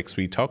the topics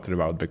we talked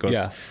about,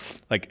 because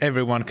like,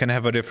 everyone can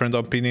have a different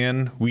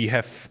opinion. We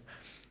have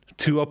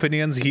 2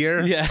 opinions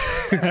here. Yeah.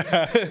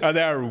 And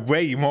there are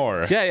way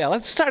more. Yeah.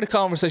 Let's start a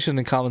conversation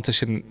in comment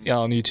section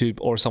on YouTube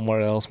or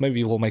somewhere else.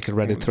 Maybe we'll make a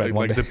Reddit thread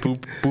one day. Like the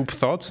poop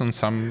thoughts on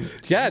some.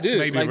 Yeah, dude.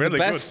 Maybe like really the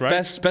best, good,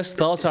 right? best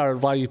thoughts are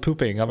while you're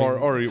pooping. I mean,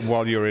 or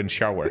while you're in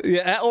shower.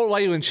 Yeah, or while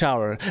you're in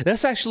shower.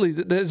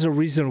 There's a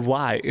reason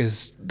why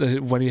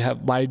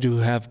why do you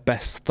have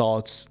best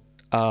thoughts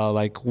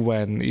like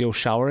when you're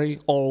showering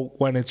or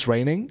when it's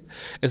raining?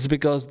 It's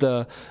because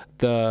the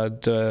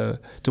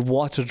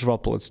water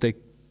droplets, they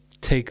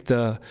take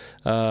the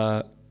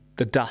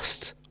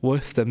dust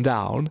with them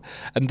down,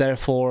 and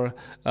therefore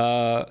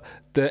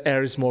the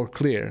air is more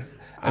clear,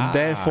 and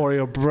therefore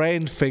your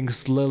brain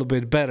thinks a little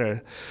bit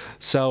better.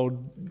 So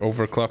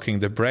overclocking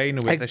the brain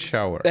with a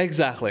shower.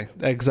 Exactly.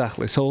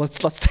 So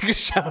let's take a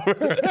shower,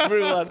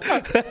 everyone.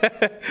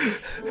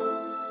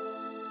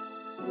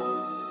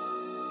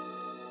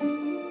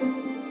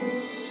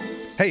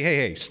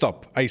 Hey,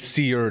 stop. I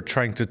see you're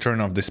trying to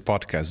turn off this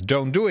podcast.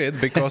 Don't do it,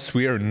 because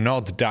we are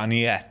not done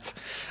yet.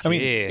 I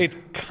mean,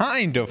 It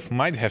kind of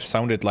might have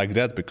sounded like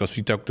that, because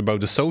we talked about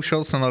the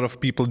socials, and a lot of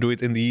people do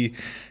it in the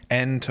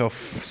end of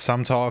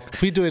some talk.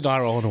 We do it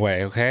our own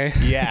way, okay?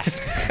 Yeah.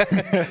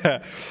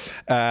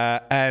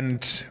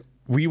 And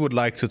we would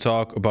like to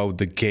talk about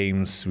the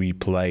games we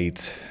played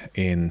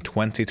in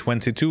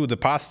 2022, the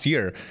past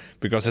year.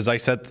 Because as I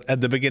said at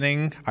the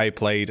beginning, I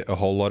played a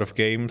whole lot of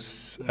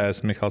games.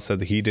 As Michal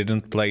said, he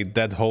didn't play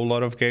that whole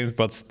lot of games,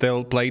 but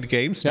still played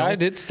games. Yeah, no? I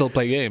did still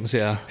play games,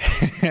 yeah.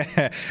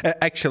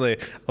 Actually,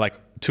 like,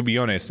 to be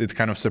honest, it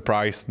kind of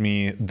surprised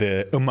me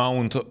the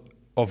amount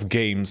of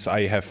games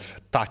I have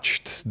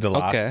touched the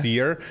last Okay.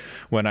 year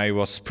when I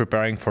was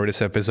preparing for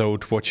this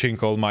episode, watching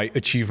all my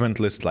achievement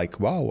list, like,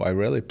 wow, I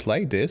really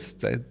played this,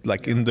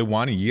 like in the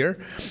 1 year.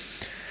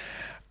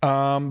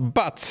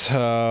 But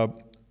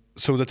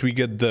so that we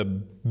get the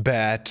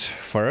bad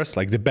first,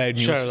 like the bad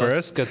news Sure, let's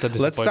first, get the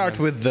let's start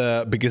disappointment. with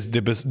the biggest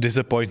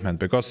disappointment,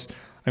 because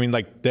I mean,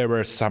 like, there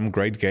were some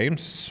great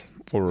games,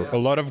 or a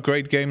lot of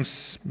great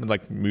games.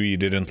 Like, we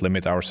didn't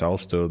limit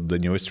ourselves to the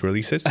newest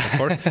releases, of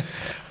course.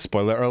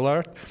 Spoiler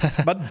alert.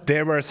 But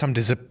there were some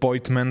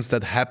disappointments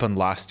that happened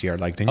last year,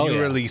 like the new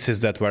yeah. releases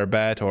that were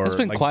bad, or It's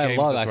been like quite a games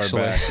lot, that were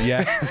actually. bad.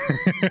 Yeah.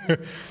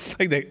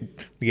 Like, the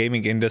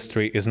gaming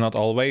industry is not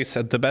always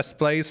at the best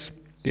place.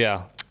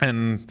 Yeah.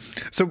 And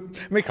so,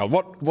 Mikhail,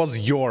 what was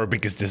your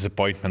biggest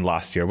disappointment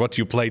last year? What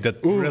you played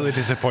that really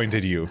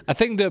disappointed you? I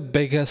think the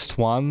biggest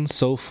one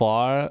so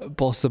far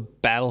was the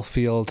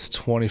Battlefield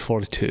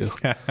 2042.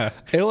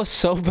 It was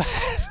so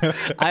bad.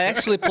 I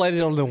actually played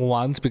it only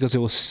once because it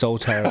was so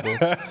terrible.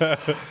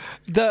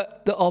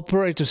 The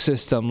operator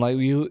system, like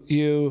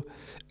you,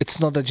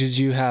 it's not that just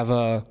you have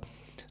a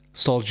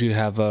soldier, you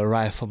have a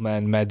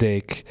rifleman,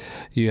 medic,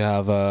 you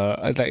have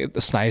a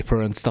sniper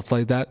and stuff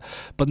like that.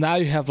 But now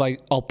you have like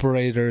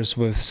operators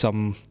with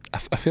some.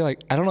 I feel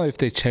like, I don't know if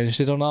they changed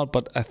it or not,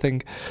 but I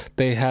think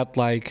they had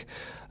like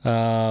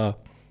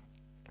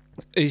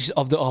each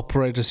of the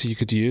operators you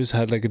could use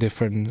had like a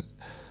different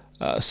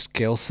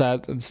skill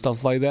set and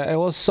stuff like that. It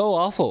was so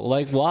awful.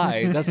 Like,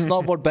 why? That's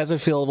not what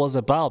Battlefield was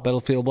about.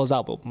 Battlefield was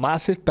about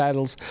massive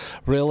battles,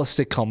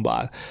 realistic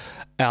combat,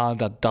 and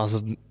that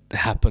doesn't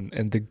happen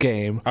in the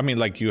game. I mean,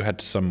 like, you had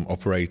some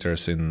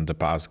operators in the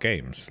past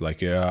games.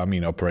 Like, I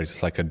mean,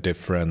 operators like a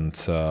different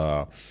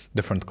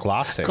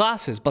classic.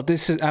 Classes, but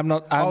this is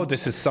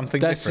This is something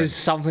this different. is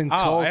something I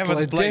totally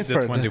haven't played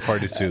different. the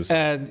 2042. So.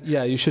 And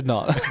yeah, you should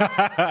not.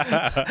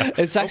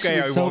 It's actually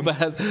Okay, I so won't.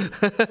 bad.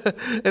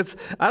 It's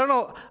I don't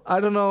know.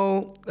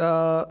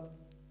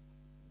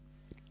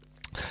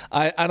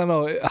 I don't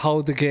know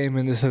how the game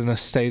is in a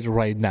state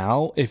right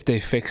now, if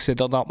they fix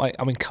it or not. I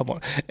mean, come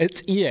on,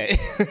 it's EA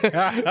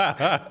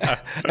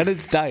and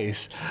it's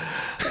DICE.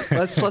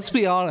 Let's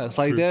be honest.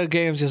 Like, their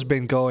games just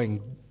been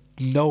going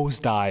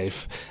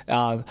nosedive.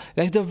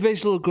 Like, the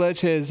visual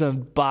glitches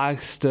and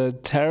bugs, the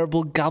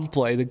terrible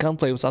gunplay. The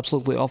gunplay was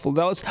absolutely awful.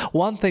 That was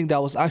one thing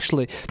that was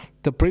actually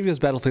the previous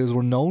Battlefields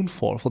were known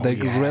for their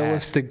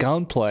realistic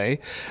gunplay.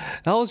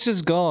 That was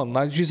just gone.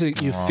 Like, usually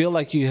you feel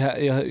like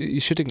you're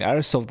shooting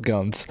airsoft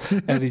guns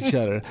at each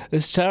other.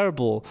 It's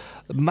terrible.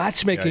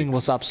 Matchmaking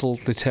was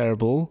absolutely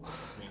terrible.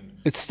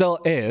 It still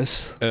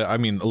is. I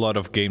mean, a lot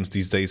of games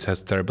these days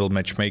has terrible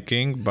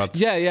matchmaking, but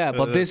Yeah,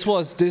 but this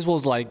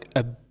was like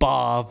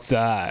above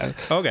that.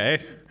 okay.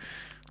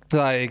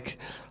 Like,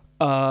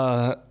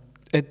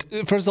 it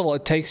first of all,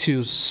 it takes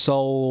you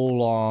so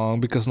long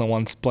because no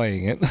one's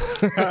playing it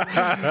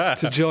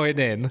to join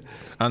in.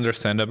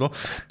 Understandable.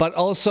 But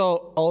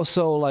also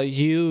like,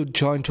 you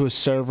join to a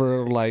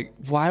server. Like,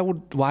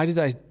 why did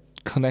I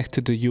connect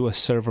to the US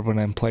server when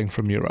I'm playing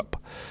from Europe?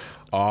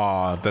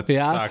 Oh, that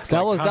sucks. that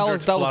Like, was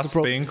 100 the plus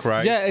ping,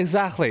 right? Yeah,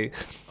 exactly.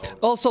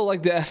 Also,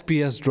 like, the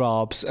FPS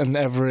drops and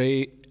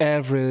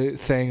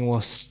everything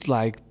was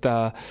like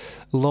the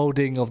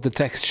loading of the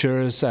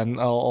textures and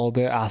all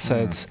the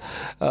assets,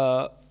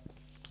 the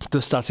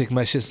static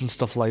meshes and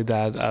stuff like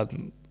that.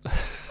 And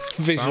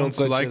visual Sounds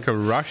glitches. like a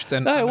rushed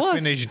and No, it was.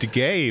 unfinished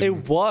game.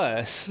 It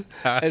was.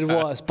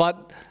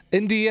 But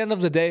in the end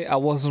of the day, I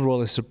wasn't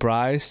really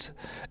surprised.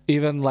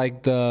 Even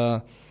like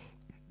the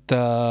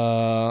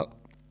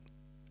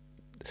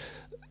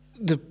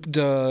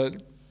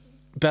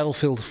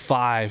Battlefield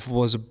 5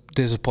 was a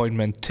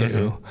disappointment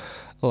too.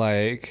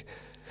 Like,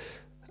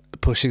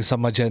 pushing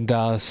some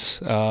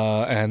agendas,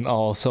 and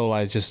also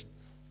like, just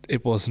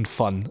it wasn't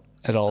fun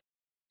at all.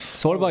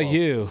 So what about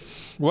you?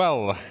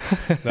 Well,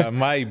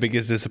 my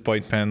biggest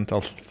disappointment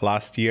of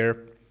last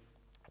year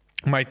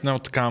might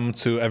not come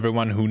to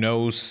everyone who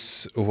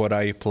knows what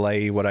I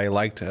play, what I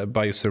liked,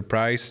 by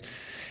surprise.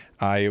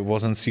 I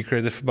wasn't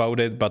secretive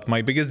about it, but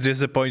my biggest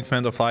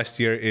disappointment of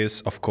last year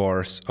is, of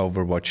course,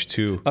 Overwatch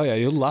 2. Oh yeah,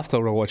 you loved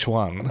Overwatch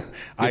 1. You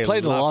I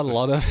played a loved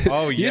lot of it.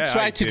 Oh, yeah, You I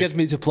tried to did. get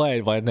me to play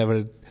it, but I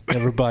never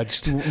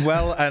budged.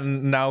 Well,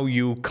 and now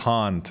you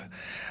can't.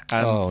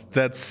 And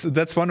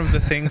that's one of the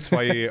things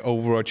why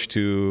Overwatch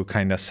 2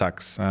 kind of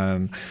sucks.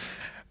 And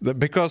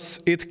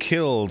because it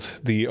killed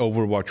the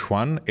Overwatch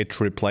 1, it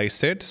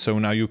replaced it, so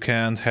now you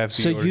can't have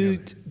the So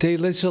they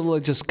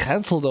literally just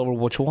cancelled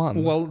Overwatch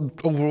 1. Well,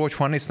 Overwatch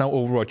 1 is now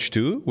Overwatch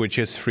 2, which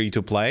is free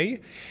to play.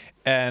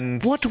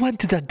 And What went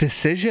to that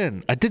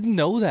decision? I didn't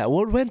know that.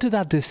 What went to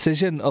that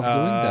decision of doing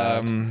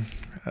that?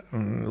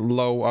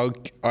 low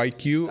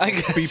IQ I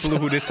guess people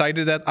who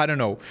decided that, I don't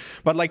know.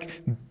 But like,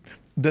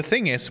 the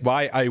thing is,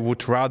 why I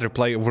would rather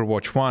play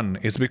Overwatch 1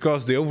 is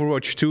because the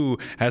Overwatch 2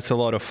 has a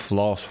lot of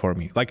flaws for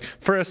me. Like,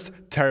 first,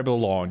 terrible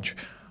launch.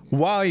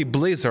 why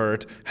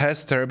Blizzard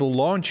has terrible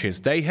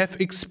launches. They have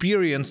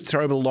experienced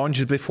terrible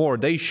launches before.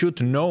 They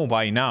should know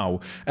by now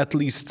at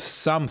least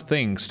some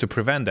things to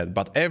prevent that.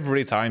 But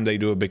every time they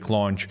do a big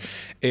launch,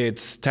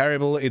 it's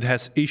terrible. It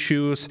has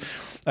issues.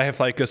 I have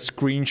like a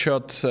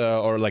screenshot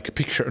or like a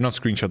picture, not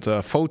screenshot,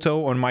 a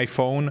photo on my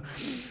phone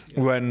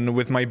when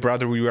with my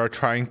brother we were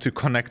trying to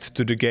connect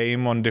to the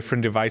game on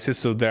different devices,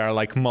 so there are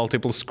like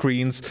multiple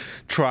screens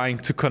trying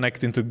to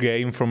connect into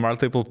game from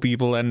multiple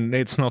people and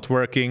it's not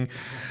working.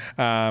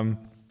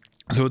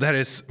 So that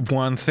is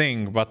one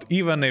thing, but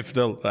even if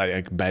the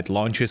bad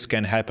launches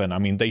can happen, I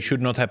mean, they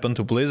should not happen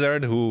to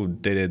Blizzard, who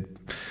did it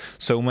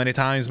so many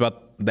times,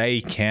 but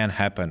they can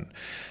happen.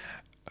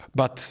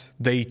 But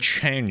they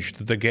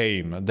changed the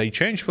game. They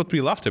changed what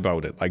we loved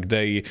about it. Like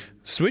they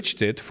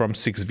switched it from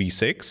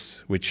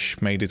 6v6,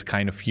 which made it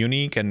kind of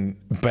unique and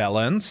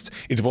balanced.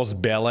 It was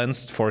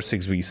balanced for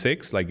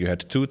 6v6. Like you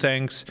had 2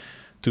 tanks,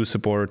 2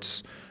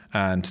 supports,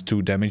 and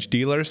 2 damage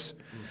dealers.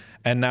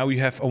 And now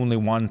you have only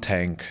 1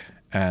 tank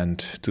and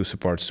 2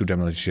 supports, 2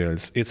 damage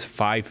dealers. It's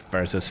 5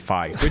 versus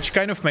 5, which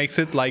kind of makes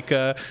it like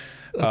a...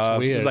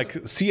 like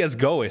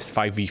CSGO is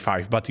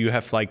 5v5, but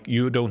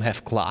you don't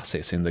have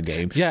classes in the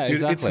game. Yeah,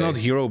 exactly. It's not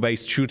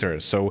hero-based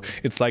shooters, so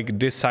it's like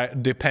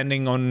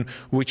depending on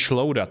which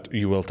loadout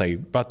you will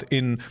take. But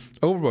in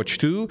Overwatch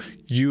 2,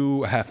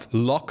 you have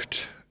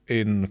locked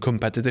in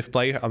competitive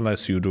play,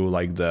 unless you do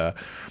like the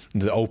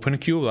open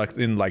queue. Like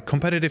in like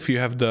competitive, you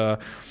have the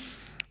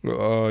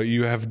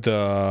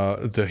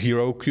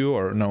hero queue,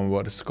 or no,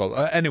 what it's called.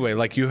 Anyway,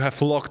 like you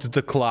have locked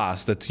the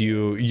class that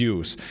you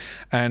use,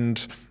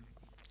 and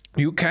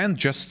you can't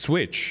just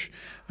switch.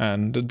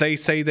 And they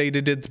say they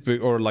did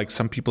it, or like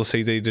some people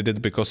say they did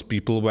it because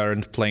people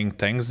weren't playing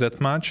tanks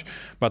that much.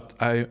 But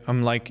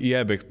I'm like,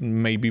 yeah, but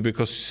maybe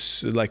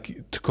because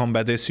like to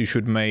combat this, you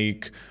should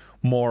make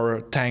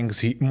more tank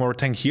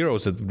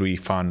heroes. That would be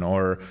fun,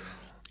 or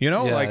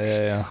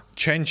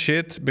change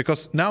it,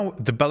 because now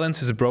the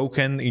balance is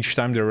broken. Each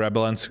time the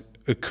rebalance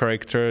a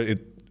character,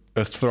 it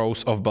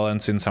throws off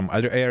balance in some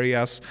other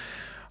areas.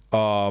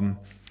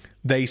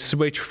 They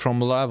switch from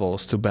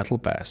levels to Battle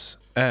Pass.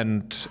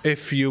 And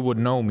if you would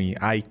know me,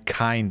 I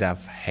kind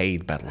of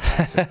hate Battle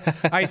Pass.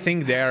 I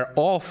think they're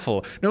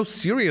awful. No,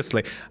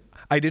 seriously.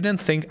 I didn't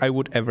think I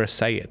would ever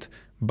say it,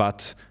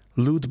 but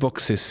loot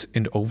boxes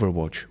in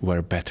Overwatch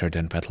were better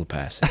than Battle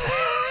Pass.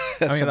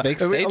 That's a big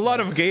statement. A lot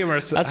of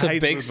gamers That's a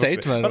big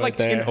statement, but like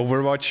right there. in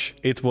Overwatch,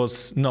 it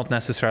was not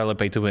necessarily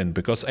pay to win,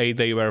 because A,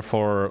 they were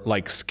for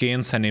like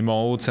skins and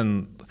emotes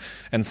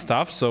and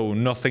stuff, so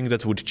nothing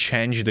that would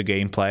change the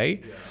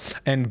gameplay.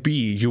 And B,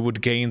 you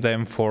would gain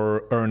them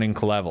for earning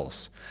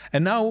levels.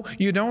 And now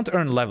you don't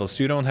earn levels.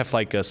 You don't have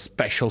like a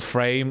special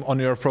frame on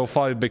your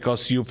profile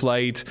because you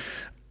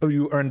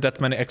earned that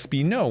many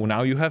XP. No,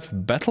 now you have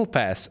Battle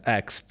Pass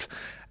XP.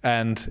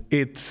 And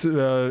it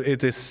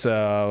is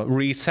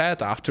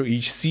reset after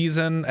each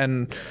season,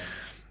 and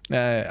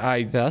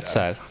that's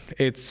sad.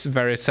 It's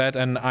very sad,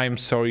 and I'm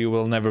sorry you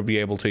will never be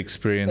able to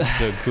experience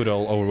the good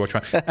old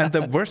Overwatch 1. And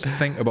the worst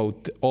thing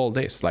about all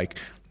this, like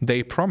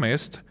they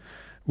promised,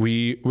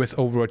 with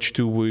Overwatch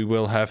 2 we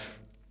will have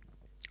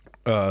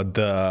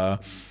the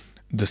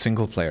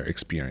single player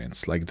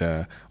experience,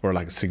 the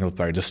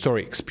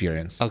story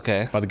experience.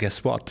 Okay. But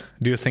guess what?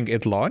 Do you think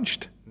it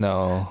launched?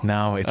 No.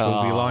 Now it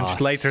will be launched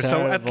later.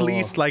 Terrible. So at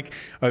least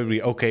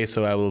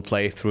so I will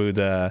play through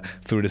the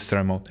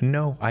story mode.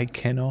 No, I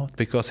cannot,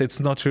 because it's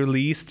not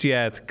released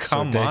yet.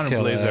 Come on,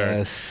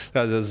 Blizzard.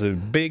 That is a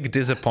big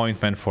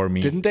disappointment for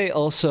me. Didn't they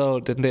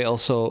also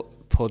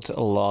put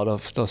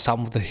some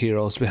of the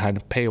heroes behind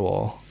a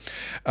paywall?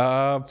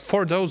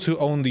 For those who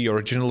own the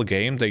original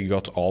game, they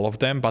got all of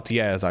them. But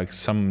yeah, like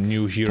some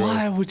new heroes.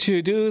 Why would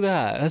you do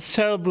that? That's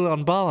terribly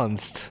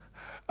unbalanced.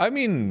 I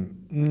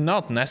mean,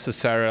 not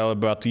necessarily,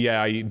 but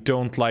yeah, I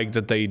don't like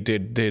that they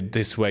did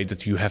this way,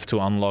 that you have to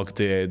unlock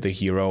the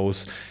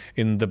heroes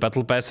in the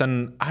Battle Pass.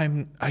 And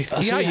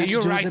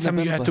you're right, Sam,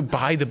 you have to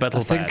buy the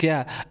Battle Pass. I think,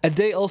 yeah. And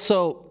they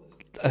also,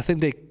 I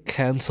think they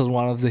canceled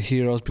one of the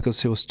heroes because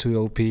he was too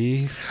OP.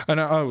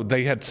 And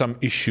they had some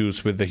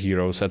issues with the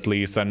heroes, at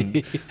least,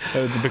 and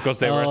because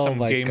there were some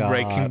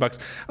game-breaking bugs.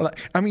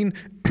 I mean,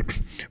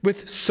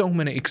 with so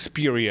many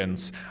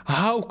experience,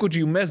 how could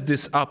you mess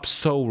this up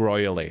so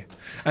royally?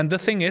 And the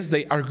thing is,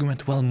 they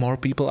argument, well, more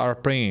people are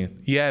playing.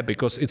 Yeah,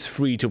 because it's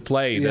free to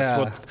play. That's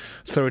what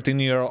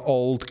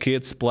 13-year-old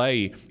kids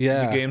play.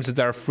 Yeah. The games that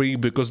are free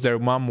because their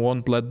mom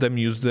won't let them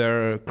use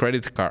their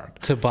credit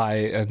card to buy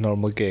a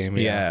normal game.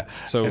 Yeah.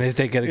 So and if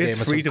they get a it's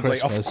game free to play.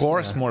 Christmas, of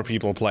course, more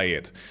people play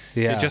it.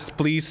 Yeah. Just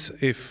please,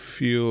 if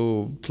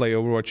you play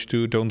Overwatch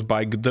 2, don't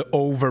buy the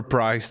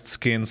overpriced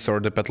skins or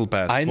the Battle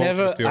Pass. I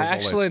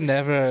actually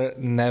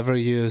never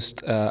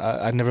used.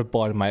 I never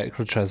bought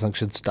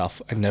microtransaction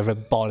stuff. I never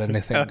bought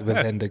anything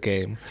within the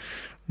game.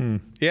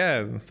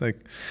 Yeah, it's like,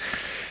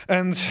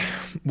 and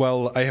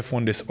well, I have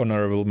one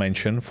dishonorable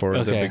mention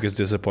for the biggest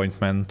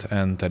disappointment,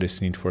 and that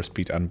is Need for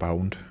Speed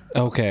Unbound.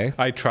 Okay.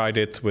 I tried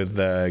it with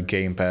the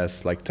Game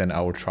Pass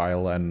 10-hour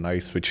trial, and I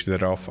switched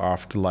it off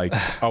after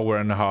hour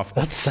and a half.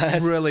 That's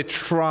sad. Really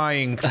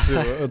trying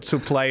to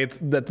play it.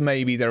 That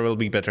maybe there will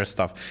be better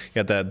stuff.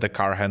 Yeah, the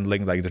car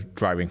handling, the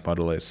driving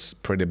model is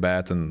pretty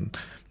bad, and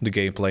the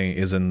gameplay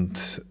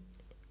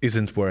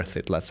isn't worth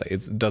it. Let's say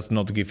it does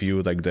not give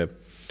you the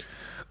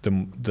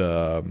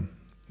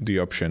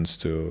options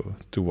to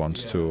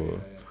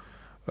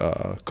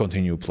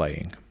continue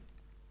playing.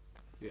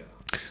 Yeah.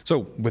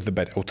 So with the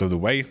bet out of the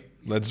way,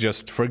 let's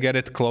just forget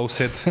it, close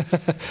it.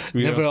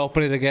 Never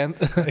open it again.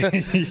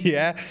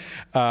 Yeah.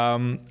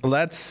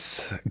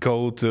 Let's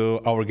go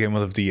to our game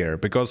of the year,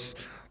 because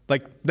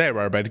there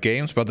were bad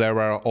games, but there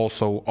were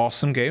also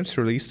awesome games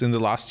released in the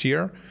last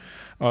year.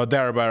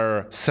 There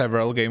were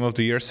several Game of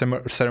the Year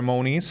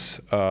ceremonies,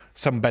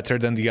 some better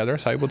than the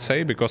others, I would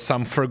say, because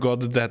some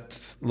forgot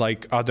that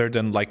other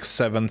than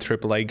 7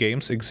 AAA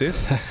games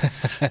exist.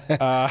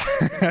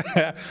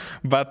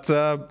 But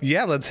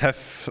yeah, let's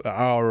have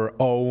our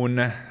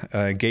own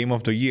Game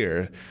of the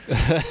Year.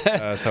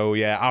 So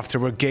yeah,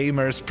 Afterword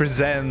Gamers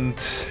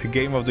present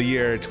Game of the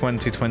Year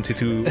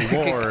 2022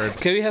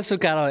 awards. Can we have some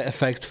kind of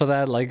effect for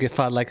that? If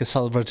I a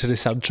celebratory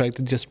soundtrack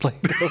to just play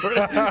it over?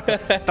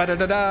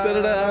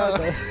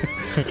 Da-da-da-da.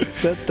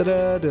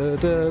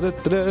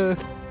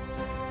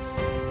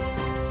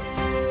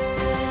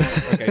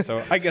 Okay,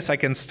 so I guess I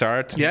can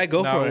start. Yeah,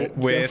 go now for it.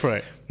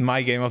 With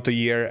my Game of the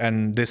Year,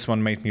 and this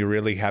one made me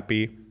really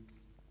happy.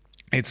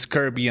 It's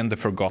Kirby and the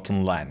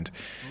Forgotten Land.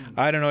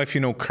 I don't know if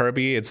you know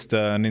Kirby. It's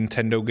the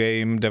Nintendo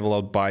game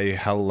developed by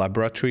HAL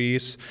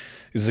Laboratories.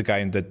 It's the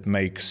guy that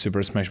makes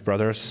Super Smash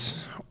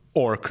Brothers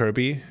or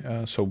Kirby,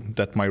 so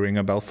that might ring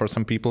a bell for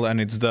some people.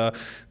 And it's the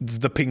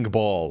pink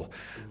ball.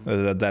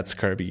 That's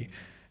Kirby.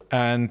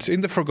 And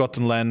in the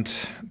Forgotten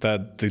Land,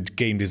 the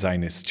game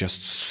design is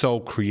just so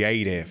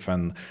creative,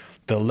 and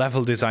the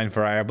level design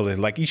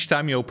variability. Each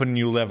time you open a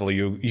new level,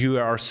 you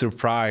are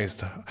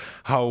surprised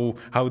how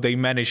they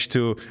managed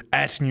to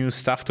add new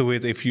stuff to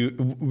it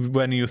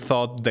when you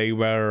thought they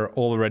were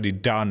already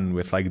done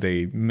with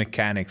the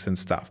mechanics and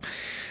stuff.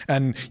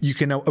 And you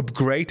can now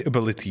upgrade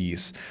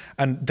abilities,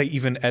 and they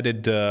even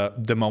added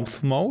the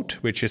mouth mode,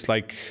 which is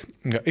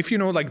if you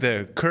know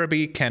the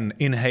Kirby can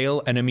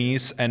inhale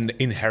enemies and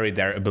inherit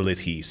their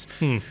abilities.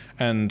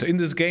 And in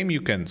this game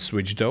you can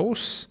switch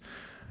those.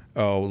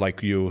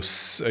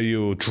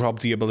 You drop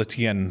the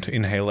ability and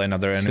inhale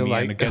another enemy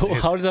and get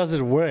his. How does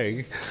it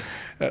work?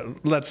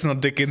 Let's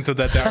not dig into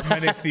that. There are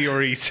many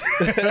theories.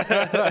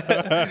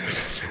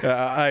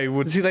 I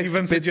would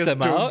even suggest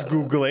don't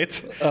Google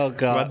it. Oh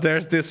god! But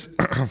there's this.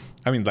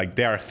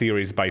 There are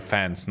theories by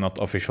fans, not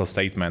official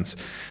statements.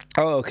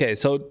 Oh, okay.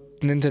 So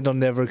Nintendo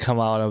never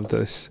come out of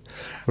this.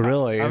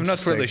 Really? I'm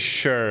not really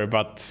sure,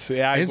 but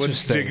yeah, I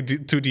wouldn't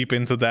dig too deep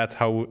into that.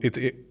 How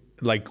it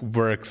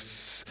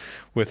works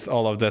with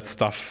all of that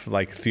stuff,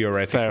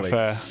 theoretically.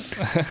 Fair.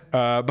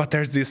 But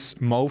there's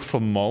this mouthful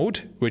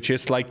mode, which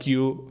is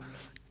you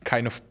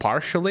kind of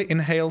partially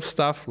inhale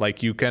stuff.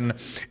 You can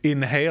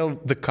inhale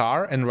the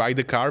car and ride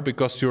the car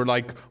because you're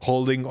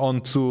holding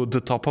onto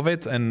the top of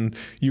it and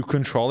you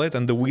control it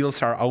and the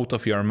wheels are out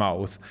of your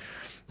mouth.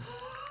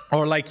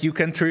 Or you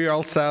can turn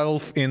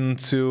yourself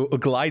into a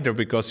glider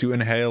because you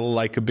inhale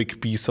a big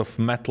piece of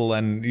metal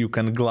and you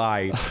can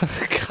glide.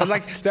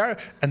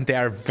 They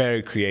are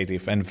very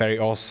creative and very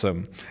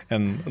awesome.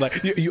 And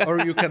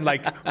you can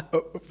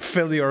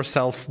fill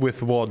yourself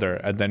with water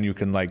and then you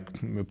can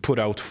put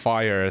out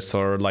fires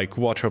or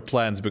water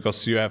plants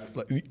because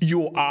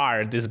you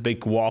are this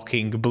big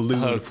walking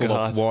balloon full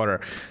of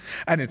water.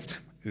 And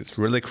it's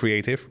really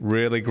creative,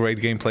 really great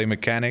gameplay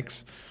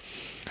mechanics.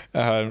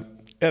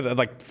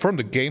 From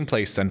the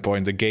gameplay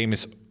standpoint, the game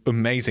is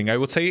amazing. I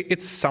would say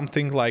it's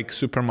something like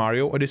Super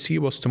Mario Odyssey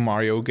was to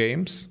Mario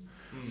games.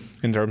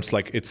 In terms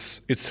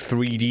it's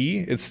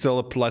 3D, it's still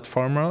a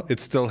platformer, it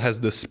still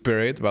has the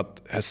spirit,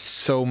 but has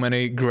so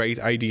many great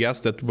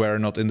ideas that were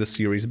not in the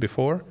series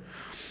before.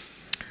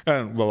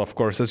 And well, of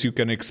course, as you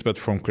can expect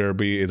from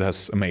Kirby, it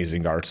has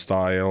amazing art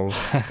style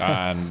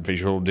and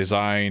visual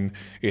design.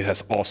 It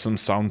has awesome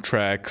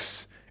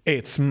soundtracks.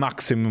 It's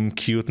maximum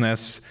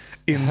cuteness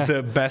in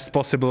the best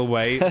possible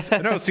way.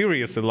 No,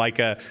 seriously,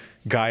 a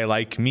guy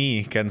like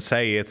me can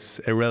say it's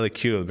really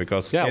cute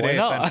because it is.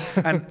 Not?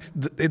 And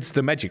it's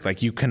the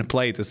magic. You can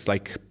play it. It's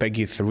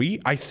Peggy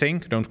 3, I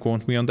think. Don't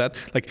quote me on that.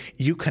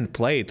 You can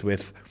play it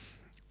with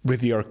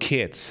your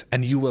kids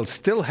and you will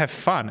still have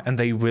fun and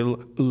they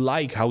will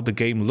like how the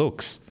game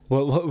looks.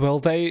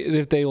 Well,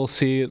 if they will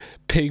see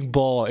pink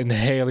ball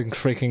inhaling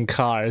freaking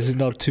cars, it's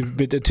not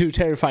too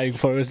terrifying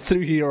for a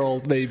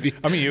 3-year-old, maybe.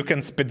 You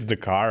can spit the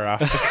car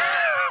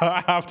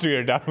after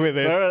you're done with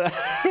it.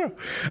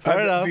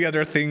 Fair enough. The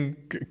other thing,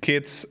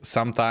 kids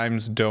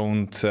sometimes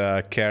don't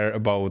care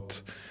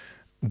about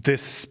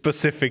this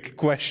specific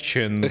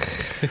questions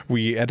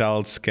we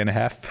adults can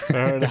have.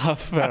 Fair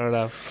enough. Fair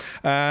enough.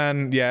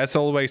 And yeah, as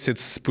always,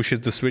 it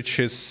pushes the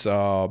Switch's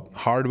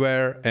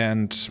hardware,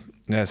 and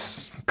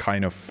as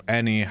kind of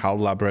any HAL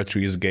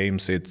Laboratories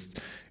games, it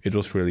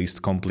was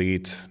released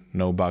complete,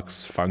 no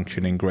bugs,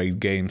 functioning, great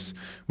games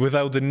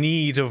without the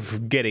need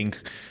of getting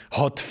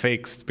hot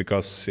fixed,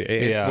 because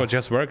it was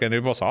just work and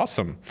it was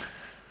awesome.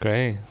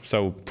 Great.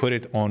 So put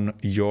it on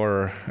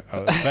your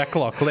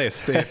backlog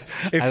list if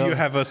you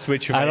have a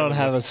Switch available. I don't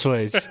have a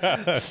Switch,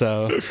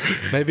 so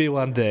maybe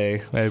one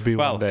day.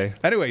 One day.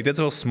 Anyway, that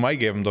was my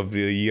game of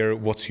the year.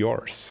 What's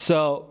yours?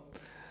 So,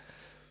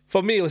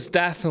 for me, it was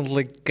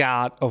definitely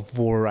God of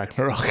War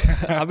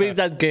Ragnarok. I mean,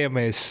 that game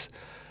is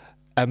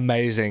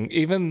amazing.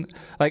 Even,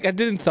 like, I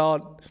didn't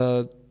thought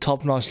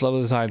top-notch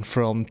level design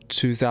from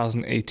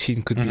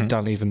 2018 could be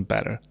done even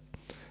better.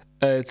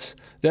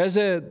 There's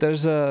a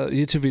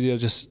YouTube video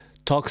just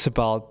talks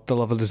about the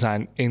level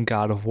design in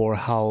God of War,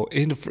 how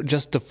in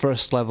just the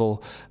first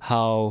level,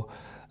 how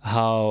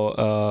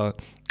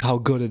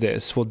good it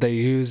is, what they're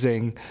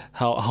using,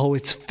 how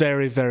it's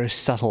very, very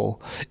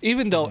subtle,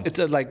 even though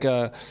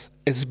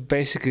it's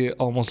basically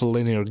almost a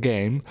linear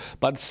game,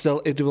 but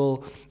still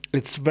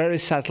it's very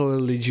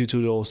subtly lead you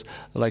to those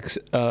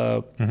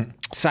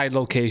side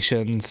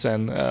locations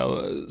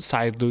and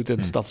side loot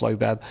and stuff like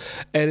that,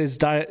 and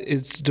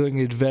it's doing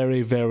it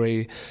very,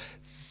 very,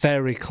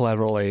 very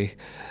cleverly.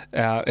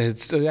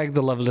 It's like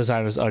the level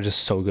designers are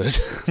just so good.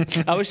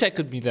 I wish I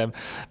could meet them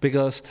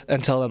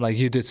and tell them, like,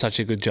 you did such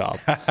a good job.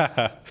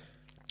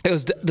 It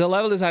was the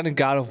level design in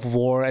God of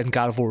War and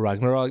God of War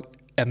Ragnarok.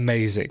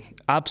 Amazing,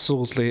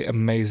 absolutely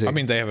amazing. I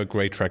mean, they have a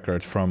great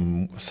record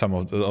from some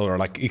of the, or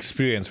like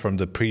experience from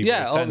the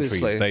previous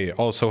entries. They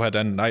also had,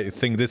 and I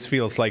think this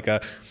feels like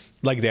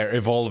they're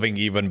evolving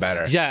even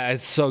better. Yeah,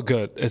 it's so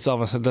good. It's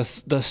almost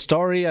the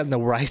story and the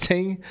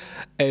writing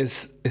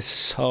is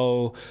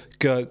so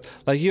good.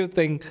 Like, you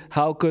think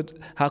how could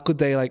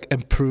they like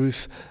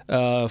improve?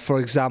 For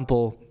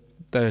example,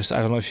 I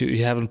don't know if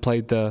you haven't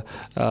played the.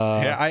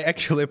 Yeah, I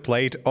actually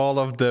played all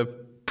of the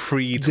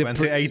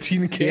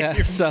pre-2018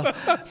 games.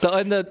 Yeah, so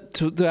in the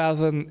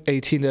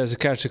 2018, there's a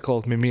character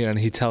called Mimir, and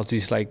he tells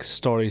these like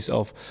stories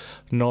of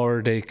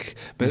Nordic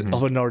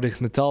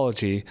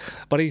mythology,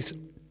 but he's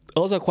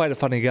also quite a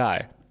funny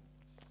guy.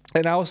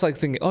 And I was like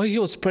thinking, oh, he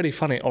was pretty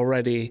funny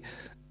already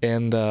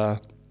in the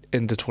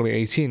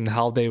 2018.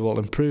 How they will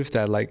improve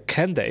that? Like,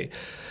 can they?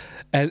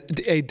 And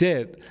they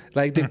did.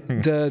 Like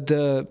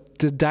the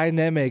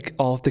dynamic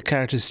of the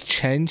characters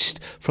changed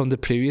from the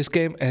previous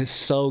game, and it's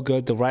so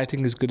good. The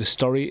writing is good. The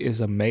story is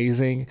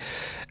amazing.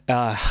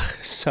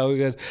 So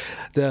good.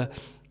 The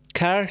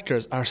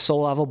characters are so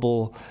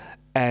lovable,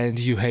 and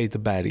you hate the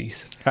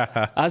baddies.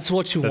 That's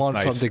what you want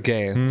from the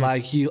game.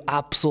 Like, you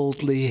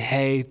absolutely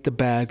hate the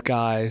bad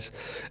guys,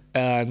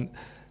 and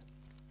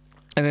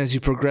as you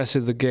progress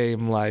through the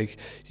game, like,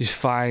 you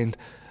find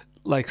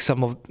like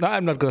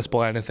I'm not gonna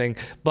spoil anything,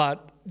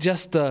 but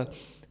just the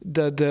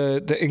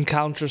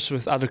encounters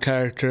with other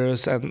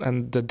characters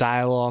and the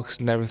dialogues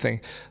and everything,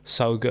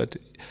 so good.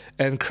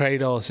 And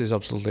Kratos is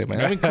absolutely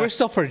amazing. I mean,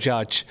 Christopher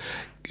Judge,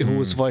 who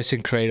was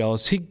voicing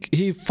Kratos,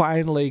 he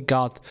finally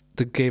got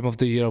the Game of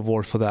the Year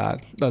award for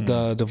that.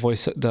 The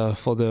voice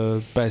for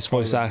the best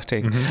voice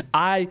acting.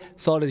 I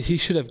thought that he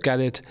should have got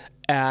it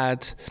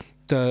at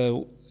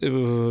the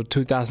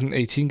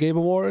 2018 Game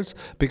Awards,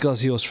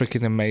 because he was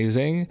freaking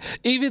amazing.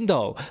 Even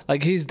though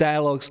like his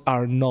dialogues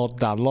are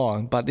not that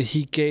long, but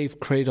he gave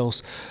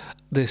Kratos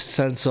this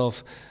sense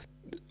of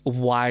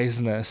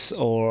wiseness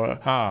or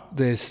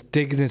this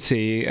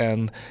dignity,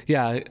 and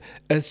yeah,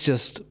 it's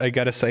just, I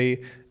gotta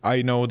say,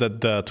 I know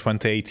that the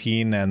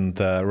 2018 and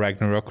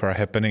Ragnarok are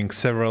happening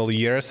several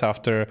years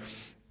after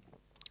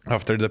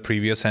the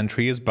previous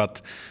entries,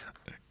 but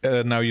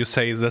now you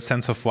say the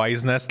sense of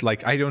wiseness.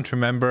 Like, I don't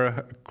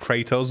remember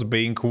Kratos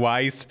being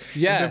wise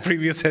in the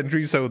previous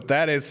entry, so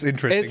that is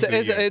interesting.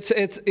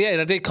 It's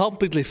they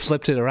completely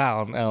flipped it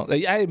around.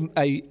 I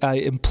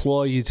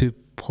implore you to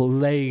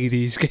play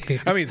these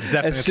games. I mean, it's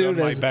definitely on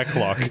my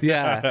backlog.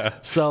 Yeah.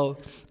 So,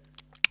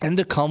 and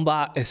the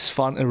combat is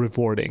fun and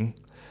rewarding.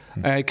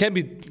 It can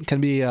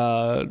be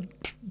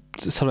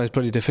sometimes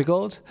pretty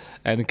difficult,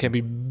 and it can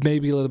be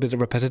maybe a little bit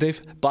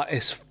repetitive, but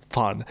it's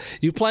fun.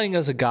 You're playing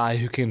as a guy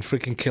who can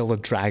freaking kill a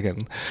dragon.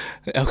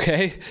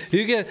 Okay,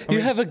 you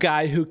have a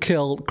guy who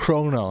killed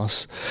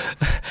Kronos.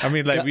 I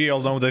mean, like, we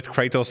all know that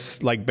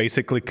Kratos like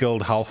basically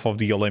killed half of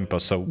the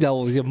Olympus, so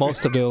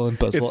most of the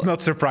Olympus. It's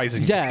not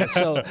surprising. Yeah.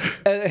 So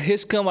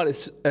his combat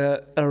is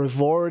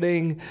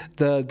rewarding.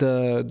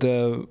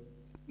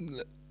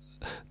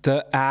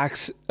 The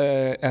axe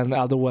and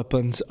other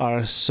weapons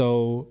are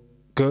so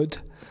good.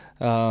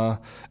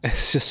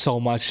 It's just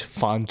so much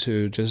fun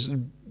to just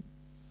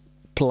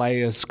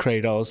play as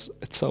Kratos.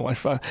 It's so much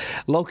fun.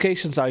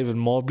 Locations are even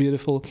more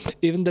beautiful.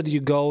 Even that you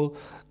go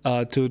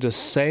to the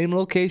same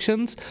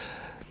locations,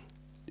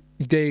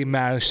 they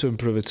managed to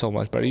improve it so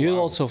much better. You're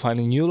also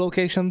finding new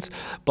locations,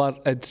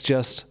 but it's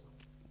just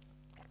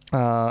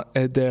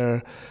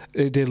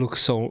They look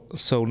so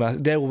nice.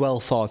 They're well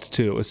thought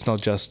too. It's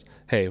not just,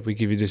 hey, we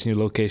give you this new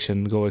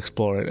location, go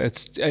explore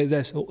it.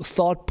 There's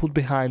thought put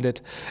behind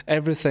it.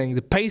 Everything,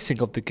 the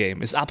pacing of the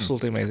game is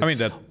absolutely amazing. I mean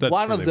that's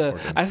one really of the.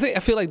 important. I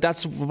feel like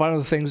that's one of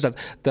the things that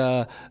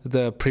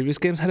the previous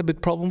games had a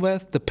bit problem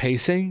with, the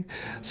pacing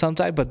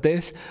sometimes. But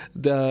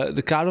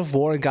the God of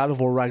War and God of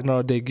War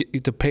Ragnarok,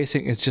 the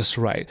pacing is just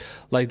right.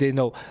 Like they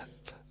know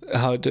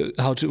when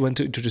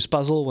to introduce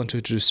puzzle, when to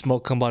introduce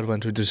smoke combat,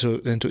 when to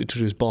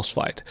introduce boss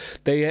fight.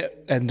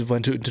 And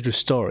when to introduce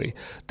story.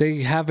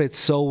 They have it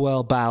so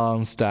well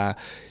balanced that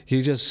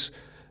you just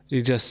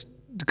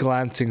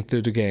glancing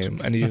through the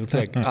game and you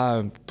think,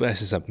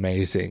 this is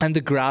amazing. And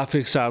the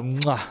graphics are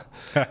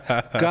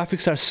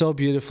graphics are so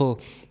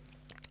beautiful.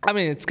 I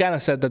mean, it's kind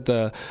of said that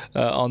the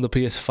on the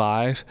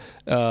PS5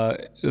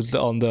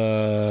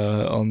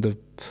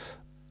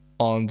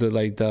 on the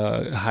like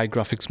the high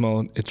graphics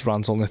mode, it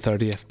runs only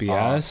 30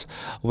 FPS,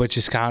 which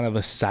is kind of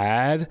a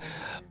sad,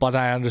 but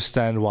I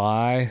understand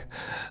why.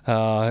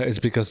 It's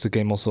because the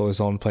game also is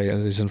on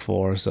PlayStation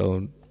 4,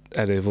 so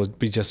and it would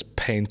be just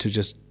pain to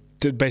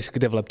basically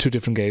develop two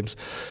different games.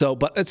 So,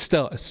 but it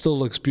still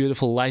looks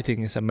beautiful.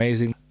 Lighting is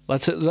amazing.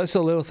 That's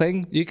a little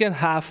thing. You can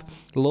have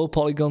low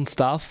polygon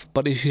stuff,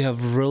 but if you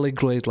have really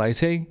great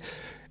lighting,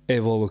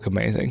 it will look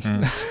amazing.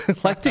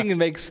 Lighting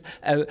makes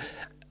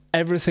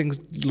everything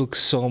looks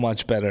so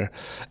much better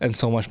and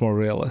so much more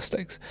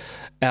realistic.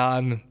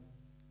 And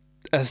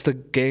as the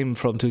game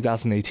from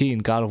 2018,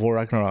 God of War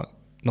Ragnarok,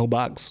 no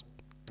bugs.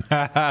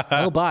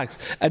 No bugs.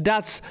 And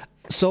that's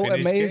so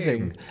Finished amazing.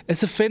 game.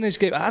 It's a finished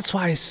game. That's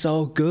why it's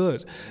so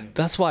good.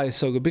 That's why it's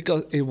so good,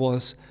 because it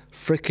was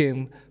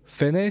freaking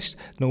finished.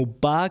 No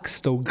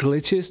bugs, no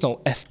glitches, no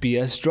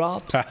FPS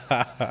drops.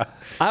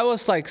 I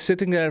was like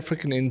sitting there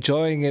freaking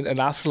enjoying it, and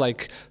after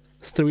like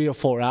 3 or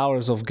 4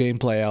 hours of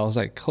gameplay, I was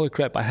like, holy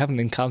crap, I haven't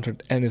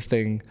encountered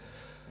anything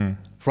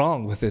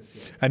wrong with it.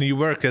 And you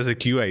work as a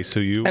QA, so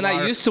you And are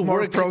I used to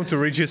more work- prone to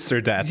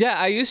register that. Yeah,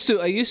 I used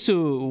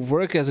to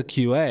work as a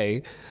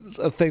QA. It's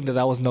a thing that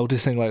I was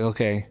noticing, like,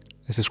 okay,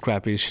 this is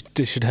crappy.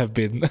 This should have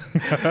been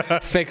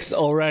fixed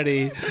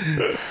already.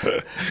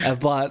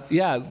 But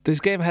yeah, this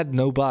game had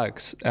no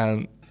bugs,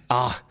 and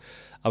I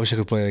wish I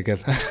could play it again.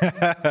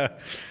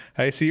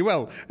 I see.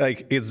 Well,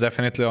 like it's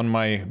definitely on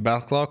my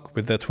backlog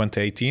with the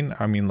 2018.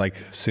 I mean, like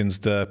since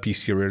the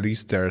PC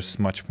release, there's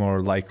much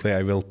more likely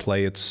I will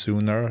play it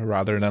sooner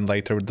rather than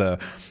later. The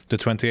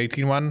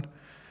 2018 one.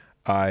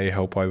 I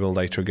hope I will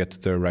later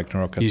get the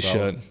Ragnarok as You well.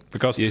 should.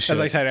 Because You as should.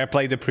 I said, I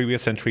played the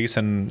previous entries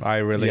and I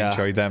really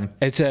enjoyed them.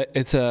 It's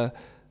a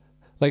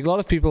like a lot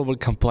of people were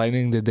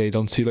complaining that they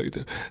don't see like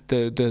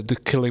the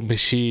killing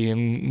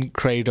machine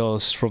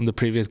Kratos from the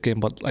previous game,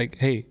 but like,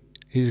 hey,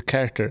 he's a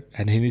character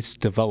and he needs to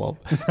develop.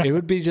 It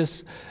would be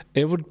just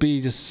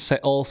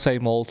all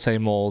same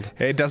old.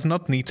 It does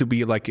not need to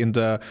be like in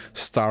the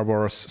Star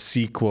Wars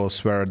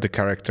sequels where the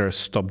characters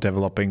stop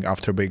developing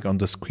after being on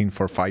the screen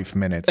for 5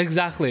 minutes.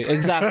 Exactly.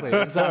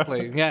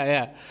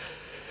 Yeah.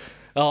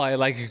 Oh, I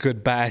like a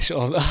good bash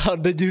on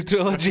the new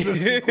trilogy. The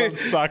sequel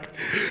sucked.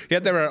 Yeah,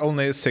 there are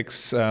only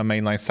 6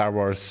 mainline Star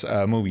Wars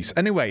movies.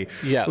 Anyway,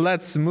 Yeah.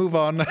 let's move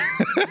on.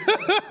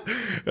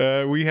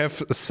 We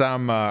have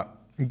some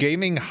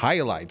gaming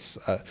highlights.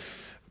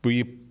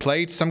 We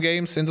played some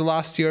games in the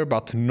last year,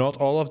 but not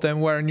all of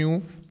them were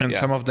new. And Yeah.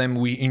 some of them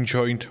we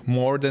enjoyed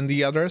more than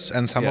the others.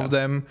 And some Yeah. of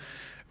them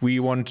we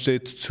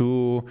wanted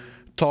to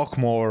talk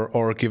more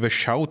or give a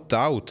shout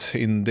out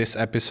in this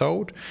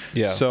episode.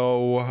 Yeah.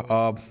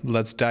 So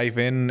let's dive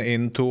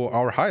into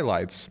our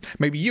highlights.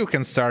 Maybe you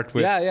can start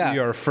with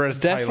your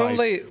first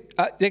Definitely,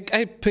 highlight.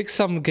 I picked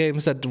some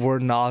games that were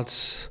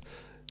not.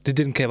 They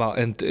didn't come out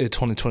in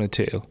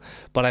 2022,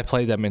 but I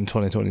played them in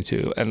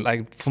 2022. And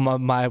like for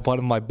my one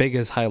of my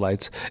biggest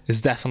highlights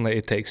is definitely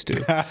It Takes Two.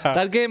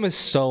 That game is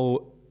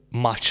so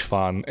much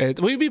fun.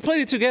 We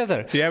played it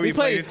together. Yeah, we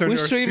played it on We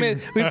your streamed it.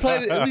 We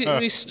played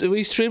it.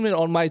 We streamed it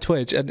on my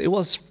Twitch, and it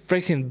was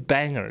freaking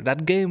banger.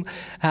 That game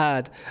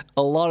had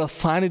a lot of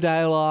funny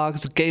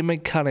dialogues. The game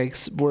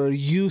mechanics were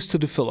used to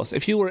the fullest.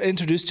 If you were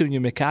introduced to a new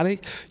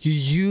mechanic, you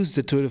used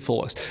it to the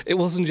fullest. It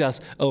wasn't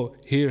just, oh,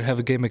 here, have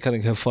a game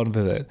mechanic, have fun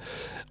with it.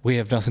 We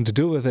have nothing to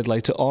do with it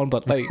later on,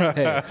 but like,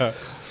 hey.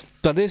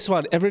 But this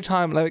one, every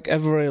time, like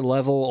every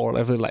level or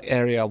every like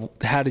area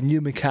had a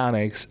new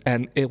mechanics,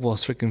 and it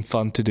was freaking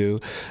fun to do.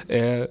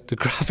 The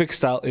graphic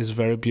style is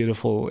very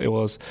beautiful. It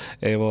was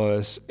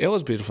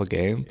a beautiful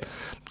game.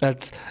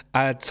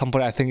 At some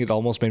point, I think it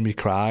almost made me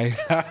cry.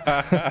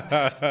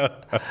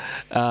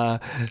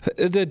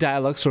 The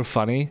dialogues were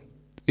funny.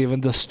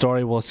 Even the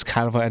story was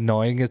kind of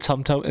annoying at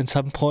some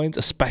points,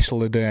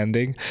 especially the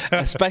ending,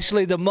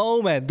 especially the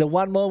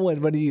one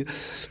moment when you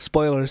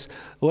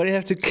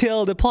have to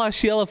kill the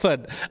plushy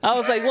elephant. I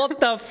was like, what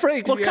the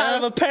freak? What kind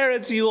of a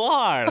parent you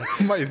are?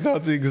 My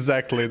thoughts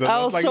exactly. That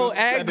I was like so the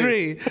saddest.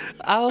 angry.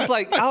 I was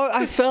like,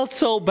 I felt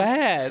so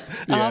bad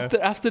Yeah.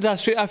 after that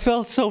stream. I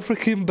felt so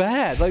freaking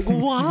bad. Like,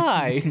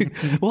 why?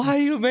 Why are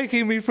you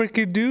making me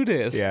freaking do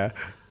this? Yeah.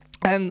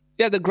 And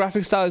yeah, the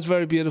graphic style is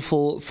very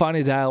beautiful.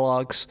 Funny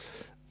dialogues.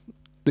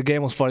 The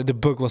game was funny. The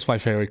book was my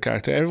favorite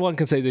character. Everyone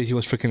can say that he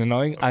was freaking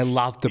annoying. I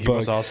loved the book. He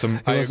was awesome.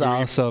 It was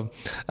awesome.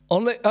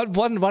 Only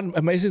one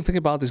amazing thing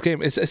about this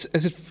game is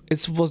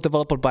it was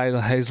developed by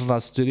the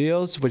Hazelnut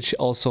Studios, which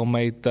also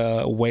made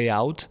the Way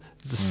Out.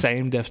 It's the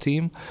same dev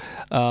team.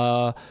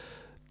 Only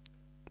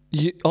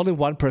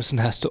one person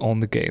has to own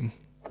the game,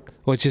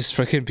 which is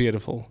freaking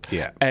beautiful.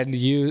 Yeah. And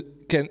you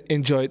can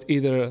enjoy it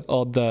either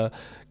on the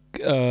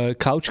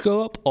couch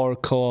co-op or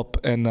co-op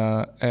on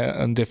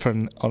a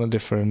different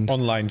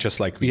online, just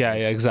like we yeah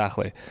did.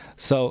 Exactly.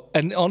 So,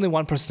 and only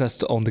one person has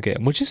to own the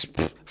game, which is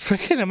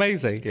freaking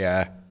amazing.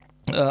 Yeah.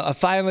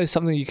 Finally,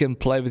 something you can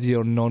play with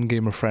your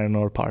non-gamer friend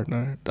or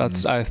partner.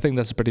 I think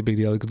that's a pretty big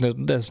deal.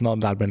 There's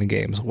not that many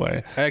games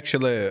where I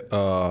actually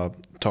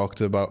talked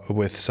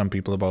with some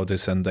people about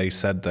this, and they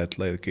said that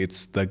like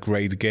it's the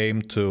great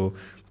game to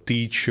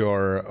teach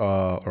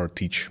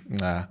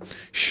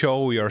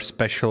show your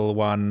special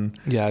one.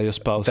 Yeah, your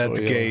spouse. That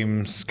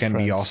games can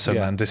be awesome,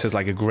 and this is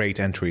like a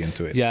great entry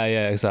into it. Yeah,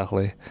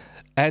 exactly.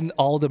 And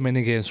all the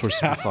mini games were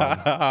super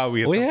fun.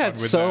 we had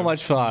so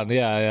much fun.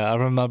 Yeah. I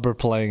remember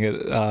playing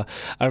it. I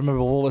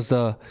remember what was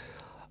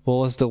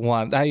the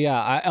one?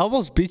 I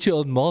almost beat you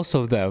on most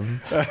of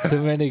them. The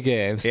mini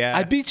games. Yeah.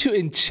 I beat you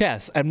in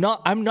chess. I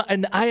am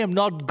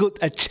not good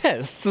at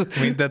chess. I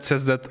mean, that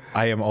says that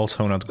I am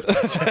also not good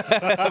at chess.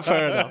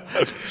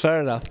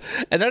 Fair enough.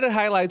 Another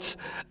highlights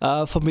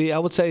for me, I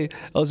would say,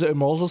 was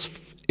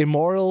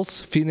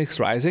Immortals Phoenix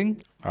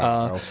Rising.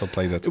 I also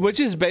played that. Which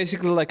is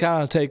basically like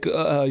kind of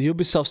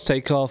Ubisoft's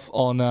takeoff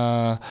on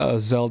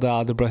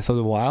Zelda: The Breath of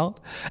the Wild,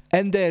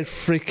 and they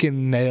freaking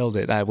nailed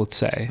it, I would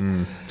say.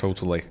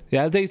 Totally.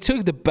 Yeah, they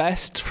took the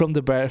best from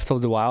the Breath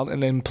of the Wild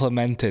and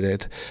implemented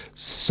it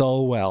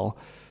so well.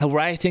 The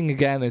writing,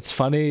 again, it's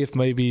funny, if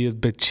maybe a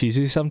bit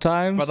cheesy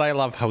sometimes. But I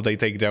love how they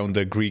take down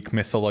the Greek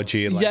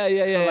mythology. Like,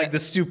 like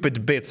the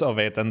stupid bits of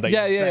it, and they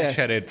dash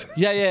at it.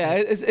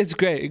 It's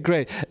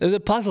great. The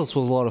puzzles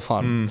were a lot of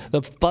fun.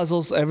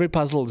 Every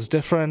puzzle is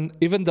different,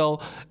 even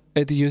though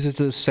it uses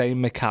the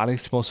same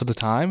mechanics most of the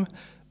time.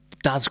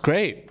 That's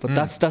great, but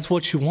that's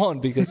what you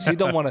want, because you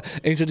don't want to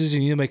introduce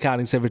new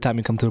mechanics every time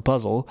you come to a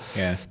puzzle.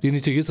 Yeah, you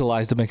need to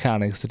utilize the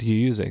mechanics that you're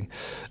using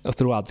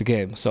throughout the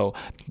game. So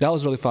that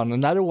was really fun.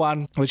 Another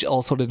one which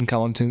also didn't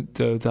come into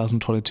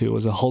 2022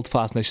 was a Hold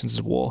Fast Nations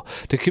at War.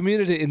 The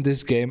community in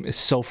this game is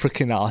so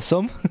freaking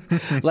awesome.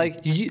 Like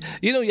you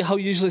know how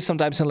usually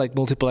sometimes in like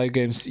multiplayer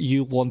games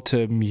you want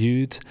to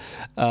mute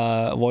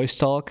voice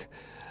talk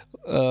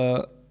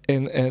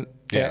in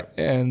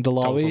the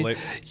lobby. Totally.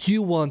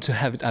 You want to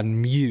have it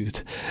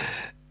unmute.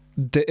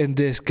 In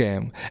this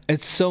game,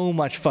 it's so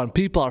much fun.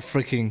 People are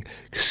freaking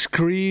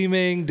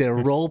screaming, they're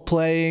role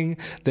playing,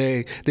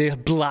 they're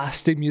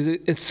blasting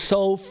music. It's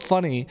so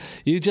funny.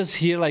 You just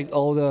hear like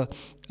all the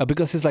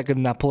because it's like a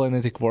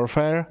Napoleonic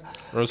warfare.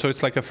 So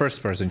it's like a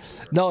first person.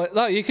 No,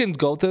 you can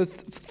go to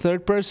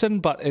third person,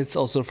 but it's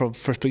also from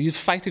first person. You're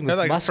fighting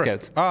with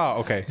muskets.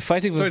 Okay. You're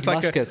fighting with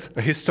muskets. Like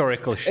a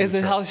historical shooter. It's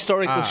a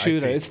historical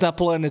shooter. It's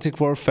Napoleonic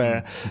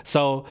warfare.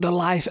 So the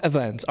live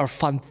events are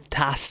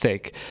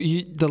fantastic.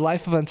 The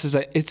live events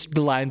it's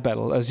the line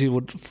battle, as you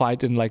would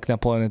fight in like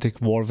Napoleonic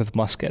war with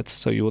muskets.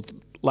 So you would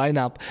line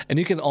up, and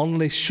you can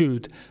only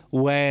shoot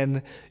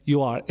when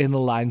you are in a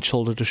line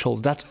shoulder to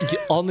shoulder. That's the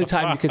only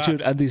time you can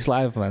shoot at these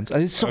live events,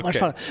 and it's so much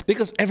fun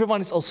because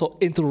everyone is also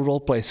into role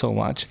play so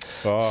much.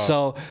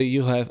 So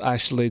you have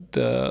actually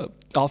the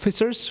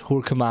officers who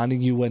are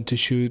commanding you when to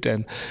shoot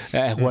and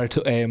where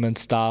to aim and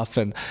stuff,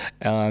 and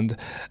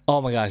oh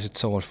my gosh, it's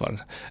so much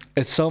fun.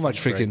 It's so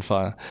much freaking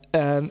fun.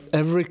 And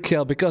every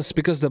kill, because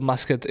the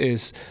musket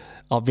is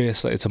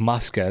obviously it's a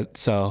musket,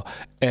 so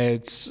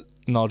it's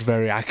not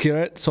very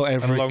accurate, so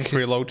every long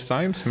reload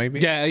times maybe.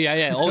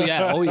 Yeah. Oh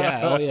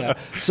yeah.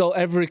 So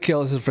every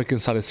kill is a freaking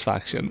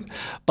satisfaction.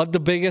 But the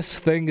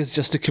biggest thing is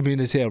just the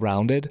community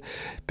around it,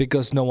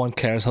 because no one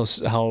cares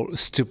how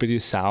stupid you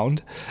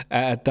sound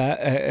at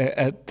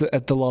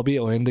the lobby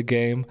or in the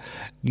game,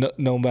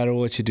 no matter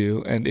what you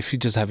do, and if you're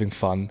just having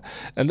fun.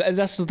 And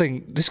that's the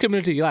thing. This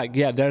community,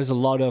 there's a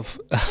lot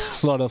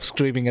of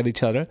screaming at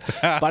each other,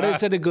 but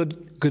it's at a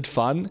good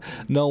fun.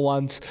 No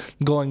one's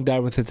going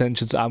there with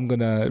intentions, I'm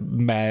gonna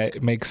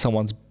make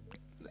someone's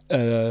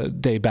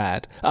day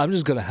bad. I'm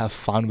just gonna have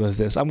fun with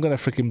this. I'm gonna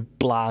freaking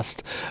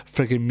blast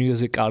freaking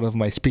music out of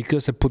my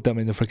speakers and put them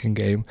in the freaking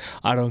game.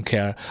 I don't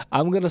care.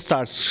 I'm gonna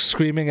start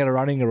screaming and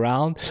running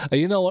around.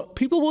 You know what?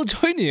 People will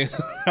join you.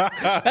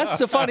 That's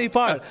the funny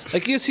part.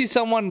 Like you see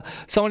someone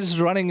just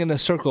running in a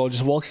circle,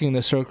 just walking in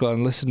a circle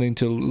and listening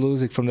to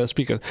music from their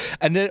speakers,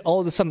 and then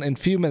all of a sudden in a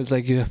few minutes,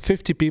 like you have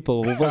 50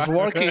 people who was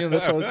working in the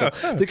circle.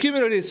 The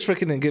community is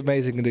freaking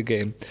amazing in the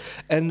game.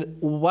 And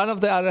one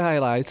of the other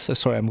highlights.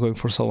 Sorry, I'm going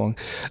for so long.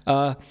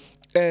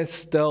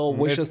 It's the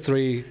Witcher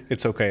 3.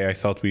 It's okay. I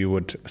thought we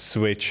would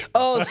switch.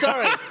 Oh,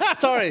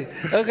 sorry.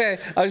 Okay,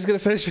 I was gonna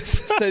finish with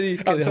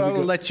this. So I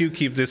will let you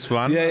keep this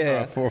one.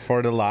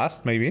 For the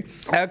last, maybe.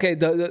 Okay,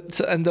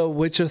 and the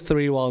Witcher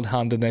 3 Wild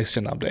Hunt, the next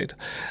gen update.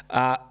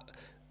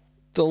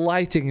 the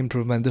lighting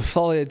improvement, the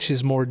foliage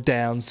is more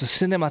dense, the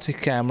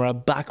cinematic camera,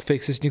 back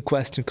fixes, new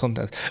question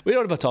content. We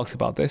already talked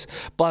about this,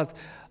 but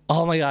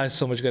oh my god, it's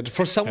so much good.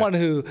 For someone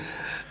who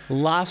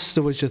loves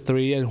The Witcher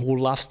 3 and who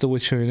loves The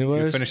Witcher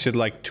universe. You finished it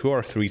like 2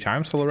 or 3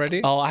 times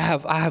already? Oh, I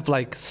have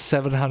like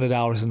 700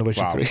 hours in The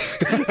Witcher 3.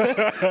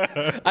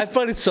 I've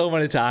played it so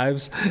many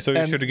times. So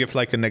you should give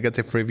like a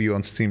negative review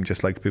on Steam,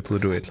 just like people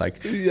do it,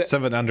 like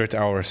 700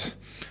 hours.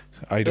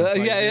 I don't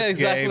like this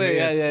exactly.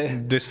 game.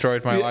 It's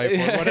destroyed my life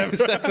or whatever.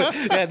 Exactly.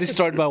 Yeah,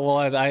 destroyed my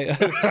wallet.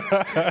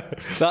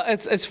 No,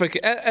 it's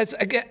freaking.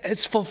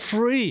 It's for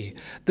free.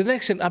 The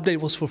next gen update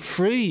was for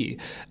free,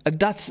 and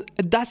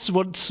that's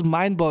what's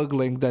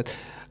mind-boggling.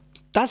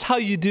 That's how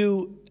you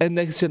do a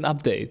next gen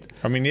update.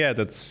 I mean, yeah,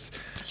 that's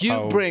you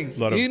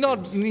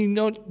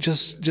not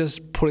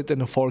just put it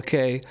in a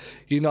 4K.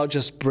 You not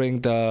just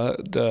bring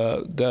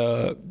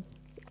the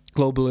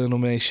global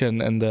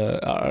illumination and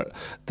the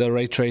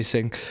ray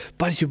tracing,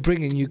 but you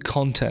bring in new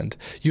content,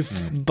 you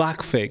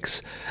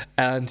backfix,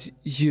 and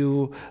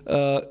you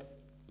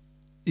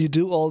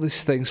do all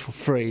these things for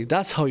free.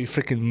 That's how you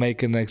freaking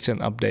make a next gen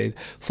update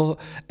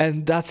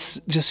and that's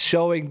just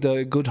showing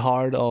the good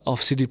heart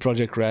of CD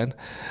Projekt Red.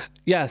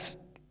 Yes,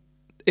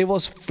 it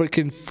was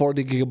freaking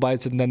 40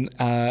 gigabytes, and then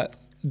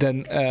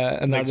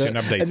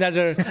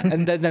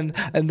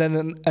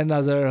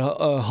another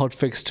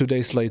hotfix 2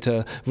 days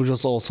later, which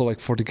was also like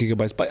 40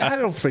 gigabytes. But I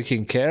don't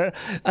freaking care.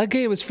 A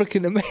game is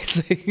freaking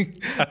amazing,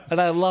 and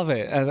I love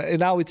it. And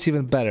now it's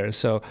even better.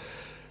 So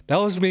that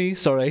was me.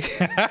 Sorry.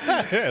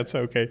 Yeah, it's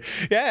okay.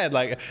 Yeah,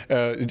 like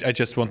I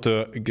just want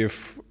to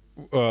give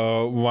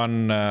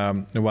one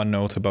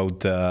note about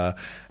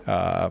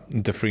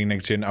the free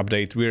next gen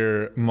update.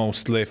 We're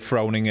mostly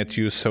frowning at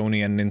you,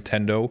 Sony and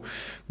Nintendo,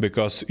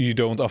 because you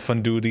don't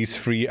often do these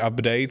free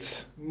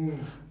updates.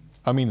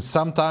 I mean,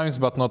 sometimes,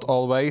 but not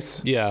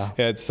always. Yeah.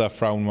 It's a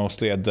frown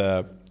mostly at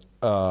the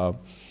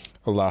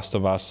Last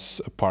of Us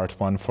Part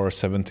 1 for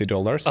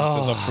 $70 instead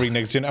of free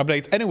next gen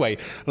update. Anyway,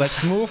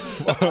 let's move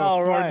for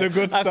the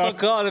good stuff. I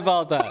forgot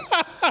about that.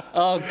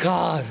 Oh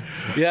god,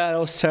 yeah, that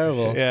was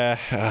terrible. Yeah,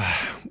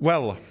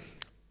 well,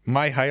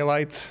 my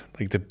highlight,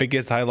 like the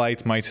biggest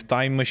highlight, my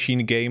Time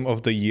Machine game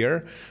of the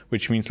year,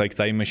 which means like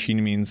Time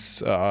Machine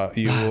means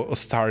you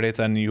start it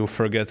and you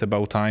forget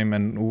about time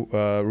and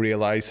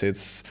realize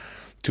it's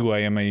 2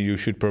 a.m. and you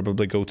should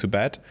probably go to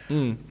bed.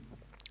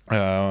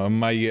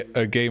 My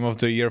game of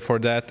the year for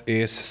that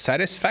is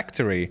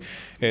Satisfactory.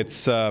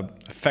 It's a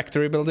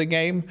factory building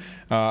game.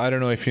 I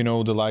don't know if you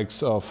know the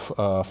likes of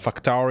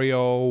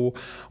Factorio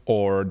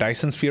or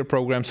Dyson Sphere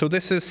program. So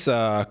this is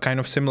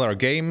kind of similar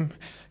game,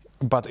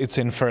 but it's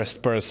in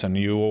first person.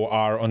 You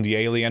are on the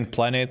alien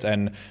planet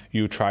and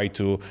you try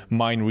to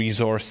mine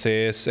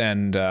resources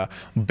and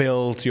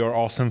build your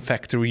awesome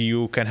factory.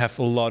 You can have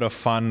a lot of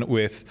fun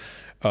with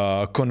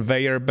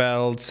conveyor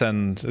belts,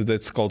 and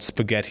it's called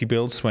spaghetti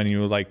builds when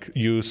you like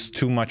use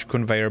too much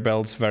conveyor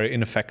belts very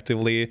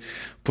ineffectively,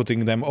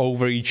 putting them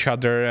over each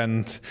other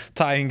and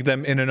tying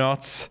them in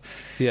knots.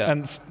 Yeah.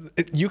 And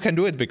you can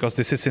do it because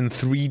this is in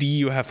 3D.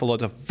 You have a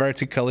lot of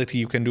verticality.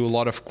 You can do a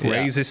lot of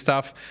crazy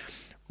stuff.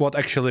 What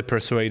actually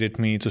persuaded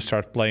me to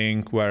start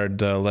playing were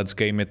the Let's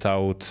Game It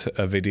Out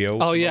videos.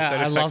 Oh yeah,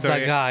 I love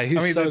that guy.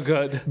 He's so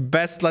good.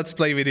 Best Let's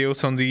Play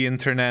videos on the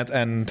internet.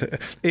 And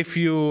if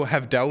you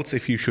have doubts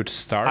if you should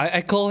start,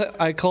 I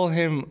call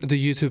him the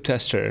YouTube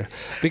tester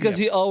because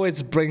he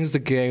always brings the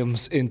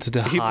games into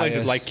the highest. He plays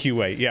it like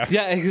QA. Yeah.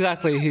 Yeah,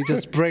 exactly. He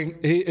just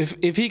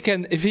if he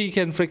can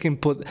freaking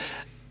put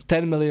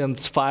 10 million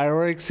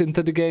fireworks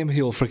into the game,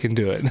 he'll freaking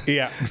do it.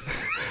 Yeah.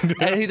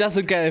 And he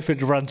doesn't care if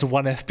it runs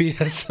 1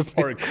 FPS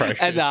or it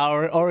crashes. an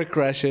hour or it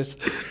crashes.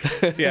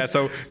 Yeah,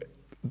 so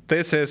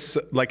this is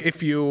like,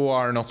 if you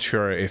are not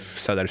sure if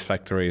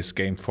Satisfactory is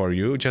game for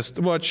you, just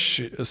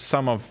watch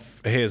some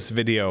of his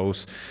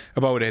videos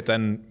about it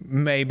and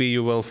maybe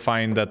you will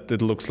find that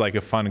it looks like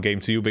a fun game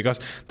to you, because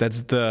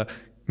that's the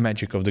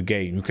magic of the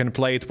game. You can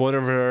play it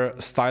whatever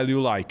style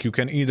you like. You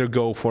can either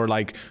go for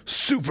like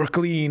super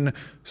clean,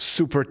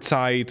 super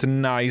tight,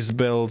 nice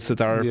builds that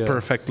are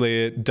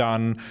perfectly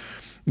done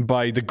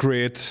by the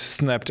grid,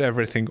 snapped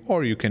everything,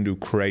 or you can do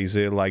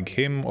crazy like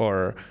him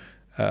or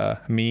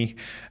me,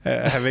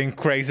 having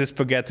crazy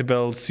spaghetti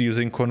builds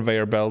using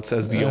conveyor belts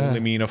as the only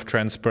mean of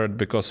transport,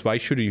 because why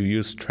should you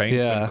use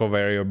trains when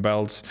conveyor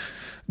belts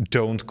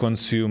don't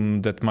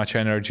consume that much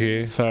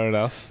energy? Fair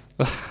enough.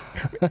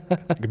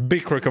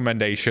 Big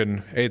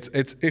recommendation. It's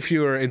if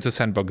you're into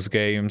sandbox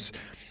games,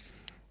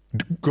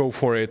 go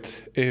for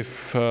it.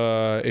 If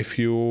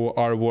you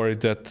are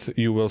worried that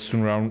you will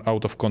soon run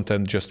out of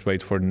content, just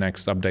wait for the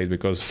next update,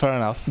 because fair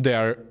enough, they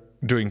are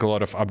doing a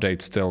lot of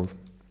updates still.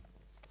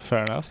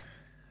 Fair enough.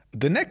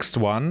 The next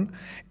one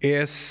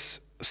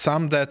is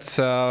some that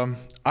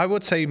I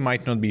would say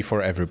might not be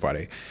for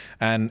everybody,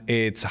 and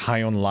it's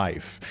High on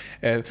Life.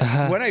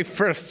 When I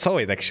first saw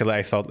it, actually,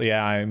 I thought,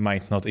 I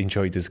might not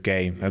enjoy this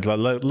game. It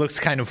looks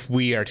kind of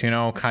weird,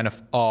 kind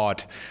of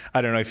odd.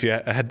 I don't know if you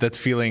had that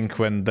feeling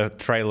when the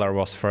trailer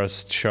was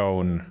first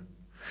shown.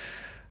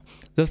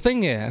 The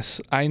thing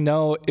is, I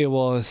know it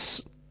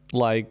was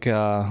like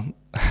kind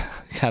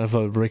of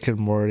a Rick and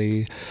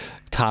Morty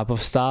type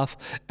of stuff,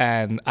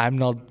 and I'm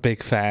not a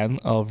big fan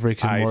of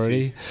Rick and I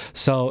Morty. see.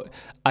 So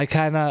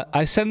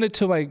I send it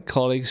to my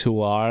colleagues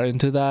who are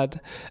into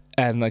that,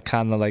 and I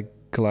kind of like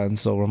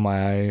glance over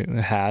my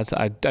head.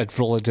 I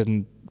really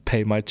didn't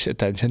pay much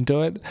attention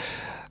to it.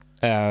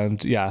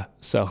 And yeah,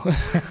 so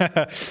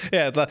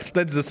Yeah,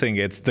 that's the thing.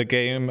 It's the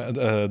game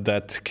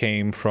that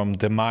came from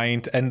the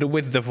mind and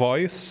with the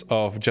voice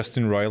of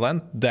Justin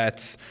Roiland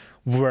that's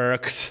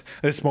worked,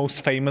 is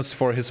most famous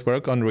for his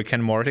work on Rick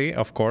and Morty,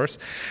 of course.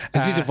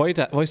 is he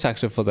the voice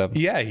actor for them?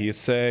 Yeah,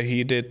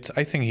 he did.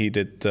 I think he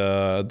did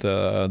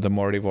the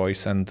Morty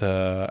voice and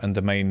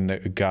the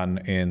main gun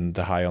in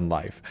The High on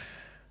Life.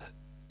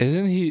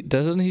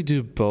 Doesn't he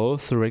do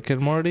both Rick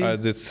and Morty?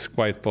 It's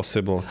quite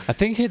possible. I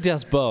think he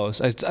does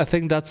both. I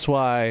think that's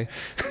why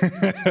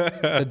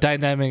the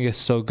dynamic is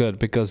so good,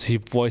 because he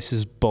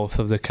voices both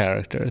of the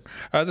characters.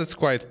 That's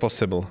quite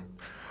possible.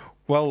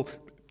 Well,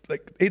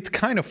 like it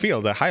kind of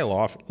feels the High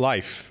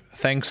Life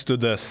thanks to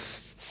the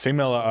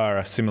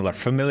similar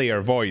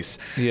familiar voice,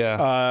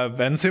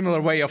 and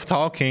similar way of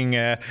talking.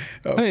 It's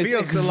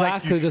feels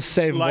exactly the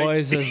same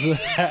voice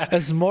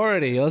as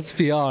Morty. Let's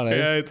be honest.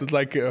 Yeah, it's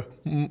like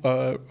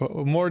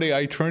Morty.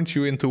 I turned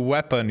you into a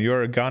weapon.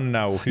 You're a gun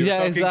now.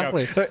 Yeah,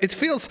 exactly. It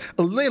feels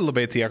a little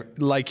bit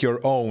like your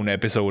own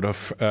episode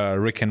of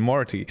Rick and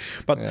Morty.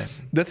 But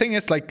the thing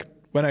is, like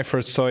when I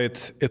first saw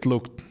it, it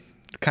looked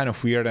kind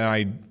of weird and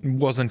I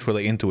wasn't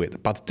really into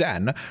it. But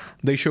then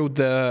they showed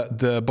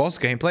the boss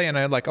gameplay and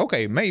I'm like,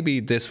 okay,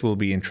 maybe this will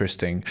be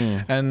interesting.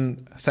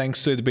 And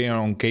thanks to it being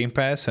on Game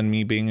Pass and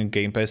me being a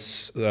Game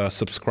Pass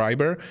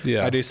subscriber,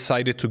 I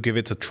decided to give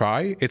it a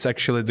try. It's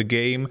actually the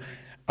game,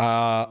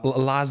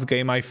 last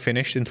game I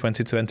finished in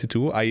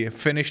 2022. I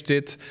finished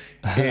it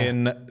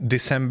in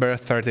December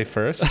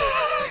 31st.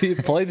 You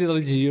played it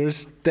on New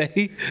Year's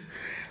Day?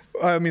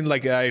 I mean,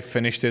 like I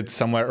finished it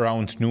somewhere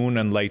around noon,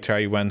 and later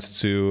I went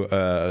to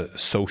a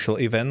social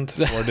event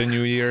for the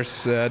New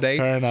Year's Day.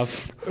 Fair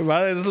enough.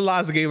 Well, it's the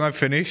last game I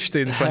finished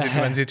in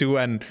 2022,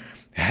 and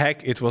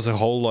heck, it was a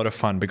whole lot of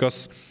fun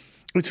because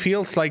it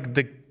feels like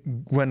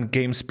when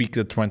games peaked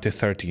at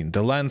 2013,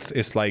 the length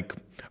is like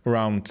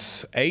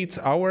around 8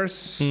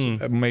 hours,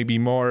 maybe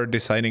more,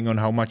 deciding on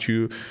how much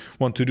you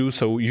want to do,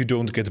 so you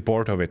don't get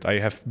bored of it. I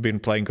have been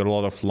playing a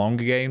lot of long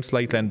games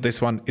lately, and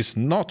this one is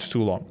not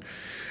too long.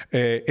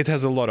 It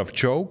has a lot of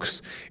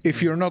jokes.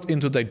 If you're not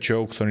into the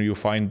jokes or you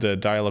find the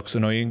dialogues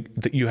annoying,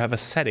 you have a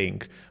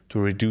setting to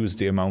reduce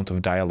the amount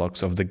of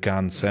dialogues of the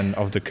guns and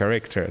of the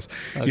characters.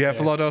 Okay. You have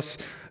a lot of...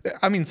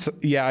 I mean,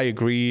 yeah, I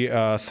agree.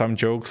 Some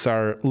jokes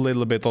are a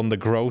little bit on the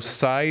gross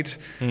side,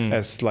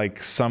 as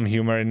like some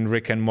humor in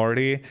Rick and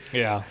Morty.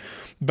 Yeah.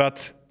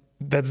 But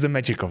that's the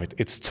magic of it.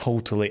 It's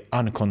totally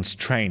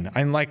unconstrained.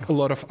 Unlike a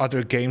lot of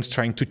other games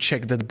trying to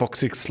check that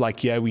box, it's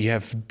like, yeah, we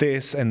have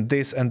this and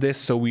this and this,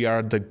 so we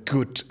are the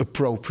good,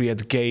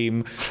 appropriate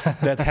game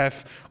that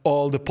have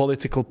all the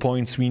political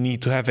points we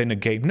need to have in a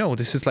game. No,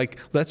 this is like,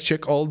 let's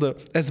check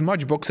as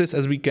much boxes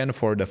as we can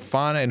for the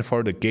fun and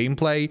for the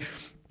gameplay.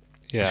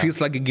 Yeah. It feels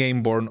like a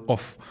game born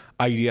of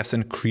ideas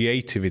and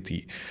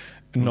creativity,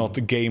 not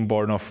a game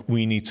born of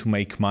we need to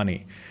make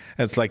money.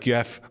 It's like you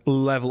have a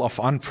level of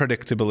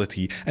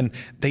unpredictability, and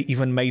they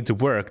even made the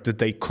work that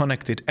they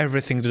connected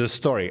everything to the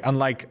story.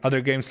 Unlike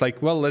other games,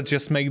 like, well, let's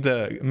just make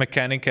the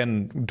mechanic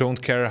and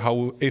don't care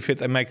if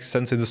it makes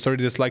sense in the story.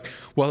 It's like,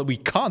 well, we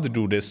can't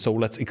do this, so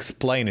let's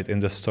explain it in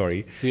the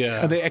story.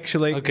 Yeah. And they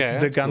actually,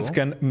 the guns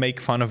can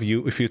make fun of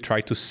you if you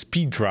try to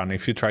speed run,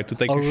 if you try to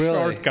take a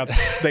shortcut,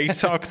 they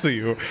talk to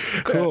you.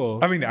 Cool.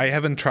 I mean, I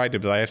haven't tried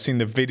it, but I have seen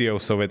the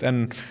videos of it,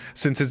 and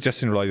since it's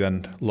just in really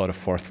done a lot of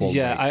fourth wall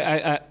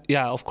breaks.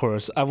 Yeah, of course.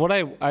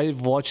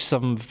 I've watched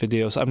some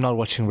videos. I'm not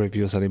watching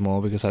reviews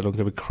anymore because I don't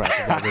give a crap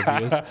about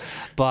reviews.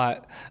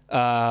 But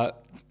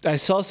I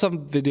saw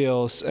some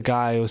videos. A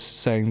guy was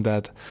saying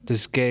that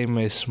this game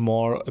is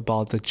more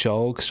about the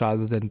jokes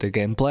rather than the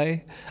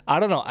gameplay. I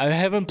don't know. I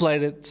haven't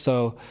played it,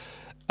 so.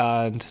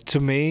 And to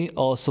me,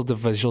 also the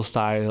visual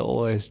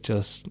style is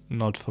just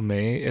not for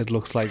me. It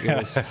looks like it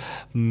was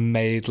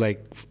made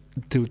like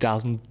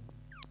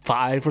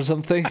 2005 or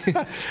something.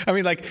 I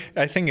mean, like,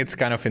 I think it's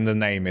kind of in the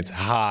name. It's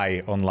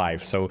High on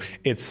Life, so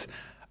it's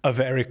a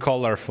very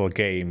colorful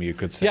game, you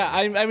could say. Yeah,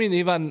 I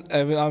mean,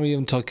 I'm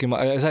even talking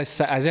about, as I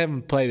said, I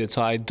haven't played it,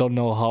 so I don't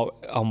know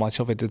how much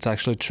of it is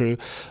actually true.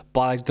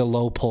 But like the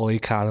low poly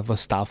kind of a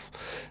stuff,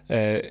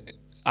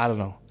 I don't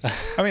know.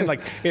 I mean,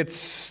 like, it's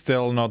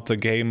still not a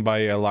game by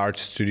a large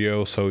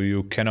studio, so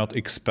you cannot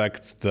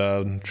expect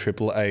the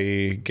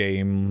AAA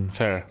game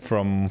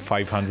from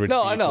 500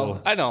 people.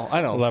 No, I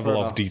know. Level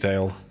of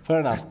detail.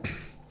 Fair enough.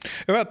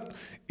 But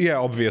yeah,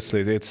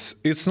 obviously,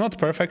 it's not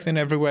perfect in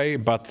every way,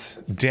 but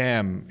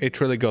damn, it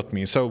really got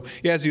me. So,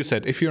 yeah, as you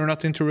said, if you're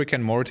not into Rick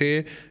and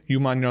Morty, you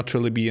might not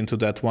really be into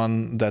that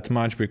one that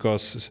much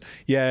because,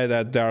 yeah,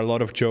 that there are a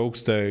lot of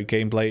jokes. The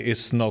gameplay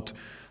is not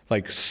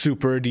like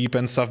super deep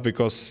and stuff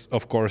because,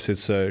 of course,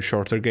 it's a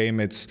shorter game.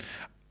 It's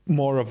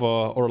more of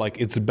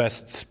it's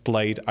best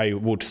played, I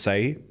would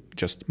say,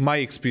 just my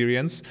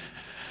experience.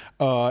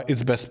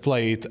 it's best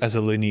played as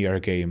a linear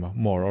game,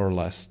 more or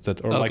less.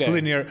 Like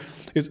linear,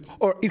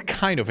 it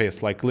kind of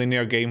is like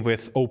linear game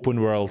with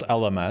open world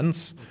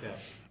elements. Okay.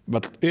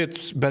 But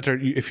it's better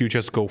if you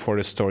just go for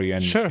the story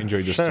and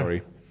enjoy the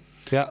story.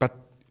 Yeah. But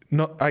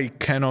I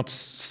cannot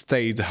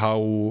state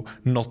how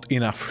not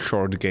enough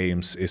short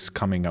games is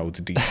coming out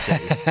these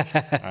days.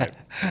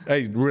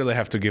 I really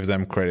have to give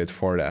them credit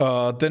for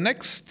that. The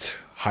next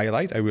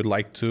highlight I would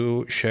like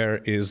to share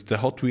is the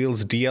Hot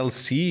Wheels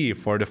DLC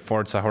for the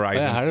Forza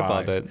Horizon 5. I heard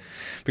about it.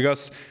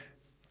 Because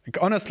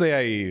honestly,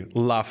 I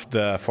love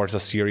the Forza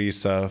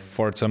series.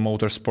 Forza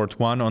Motorsport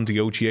 1 on the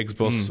OG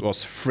Xbox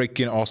was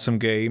freaking awesome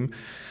game.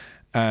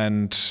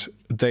 And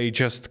they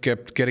just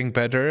kept getting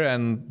better.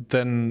 And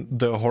then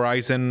the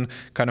Horizon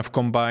kind of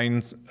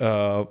combined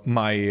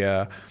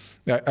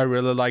I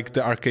really like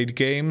the arcade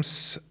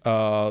games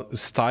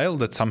style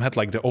that some had,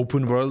 like the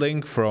open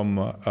worlding from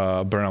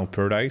Burnout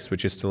Paradise,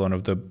 which is still one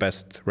of the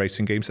best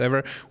racing games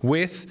ever,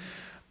 with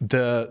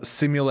the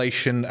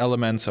simulation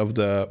elements of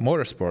the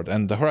motorsport.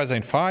 And the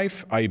Horizon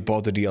 5, I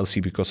bought the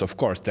DLC because, of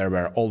course, there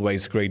were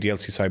always great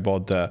DLC, so I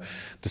bought the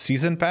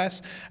season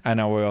pass,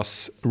 and I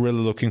was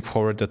really looking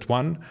forward to that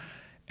one.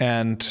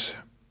 And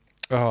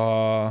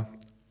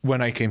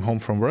when I came home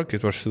from work,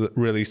 it was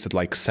released at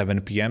like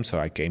 7 p.m., so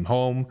I came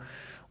home.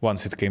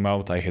 Once it came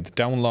out, I hit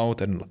download,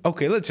 and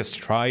okay, let's just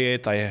try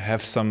it.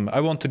 I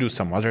want to do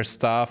some other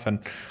stuff, and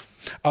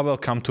I will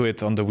come to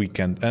it on the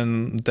weekend.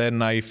 And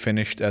then I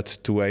finished at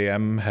 2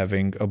 a.m.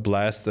 having a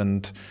blast,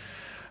 and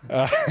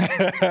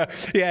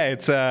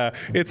it's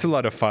a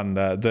lot of fun.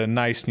 The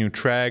nice new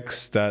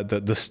tracks,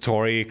 the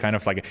story, kind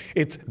of like,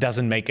 it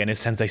doesn't make any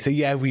sense. I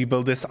say, we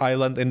built this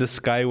island in the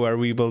sky where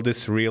we build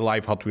this real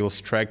life Hot Wheels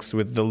tracks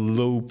with the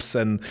loops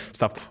and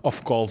stuff.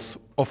 Of course,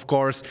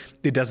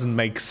 it doesn't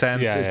make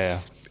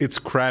sense. It's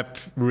crap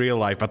real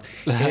life, but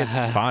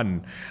it's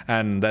fun,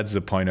 and that's the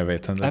point of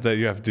it. And then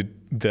you have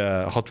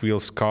the Hot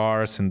Wheels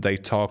cars, and they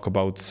talk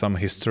about some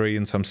history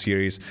in some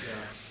series.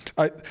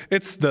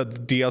 It's the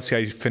DLC.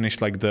 I finished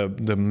like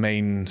the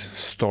main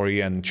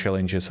story and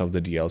challenges of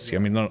the DLC. I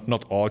mean,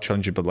 not all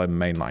challenges, but like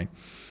main line.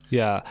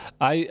 Yeah,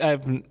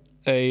 I'm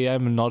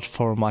not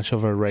for much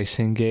of a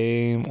racing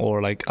game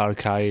or like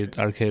arcade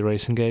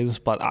racing games,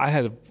 but I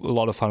had a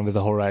lot of fun with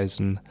the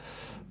Horizon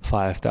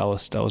 5. That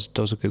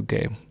was a good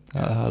game.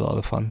 I had a lot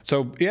of fun.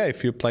 So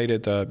if you played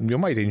it, you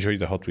might enjoy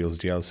the Hot Wheels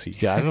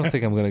DLC. Yeah, I don't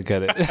think I'm gonna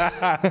get it.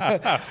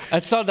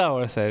 It's not that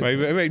worth it.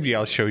 Maybe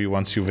I'll show you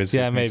once you visit.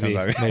 Yeah,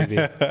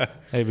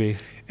 maybe.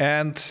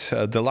 And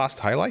the last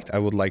highlight I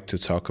would like to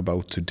talk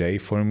about today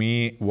for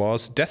me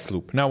was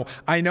Deathloop. Now,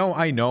 I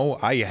know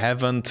I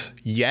haven't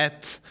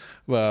yet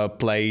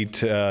played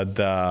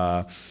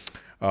the...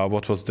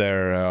 what was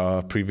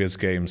their previous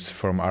games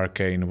from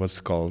Arcane? What's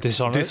it called?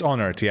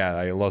 Dishonored. Yeah,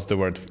 I lost the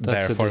word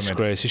there for a minute. That's a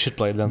disgrace. You should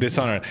play them.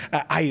 Dishonored.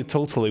 I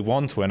totally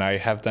want when I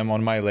have them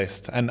on my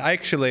list. And I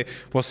actually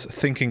was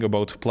thinking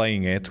about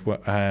playing it,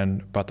 but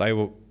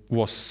I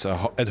was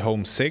at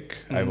home sick.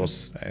 Mm-hmm. I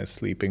was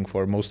sleeping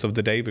for most of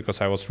the day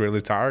because I was really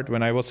tired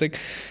when I was sick.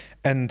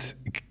 And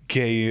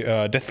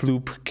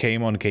Deathloop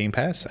came on Game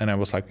Pass, and I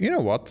was like, you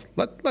know what?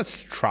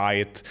 Let's try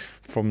it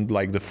from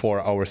like the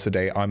 4 hours a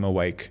day I'm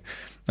awake.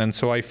 And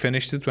so I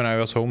finished it when I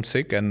was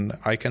homesick, and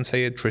I can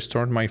say it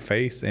restored my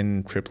faith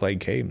in AAA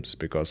games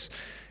because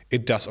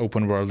it does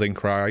open worlding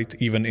right,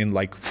 even in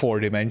like 4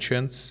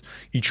 dimensions.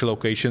 Each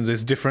location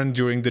is different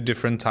during the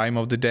different time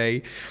of the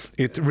day.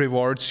 It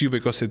rewards you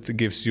because it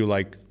gives you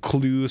like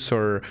clues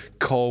or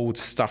code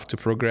stuff to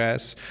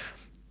progress.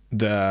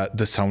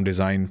 The sound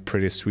design,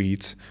 pretty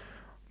sweet.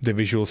 The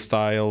visual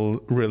style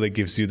really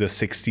gives you the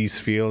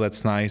 60s feel.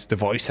 That's nice. The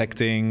voice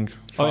acting,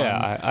 fun. Oh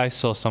yeah, I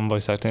saw some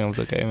voice acting of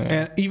the game. Yeah.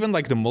 And even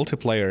like the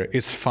multiplayer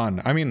is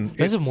fun. I mean,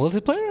 there's a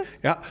multiplayer?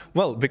 Yeah,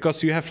 well,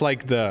 because you have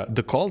like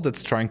the call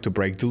that's trying to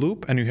break the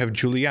loop, and you have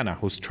Juliana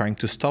who's trying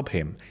to stop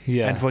him.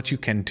 Yeah. And what you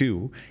can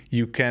do,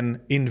 you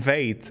can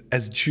invade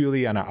as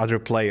Juliana other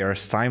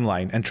players'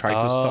 timeline and try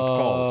to stop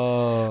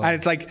call. And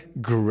it's like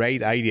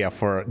great idea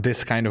for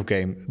this kind of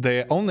game.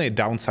 The only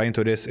downside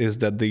to this is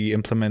that the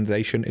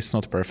implementation is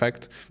not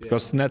perfect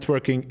because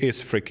networking is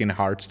freaking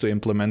hard to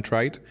implement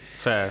right.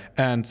 Fair.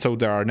 And so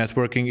there are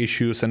networking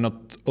issues, and not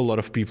a lot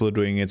of people are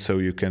doing it, so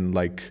you can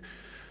like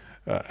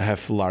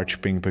have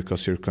large ping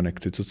because you're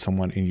connected to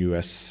someone in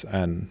US,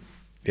 and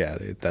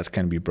that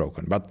can be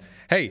broken. But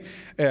hey,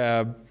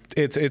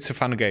 it's a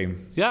fun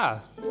game. Yeah.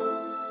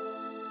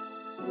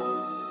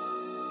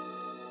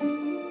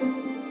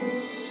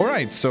 All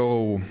right,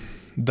 so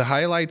the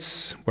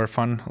highlights were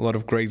fun. A lot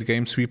of great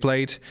games we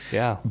played.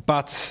 Yeah.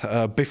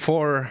 But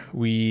before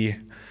we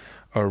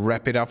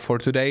wrap it up for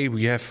today,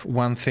 we have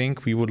one thing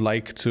we would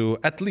like to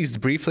at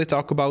least briefly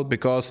talk about,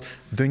 because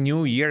the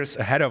new year's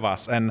ahead of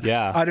us. And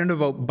I don't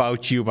know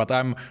about you, but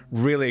I'm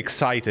really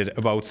excited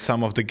about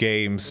some of the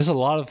games. There's a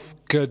lot of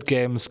good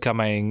games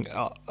coming,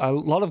 a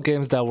lot of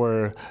games that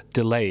were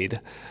delayed.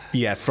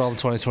 Yes, from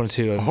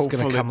 2022, and it's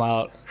going to come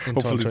out in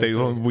hopefully they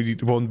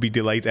won't be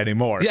delayed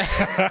anymore.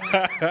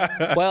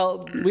 Yeah.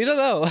 Well, we don't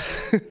know.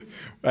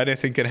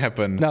 Anything can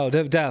happen. No,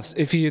 devs,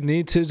 if you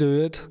need to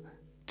do it,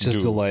 just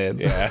delay it.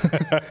 Yeah.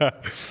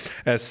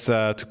 As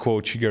to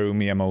quote Shigeru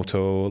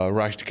Miyamoto, a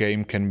rushed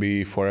game can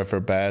be forever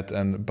bad,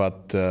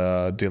 but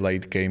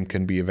delayed game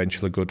can be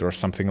eventually good, or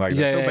something like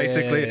that. So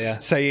basically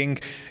saying,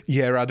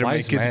 rather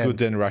Wise make it man. good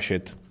than rush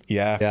it.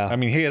 Yeah. I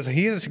mean, he has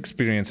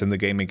experience in the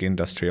gaming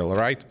industry, all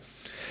right?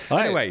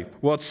 Anyway,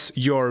 what's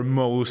your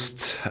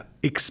most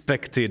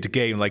expected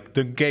game, like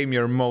the game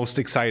you're most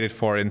excited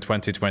for in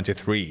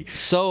 2023?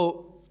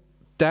 So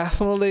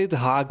definitely the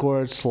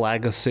Hogwarts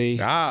Legacy.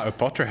 A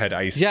Potterhead,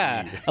 I see.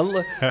 Yeah,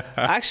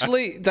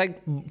 actually,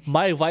 like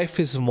my wife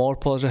is more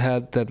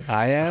Potterhead than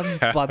I am,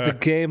 but the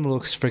game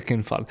looks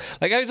freaking fun.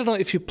 Like, I don't know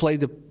if you played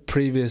the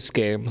previous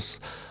games.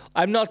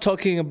 I'm not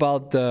talking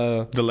about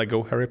the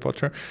Lego Harry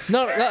Potter.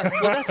 No, well,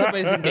 that's an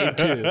amazing game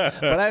too.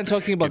 But I'm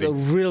talking about the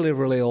really,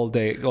 really old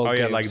games.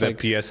 Like the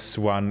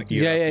PS1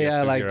 era.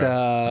 Yeah, like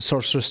the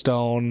Sorcerer's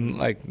Stone.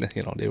 Like,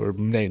 they were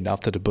named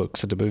after the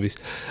books and the movies.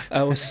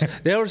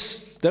 They were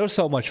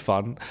so much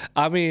fun.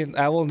 I mean,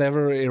 I will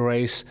never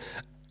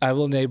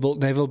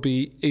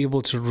be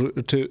able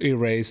to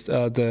erase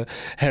the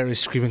Harry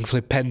screaming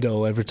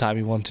Flipendo every time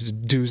he wanted to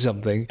do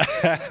something.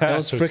 That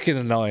was freaking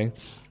annoying.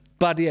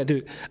 But yeah,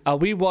 dude,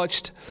 we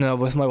watched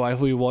with my wife.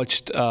 We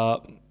watched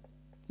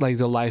like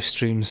the live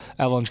streams,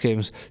 Avalanche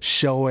Games,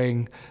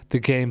 showing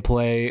the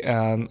gameplay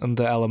and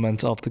the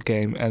elements of the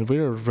game, and we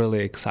were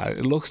really excited.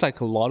 It looks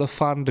like a lot of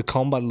fun. The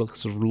combat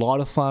looks a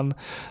lot of fun.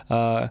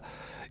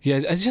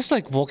 It's just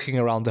like walking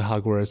around the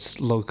Hogwarts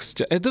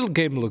the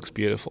game looks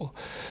beautiful.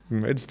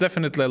 It's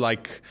definitely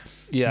like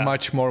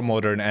much more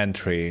modern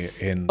entry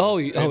in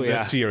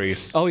the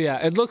series. Oh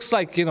yeah, it looks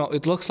like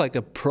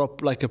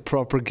a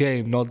proper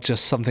game, not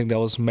just something that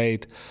was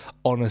made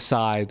on a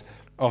side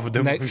of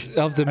the movie.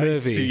 Of the movie. I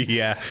see,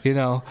 yeah.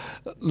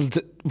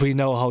 We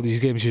know how these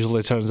games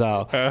usually turns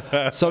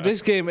out. So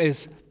this game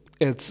it's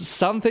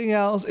something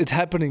else. It's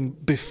happening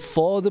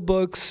before the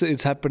books.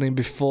 It's happening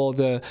before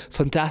the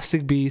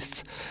Fantastic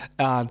Beasts,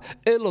 and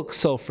it looks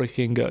so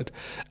freaking good.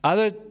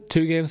 Other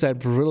two games that I'm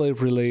really,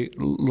 really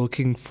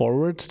looking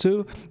forward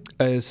to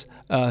is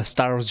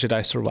Star Wars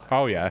Jedi Survivor.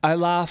 Oh yeah, I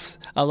laughed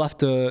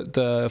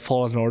the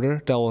Fallen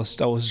Order. That was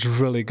a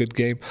really good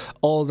game.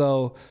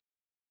 Although.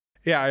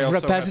 Yeah, I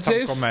also have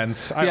some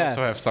comments.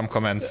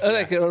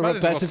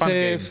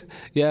 Repetitive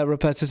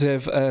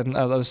and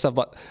other stuff.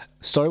 But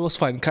story was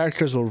fine.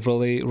 Characters were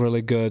really,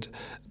 really good.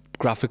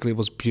 Graphically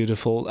was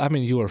beautiful. I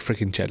mean, you are a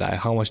freaking Jedi.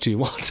 How much do you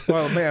want?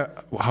 Well,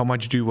 how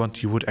much do you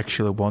want? You would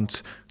actually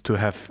want to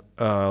have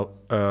a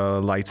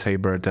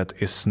lightsaber that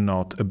is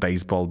not a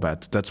baseball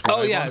bat. That's what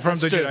I want from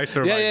the Jedi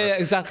Survivor. Yeah,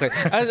 exactly.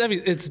 I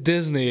mean, it's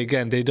Disney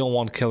again. They don't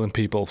want killing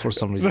people for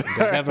some reason.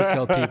 They never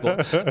kill people.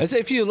 And so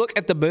if you look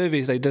at the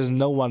movies, like, there's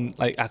no one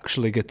like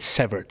actually gets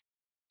severed.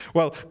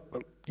 Well.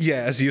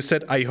 Yeah, as you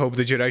said, I hope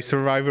the Jedi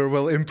Survivor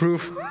will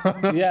improve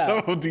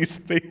some of these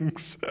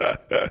things.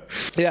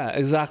 Yeah,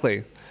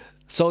 exactly.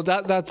 So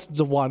that's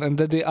the one. And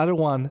then the other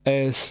one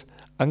is,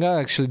 I'm going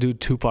to actually do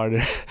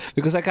two-parter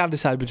because I can't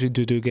decide between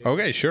two games.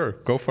 Okay, sure.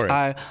 Go for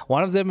it.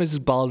 One of them is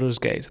Baldur's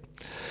Gate.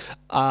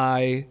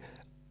 I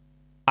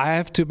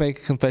have to make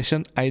a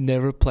confession. I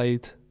never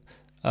played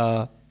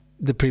the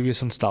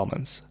previous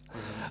installments.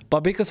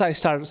 But because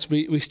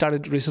we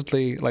started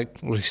recently,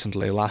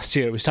 last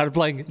year, we started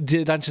playing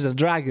Dungeons and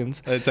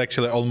Dragons. It's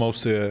actually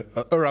almost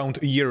around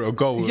a year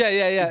ago.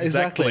 Yeah,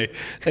 exactly.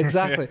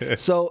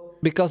 So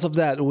because of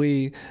that,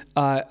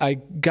 I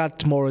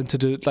got more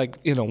into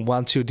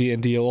once you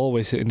D&D, you're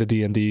always in the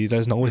D&D.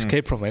 There's no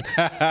escape from it.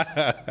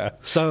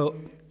 So.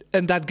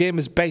 And that game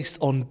is based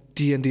on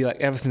D&D, like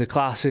everything, the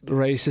classic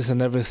races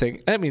and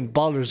everything. I mean,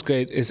 Baldur's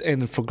Gate is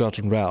in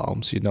Forgotten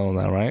Realms, you know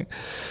that, right?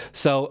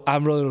 So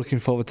I'm really looking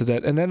forward to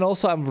that. And then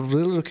also I'm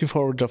really looking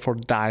forward for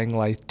Dying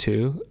Light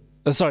 2.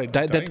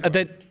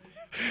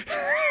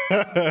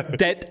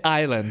 Dead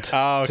Island.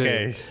 Oh,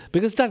 okay. 2.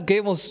 Because that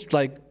game was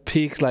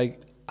peaked a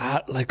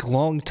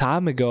long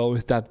time ago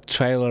with that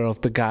trailer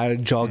of the guy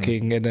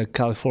jogging in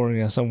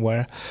California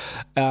somewhere.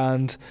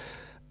 And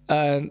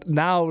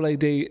now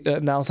they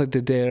announced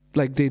they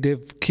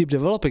keep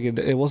developing it.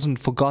 It wasn't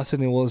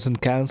forgotten. It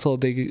wasn't cancelled.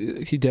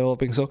 They keep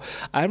developing. So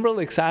I'm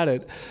really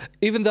excited,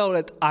 even though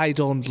that I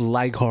don't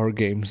like horror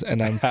games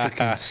and I'm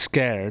freaking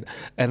scared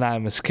and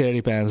I'm a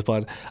scaredy pants.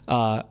 But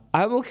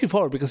I'm looking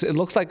forward because it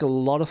looks like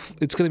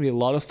it's going to be a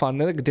lot of fun.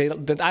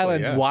 Dead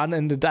Island 1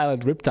 and Dead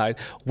Island Riptide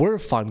were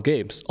fun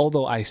games.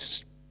 Although I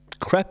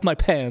crap my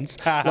pants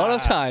a lot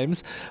of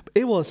times,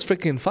 it was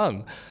freaking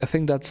fun. I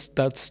think that's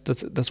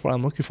what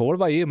I'm looking for. What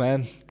about you,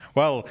 man?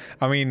 Well,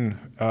 I mean,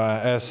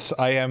 as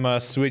I am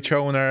a Switch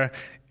owner,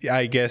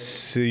 I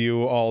guess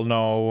you all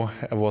know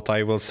what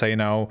I will say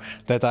now,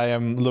 that I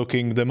am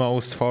looking the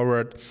most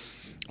forward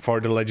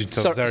for The Legend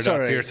of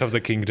Zelda Tears of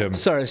the Kingdom.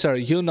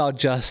 Sorry, you're not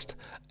just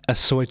a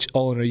Switch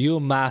owner. You're a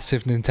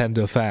massive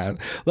Nintendo fan.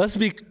 Let's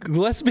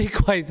be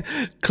quite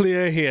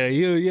clear here.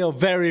 You're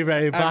very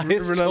biased. I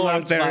really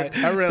love their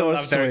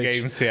Switch.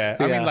 games. Yeah,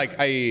 I mean, like,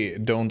 I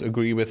don't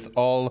agree with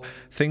all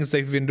things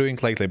they've been doing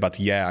lately, but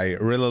yeah, I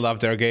really love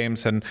their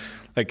games. And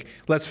like,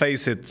 let's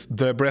face it,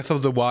 the Breath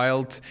of the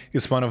Wild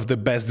is one of the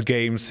best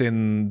games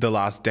in the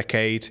last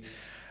decade,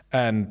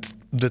 and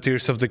the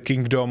Tears of the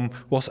Kingdom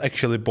was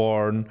actually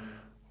born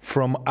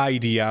from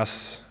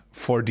ideas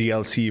for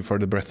DLC for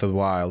the Breath of the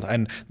Wild.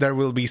 And there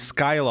will be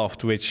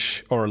Skyloft,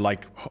 which, or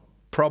like,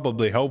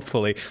 probably,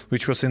 hopefully,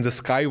 which was in the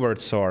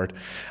Skyward Sword.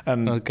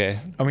 And Okay.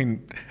 I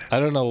mean, I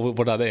don't know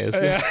what that is.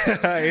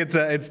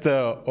 it's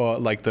the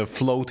like the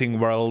floating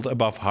world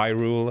above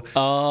Hyrule.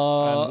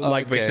 And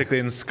like okay. basically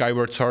in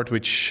Skyward Sword,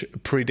 which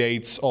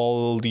predates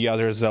all the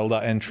other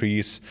Zelda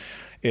entries,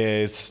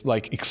 is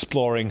like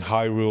exploring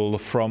Hyrule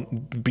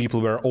from people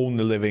who are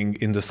only living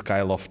in the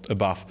Skyloft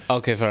above.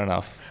 Okay, fair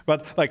enough.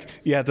 But like,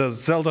 yeah, the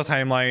Zelda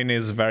timeline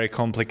is very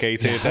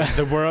complicated. And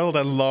the world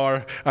and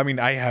lore, I mean,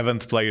 I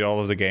haven't played all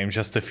of the games,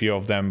 just a few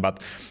of them,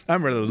 but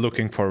I'm really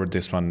looking forward to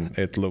this one.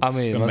 It looks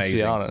amazing. Let's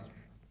be honest.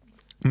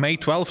 May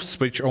 12th,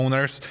 Switch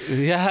owners.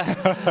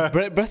 Yeah,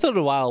 Breath of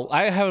the Wild.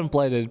 I haven't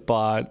played it,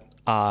 but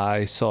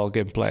I saw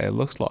gameplay. It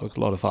looks like a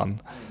lot of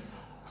fun.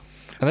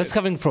 And that's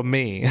coming from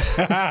me,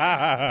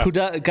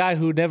 a guy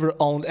who never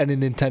owned any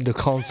Nintendo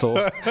console.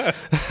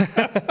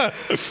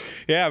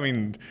 Yeah, I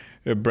mean,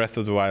 Breath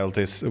of the Wild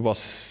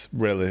was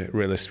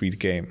really sweet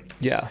game.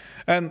 Yeah.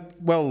 And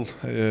well,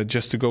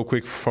 just to go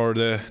quick for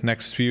the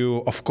next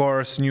few, of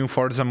course, new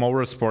Forza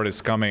Motorsport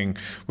is coming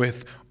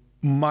with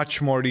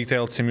much more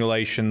detailed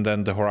simulation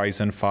than the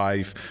Horizon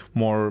 5,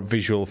 more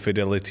visual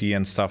fidelity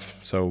and stuff.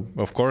 So,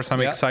 of course, I'm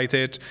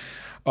excited.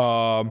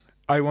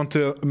 I want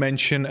to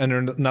mention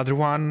another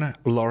one,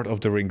 Lord of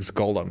the Rings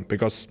Golem,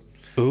 because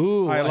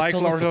I like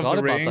totally Lord of the forgot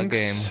about that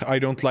Rings. game. I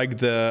don't like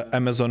the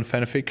Amazon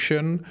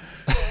fanfiction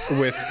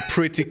with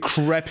pretty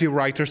crappy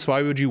writers.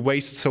 Why would you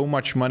waste so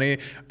much money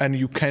and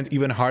you can't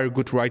even hire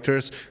good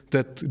writers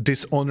that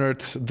dishonored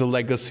the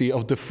legacy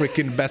of the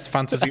freaking best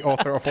fantasy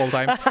author of all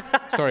time?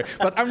 Sorry,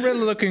 but I'm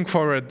really looking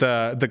forward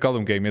to the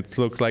Gollum game. It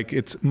looks like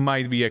it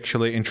might be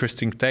actually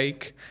interesting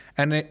take,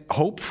 and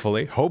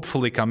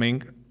hopefully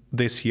coming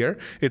this year.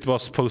 It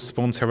was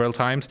postponed several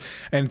times,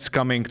 and it's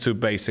coming to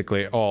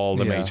basically all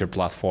the major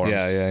platforms.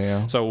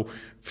 Yeah. So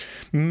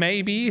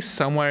maybe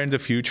somewhere in the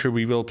future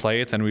we will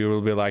play it and we will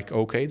be like,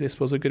 okay, this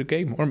was a good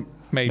game, or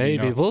maybe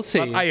not. We'll see.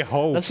 But I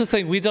hope. That's the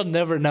thing. We don't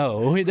never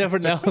know. We never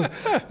know.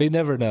 We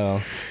never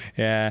know.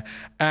 Yeah.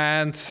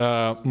 And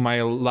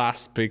my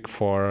last pick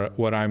for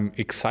what I'm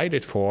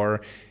excited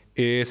for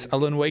is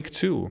Alan Wake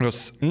 2.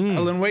 Because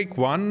Alan Wake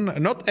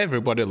 1, not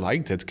everybody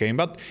liked that game,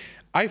 but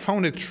I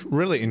found it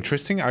really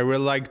interesting. I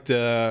really liked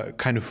the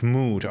kind of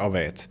mood of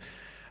it.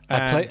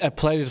 I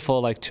played it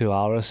for like 2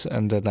 hours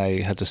and then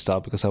I had to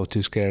stop because I was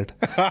too scared.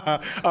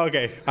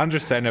 Okay,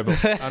 understandable.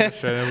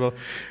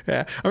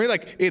 Yeah, I mean,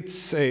 like,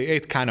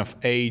 it kind of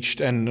aged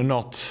and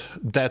not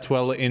that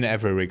well in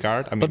every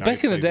regard. I mean, but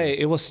back in the day,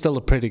 it was still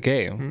a pretty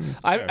game.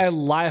 I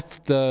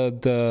liked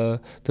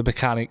the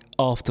mechanic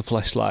of the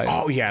flashlight.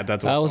 Oh yeah,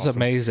 that was awesome.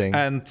 Amazing.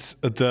 And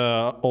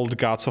the Old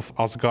Gods of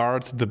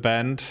Asgard, the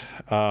band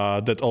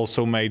that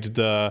also made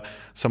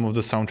some of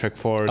the soundtrack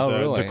for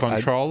the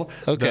Control.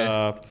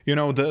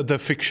 The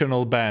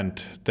fictional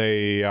band.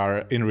 They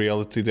are in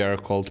reality they are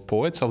called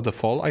Poets of the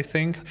Fall, I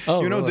think.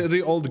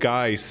 The old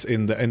guys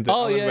in the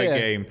Alan Wake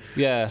game.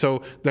 Yeah.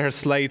 So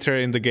there's later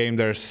in the game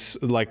there's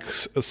like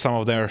some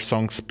of their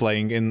songs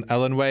playing in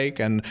Alan Wake,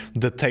 and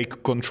the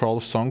Take Control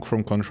song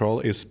from Control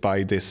is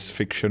by this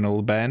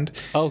fictional band.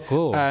 Oh,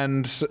 cool.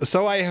 And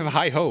so I have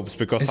high hopes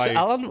because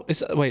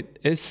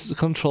is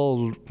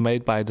Control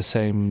made by the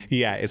same?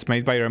 Yeah, it's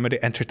made by Remedy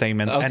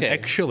Entertainment, and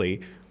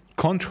actually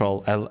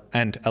Control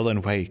and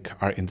Alan Wake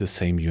are in the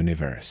same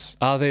universe.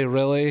 Are they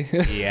really?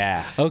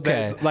 Yeah.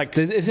 Okay.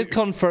 Is it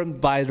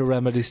confirmed by the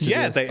Remedy Studios?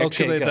 Yeah, they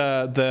actually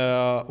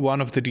the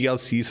one of the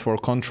DLCs for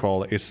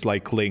Control is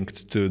like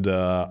linked to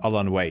the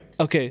Alan Wake.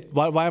 Okay,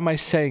 why am I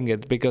saying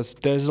it? Because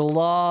there's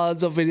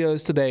lots of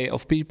videos today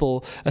of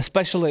people,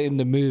 especially in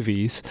the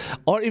movies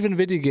or even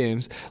video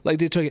games, like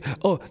they're talking,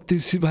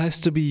 this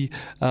has to be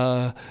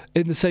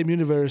in the same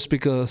universe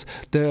because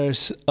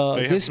there's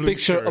this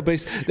picture.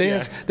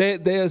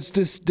 There's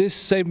this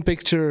same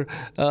picture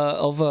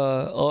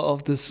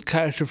of this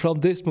character from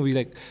this movie.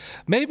 Like,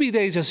 maybe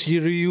they just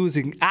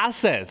reusing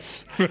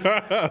assets.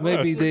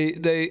 Maybe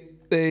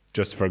they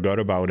just forgot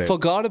about it.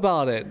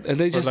 And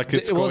they just like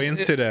it's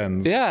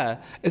coincidence.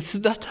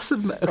 That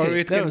doesn't. Okay, or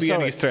it can be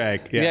an Easter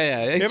egg.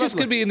 It just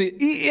could be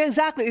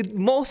exactly.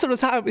 Most of the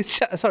time, it's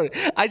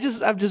I'm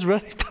just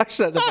really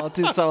passionate about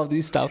some of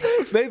these stuff.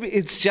 Maybe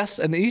it's just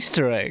an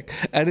Easter egg,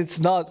 and it's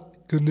not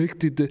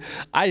connected.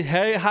 I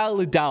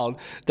highly doubt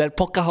that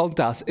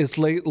Pocahontas is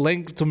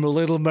linked to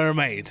Little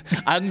Mermaid.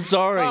 I'm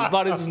sorry,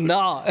 but it's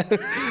not.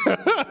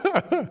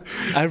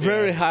 I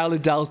very highly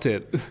doubt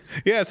it.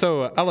 Yeah,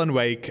 so Alan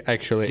Wake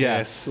actually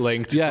is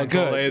linked. Yeah,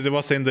 good. It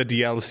was in the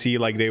DLC,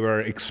 like they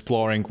were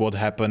exploring what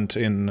happened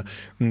in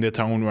the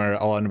town where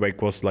Alan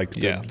Wake was like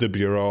the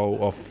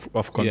bureau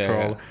of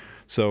control. Yeah.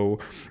 So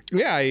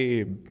yeah,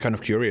 I'm kind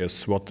of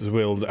curious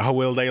how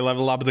will they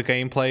level up the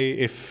gameplay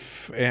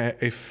if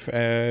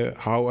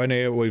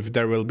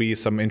there will be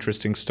some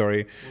interesting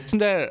story. Isn't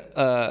there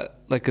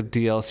like a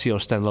DLC or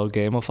standalone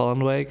game of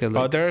Alan Wake? There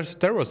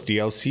was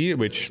DLC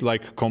which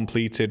like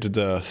completed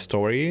the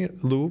story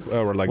loop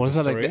or like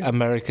wasn't the it story. like the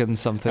American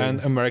something? And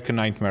American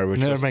Nightmare,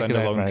 which was a American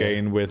standalone Nightmare,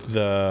 game with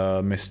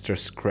the Mr.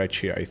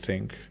 Scratchy, I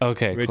think.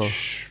 Okay,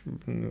 which,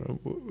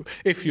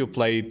 if you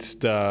played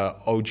the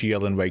OG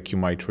Alan Wake, you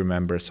might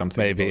remember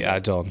something. Maybe I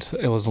don't.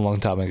 It was a long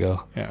time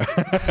ago. Yeah.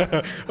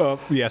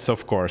 Yes,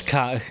 of course.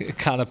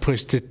 Kind of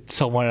pushed it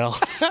somewhere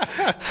else.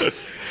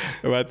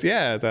 But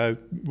yeah,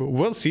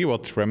 we'll see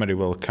what Remedy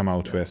will come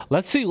out with.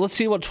 Let's see what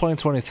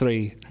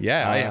 2023.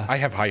 Yeah, I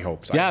have high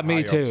hopes. Yeah, I have me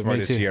high too. hopes for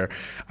this year.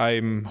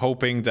 I'm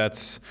hoping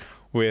that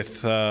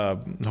with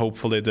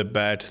hopefully the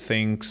bad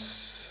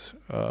things.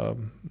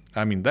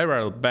 There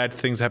are bad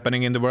things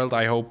happening in the world.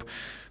 I hope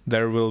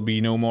there will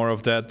be no more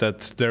of that.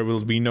 That there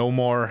will be no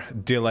more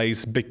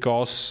delays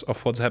because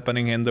of what's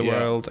happening in the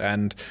world,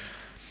 and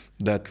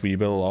that we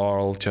will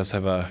all just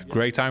have a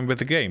great time with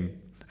the game.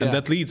 And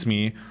that leads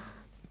me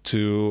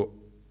to,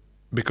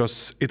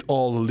 because it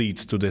all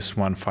leads to this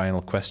one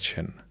final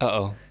question.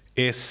 Uh-oh.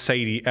 Is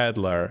Sadie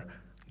Adler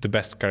the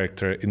best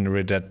character in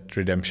Red Dead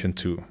Redemption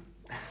 2?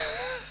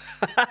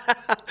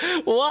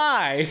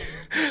 Why?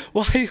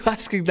 Why are you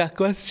asking that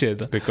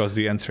question? Because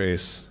the answer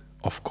is,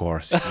 of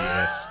course,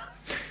 yes.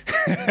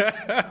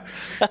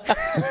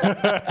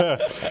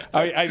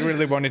 I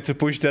really wanted to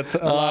push that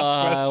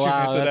last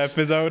question into the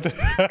episode.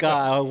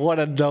 God, what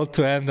a note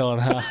to end on,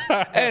 huh?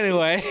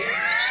 Anyway,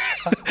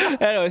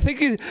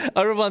 thank you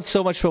everyone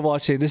so much for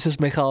watching. This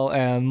is Michal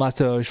and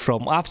Mateusz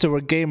from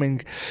Afterword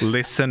Gaming.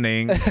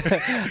 Listening.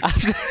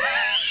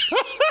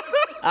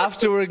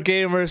 Afterword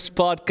Gamers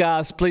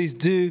podcast. Please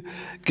do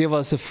give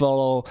us a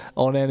follow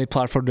on any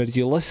platform that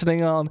you're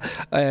listening on,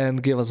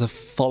 and give us a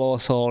follow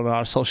us on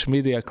our social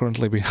media.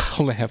 Currently we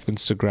only have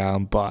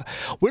Instagram, but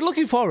we're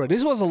looking forward.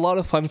 This was a lot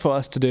of fun for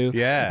us to do.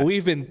 Yeah,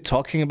 we've been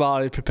talking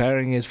about it,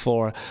 preparing it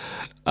for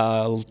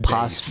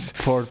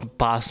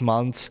past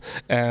months,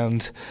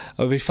 and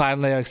we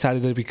finally are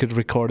excited that we could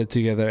record it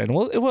together, and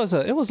it was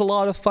a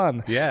lot of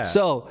fun. Yeah,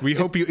 so we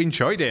hope you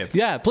enjoyed it.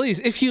 Yeah, please,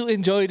 if you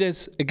enjoyed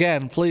it,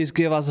 again, please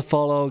give us a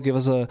follow, give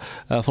us a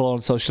follow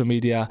on social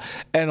media,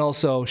 and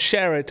also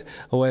share it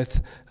with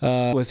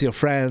your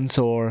friends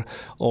or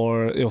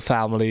your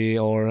family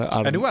or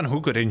anyone who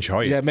could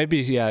enjoy it.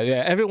 Maybe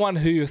everyone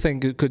who you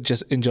think could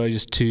just enjoy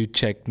just two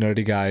Czech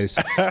nerdy guys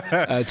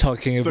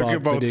talking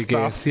about video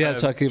games. Yeah,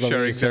 talking about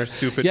sharing their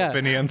stupid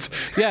opinions.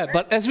 Yeah,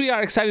 but as we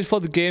are excited for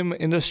the game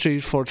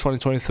industry for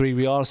 2023,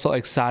 we are also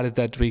excited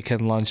that we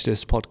can launch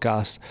this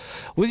podcast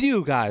with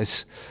you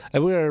guys.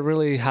 And we are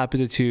really happy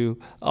that you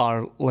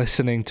are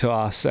listening to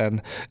us.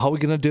 And how we're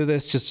going to do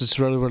this, just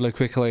really, really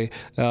quickly,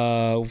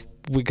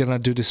 we're going to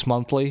do this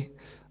monthly.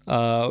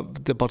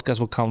 The podcast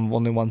will come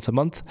only once a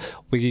month.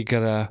 We're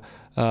going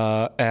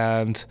to,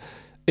 and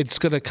it's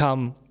going to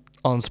come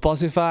on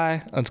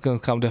Spotify, and it's going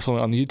to come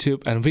definitely on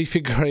YouTube, and we're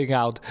figuring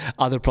out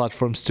other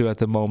platforms too at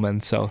the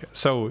moment. So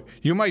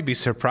you might be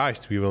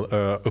surprised we will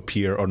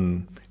appear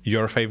on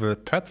your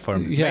favorite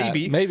platform. Yeah,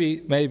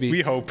 maybe.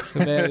 We hope.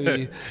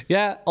 Maybe.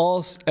 Yeah.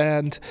 Also,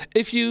 and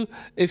if you'd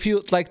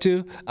like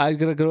to, I'm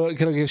gonna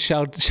give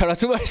shout out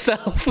to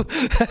myself.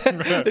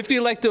 If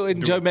you like to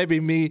enjoy maybe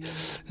me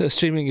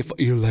streaming, if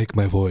you like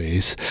my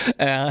voice,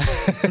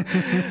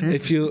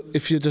 if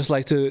you just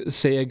like to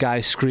see a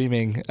guy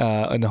screaming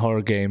in a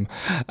horror game,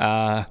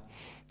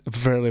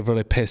 really,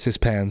 really piss his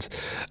pants,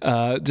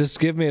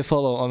 just give me a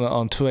follow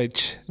on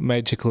Twitch,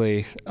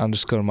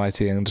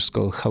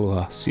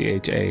 magically_mighty_chaluha,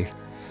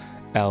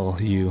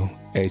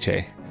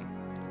 CHALUHA.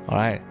 All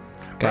right,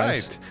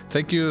 guys. Right.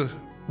 Thank you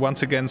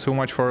once again so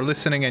much for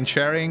listening and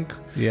sharing.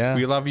 Yeah.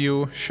 We love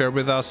you. Share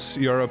with us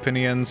your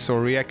opinions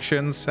or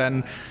reactions,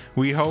 and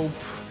we hope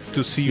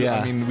to see you.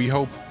 Yeah. We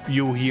hope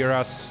you hear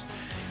us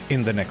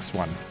in the next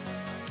one.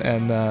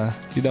 And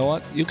you know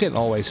what? You can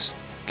always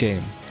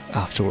game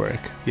after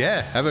work.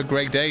 Yeah, have a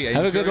great day.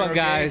 Have a good one,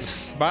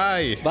 guys.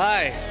 Bye.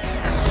 Bye.